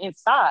to go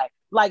inside.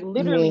 Like,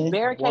 literally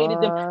barricaded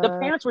them. The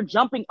parents were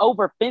jumping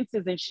over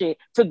fences and shit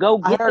to go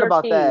get their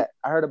kids.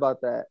 I heard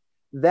about that.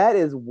 That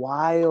is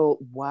wild.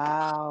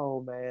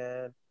 Wow,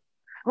 man.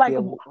 Like,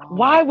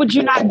 why would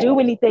you not do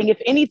anything?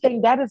 If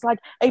anything, that is like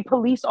a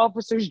police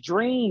officer's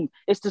dream,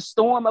 is to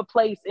storm a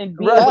place and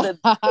be able to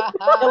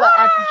kill an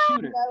active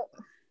shooter.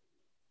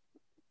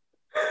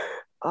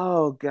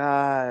 Oh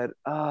God.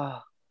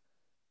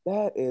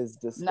 That is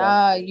disgusting.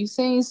 Nah, you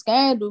seen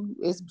Scandal.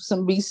 It's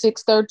some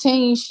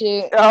B613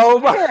 shit. Oh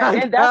my God.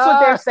 And that's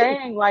what they're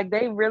saying. Like,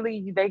 they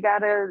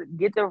gotta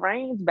get the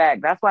reins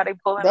back. That's why they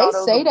pulling all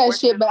those. They say that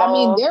shit, but I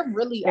mean, there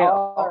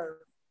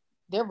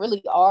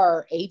really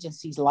are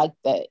agencies like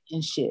that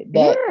and shit.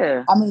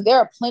 That I mean, there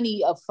are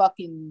plenty of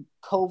fucking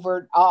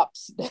covert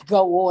ops that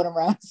go on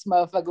around this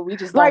motherfucker. We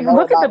just don't know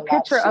look at the about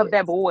picture of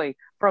that boy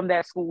from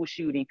that school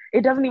shooting.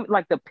 It doesn't even,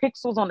 like, the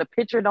pixels on the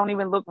picture don't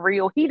even look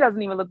real. He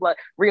doesn't even look like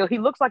real. He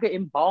looks like an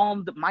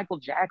embalmed Michael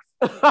Jackson.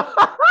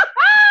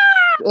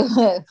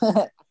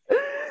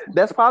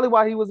 That's probably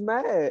why he was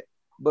mad.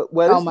 But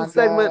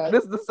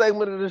this is the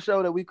segment of the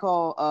show that we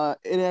call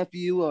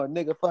NFU or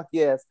nigga fuck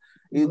yes.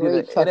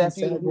 Either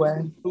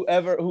NFU,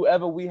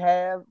 whoever we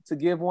have to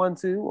give one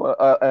to, or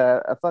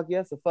a fuck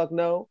yes, a fuck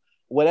no,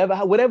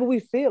 whatever we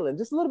feeling.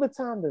 Just a little bit of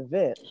time to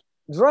vent.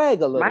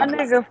 Drag a little. My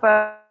nigga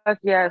fuck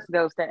yes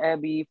goes to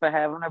Abby for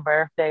having a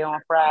birthday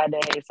on Friday,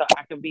 so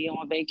I could be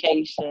on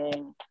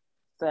vacation.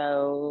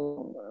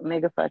 So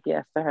nigga fuck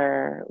yes to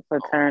her for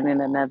turning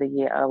another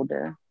year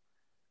older.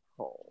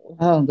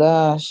 Oh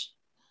gosh.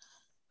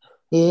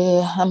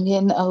 Yeah, I'm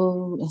getting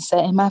old and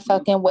set in my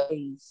fucking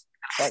ways.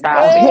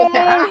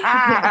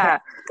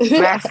 Stop.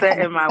 Not set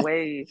in my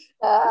ways.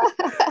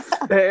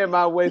 Set in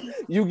my ways.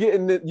 You get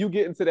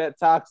into that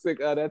toxic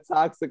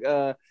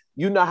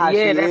you know how she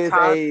is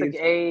toxic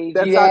age.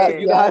 That's toxic.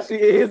 You know how she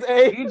is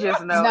age. You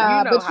just know.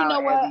 Nah, but you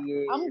know what?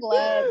 I'm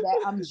glad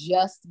that I'm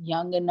just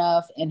young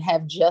enough and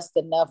have just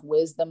enough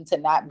wisdom to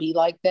not be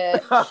like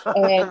that.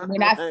 And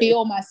when I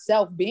feel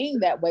myself being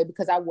that way,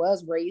 because I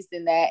was raised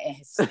in that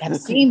and have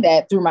seen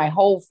that through my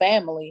whole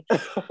family,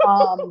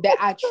 that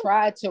I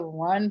try to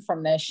run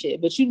from that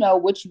shit. But you know,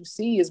 what you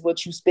see is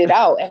what you spit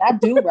out. And I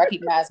do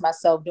recognize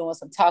myself doing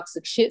some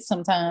toxic shit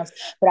sometimes,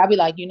 but I'll be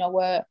like, you know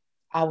what?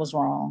 I was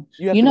wrong.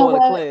 You have to go on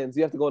a cleanse.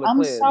 You have to go on a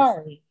cleanse. I'm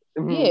sorry.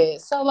 Mm-hmm. Yeah.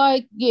 So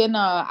like,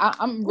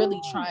 I'm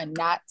really trying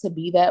not to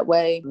be that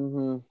way.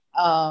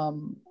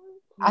 Mm-hmm.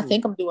 I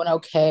think I'm doing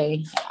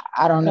okay.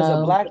 I don't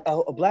know.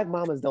 Black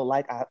mamas don't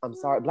like I'm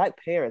sorry.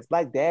 Black parents,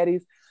 black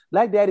daddies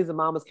and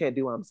mamas can't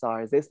do I'm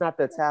sorry. It's not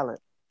their talent.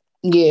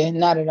 Yeah,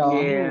 not at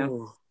all. Yeah.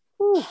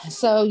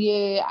 So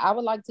yeah, I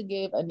would like to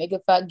give a nigga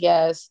fuck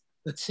yes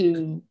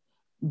to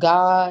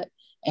God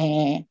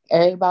and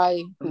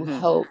everybody who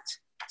helped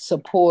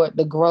support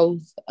the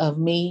growth of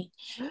me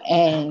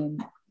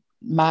and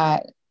my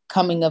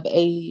coming of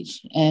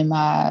age and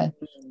my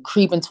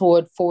creeping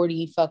toward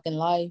 40 fucking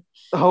life.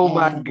 Oh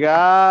my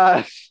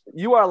gosh.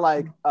 You are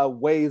like a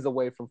ways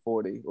away from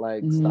 40.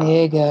 Like, stop.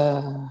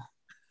 Nigga.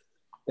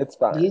 It's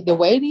fine. The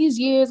way these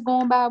years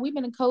going by, we've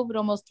been in COVID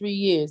almost 3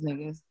 years,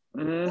 niggas.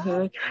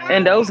 Mm-hmm.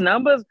 And those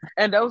numbers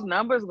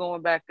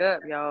going back up,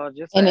 y'all.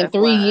 Just and in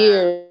 3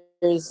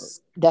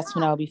 years, that's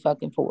when I'll be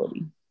fucking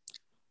 40.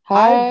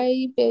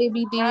 Hi,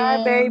 baby DM.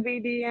 Hi, baby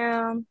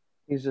DM.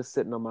 He's just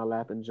sitting on my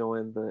lap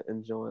enjoying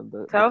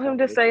the Tell him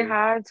to say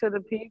hi to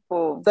the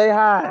people. Say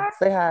hi.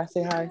 Say hi.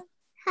 Say hi.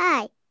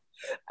 Hi.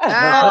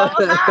 Oh,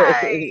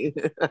 hi.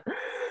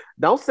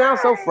 Don't sound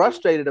so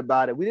frustrated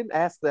about it. We didn't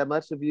ask that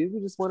much of you.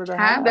 We just wanted to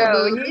hi.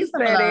 No, he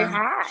said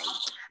hi.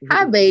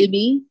 Hi,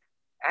 baby.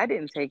 I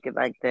didn't take it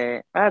like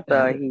that. I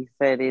thought he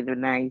said it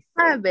nice.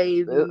 Hi,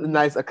 baby.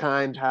 Nice, a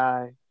kind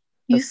hi.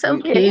 You so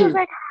Yeah, he was cute.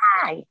 like,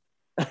 hi.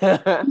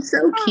 You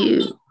so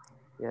cute.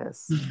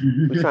 Yes,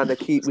 we're trying to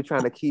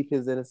keep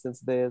his innocence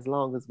there as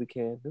long as we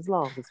can. As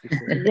long as we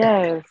can.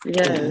 Yes.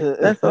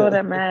 That's all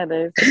that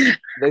matters.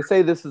 They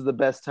say this is the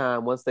best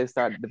time. Once they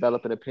start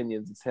developing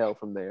opinions, it's hell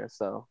from there.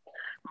 So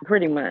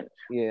Pretty much.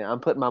 yeah, I'm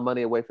putting my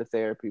money away for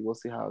therapy. We'll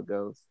see how it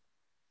goes.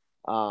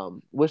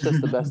 Wish us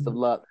the best of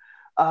luck.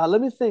 Let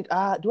me think.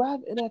 Do I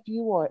have NFU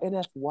or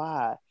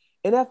NFY?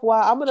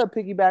 NFY, I'm gonna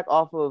piggyback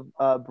off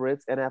of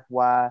Brit's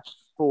NFY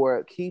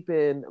for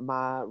keeping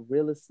my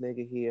realest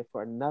nigga here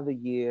for another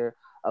year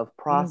of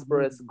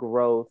prosperous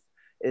growth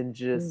and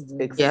just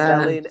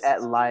excelling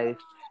at life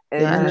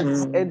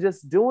and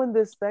just doing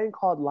this thing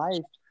called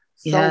life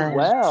so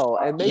well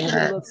and making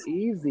it look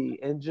easy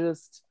and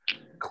just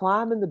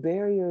climbing the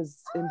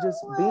barriers and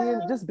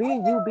just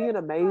being you, being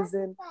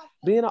amazing,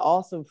 being an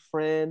awesome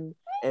friend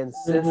and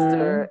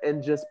sister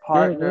and just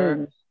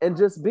partner and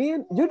just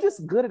being, you're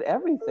just good at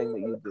everything that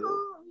you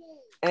do.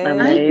 And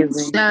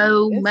amazing.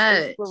 So it's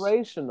much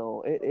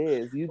inspirational. It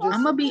is. You just,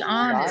 I'm gonna be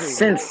honest.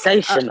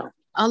 Sensational.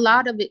 A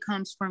lot of it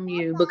comes from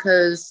you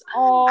because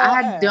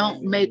I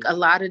don't make a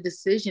lot of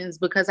decisions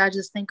because I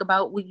just think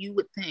about what you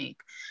would think.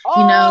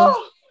 You know,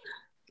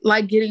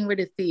 like getting rid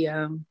of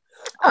Theo.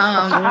 Hey,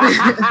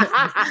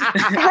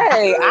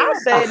 I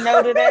said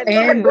no to that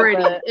and too,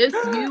 Brittany. but It's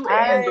you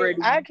and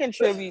Brittany. I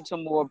contribute to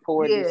more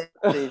poor Yeah.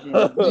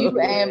 decisions. You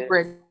and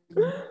Brittany.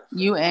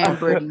 You and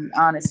Brittany,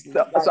 honestly.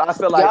 So I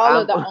feel like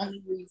y'all are the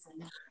only reason.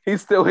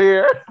 He's still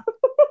here.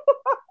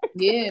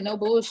 Yeah, no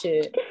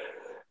bullshit.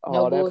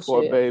 Oh, that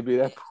poor baby.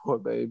 That poor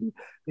baby.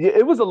 Yeah,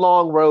 it was a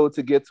long road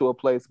to get to a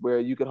place where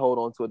you could hold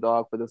on to a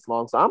dog for this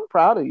long. So I'm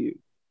proud of you.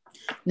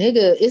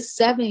 Nigga, it's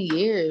 7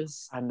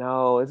 years. I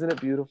know. Isn't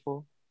it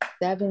beautiful?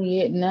 7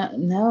 years.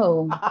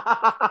 No.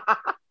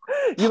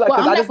 You like, well,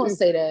 I'm I not gonna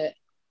say that.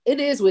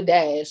 It is with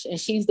Dash, and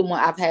she's the one.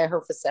 I've had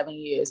her for 7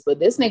 years. But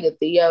this nigga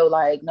Theo,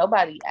 like,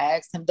 nobody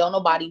asked him. Don't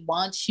nobody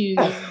want you.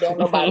 Don't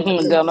nobody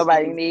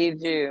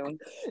need you.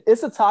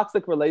 It's a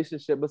toxic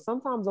relationship, but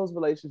sometimes those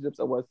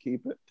relationships are worth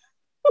keeping.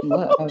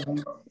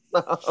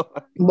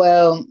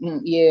 Well,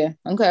 yeah.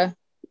 Okay.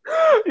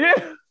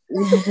 Yeah.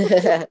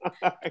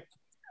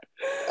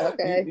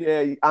 Okay.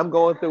 Yeah, I'm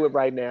going through it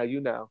right now, you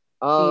know.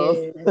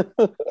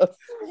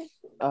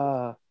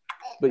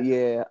 But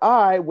yeah,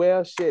 all right.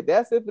 Well, shit,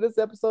 that's it for this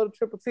episode of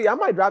Triple T. I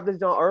might drop this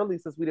joint early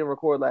since we didn't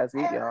record last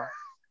week, y'all.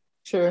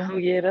 True. Oh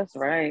yeah, that's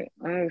right.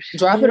 Oh,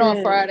 drop it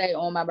on Friday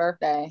on my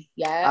birthday.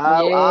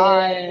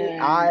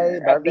 I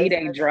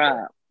birthday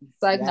drop.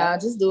 It's like, nah,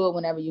 just do it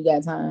whenever you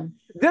got time.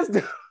 Just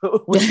do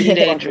it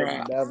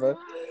whenever.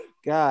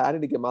 God, I need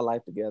to get my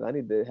life together. I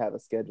need to have a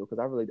schedule because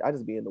I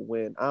just be in the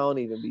wind. I don't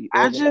even be.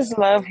 I just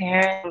love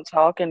hearing him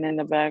talking in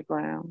the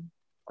background.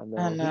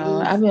 I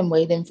know. I've been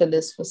waiting for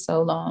this for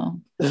so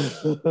long.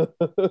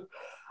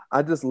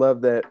 I just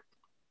love that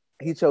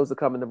he chose to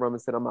come in the room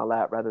and sit on my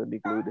lap rather than be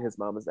glued to his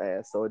mama's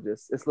ass. So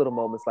it's little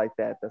moments like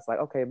that that's like,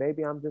 okay,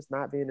 maybe I'm just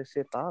not being a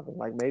shit father.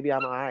 Like maybe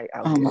I'm all right.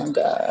 My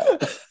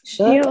God.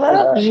 He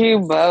loves you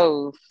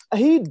both.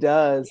 He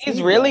does.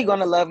 He's really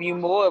gonna love you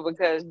more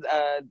because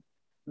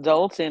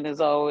Dalton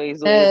is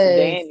always with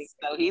Danny.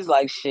 So he's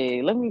like,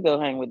 shit, let me go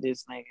hang with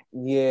this nigga.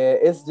 Yeah,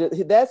 it's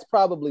just that's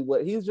probably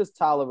what he's just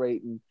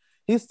tolerating.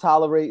 He's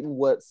tolerating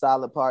what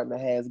Silent Partner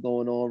has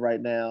going on right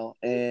now,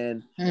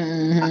 and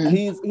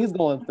he's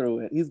going through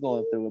it. He's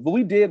going through it. But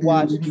we did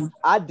watch.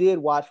 I did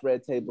watch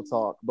Red Table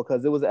Talk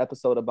because it was an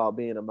episode about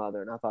being a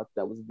mother, and I thought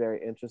that was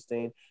very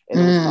interesting. And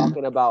it was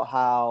talking about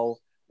how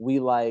we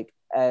like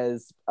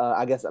as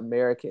I guess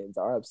Americans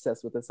are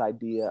obsessed with this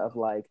idea of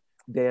like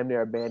damn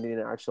near abandoning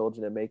our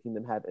children and making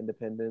them have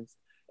independence.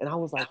 And I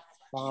was like,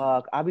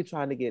 fuck, I be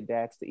trying to get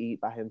Dax to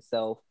eat by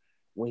himself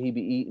when he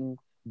be eating.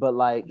 But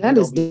like that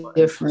is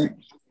different.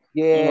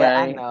 Yeah,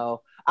 right. I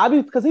know.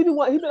 Because he'd be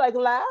like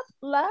laugh,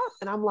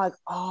 and I'm like,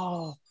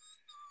 oh,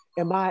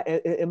 am I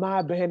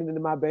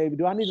abandoning my baby?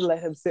 Do I need to let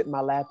him sit in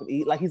my lap and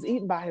eat? Like he's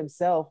eating by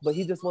himself, but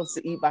he just wants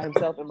to eat by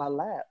himself in my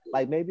lap.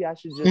 Like maybe I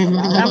should just.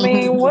 I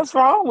mean, what's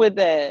wrong with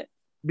that?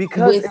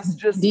 Because it's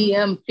just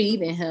DM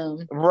feeding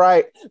him.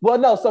 Right. Well,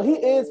 no. So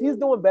he's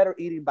doing better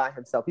eating by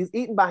himself. He's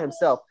eating by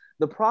himself.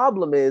 The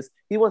problem is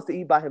he wants to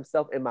eat by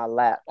himself in my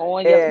lap.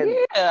 Yeah,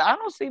 I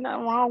don't see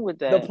nothing wrong with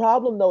that. The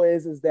problem though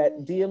is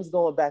that DM's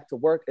going back to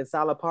work and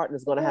Silent Partner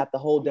is going to have to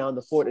hold down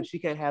the fort and she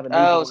can't have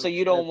a so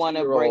you don't want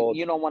to break.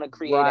 You don't want to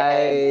create.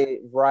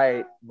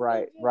 Right.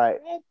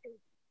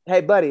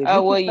 Hey, buddy. If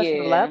you keep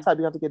touching the laptop,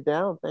 you have to get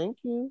down. Thank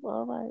you.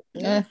 All right.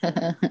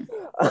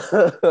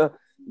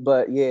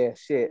 But yeah,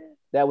 shit.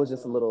 That was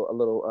just a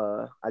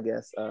little I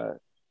guess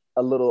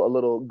a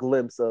little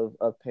glimpse of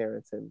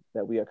parenting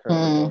that we are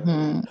currently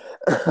doing.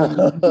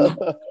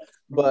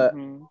 But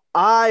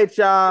all right,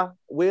 y'all.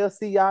 We'll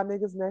see y'all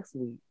niggas next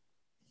week.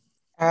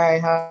 All right,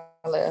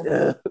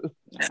 holla.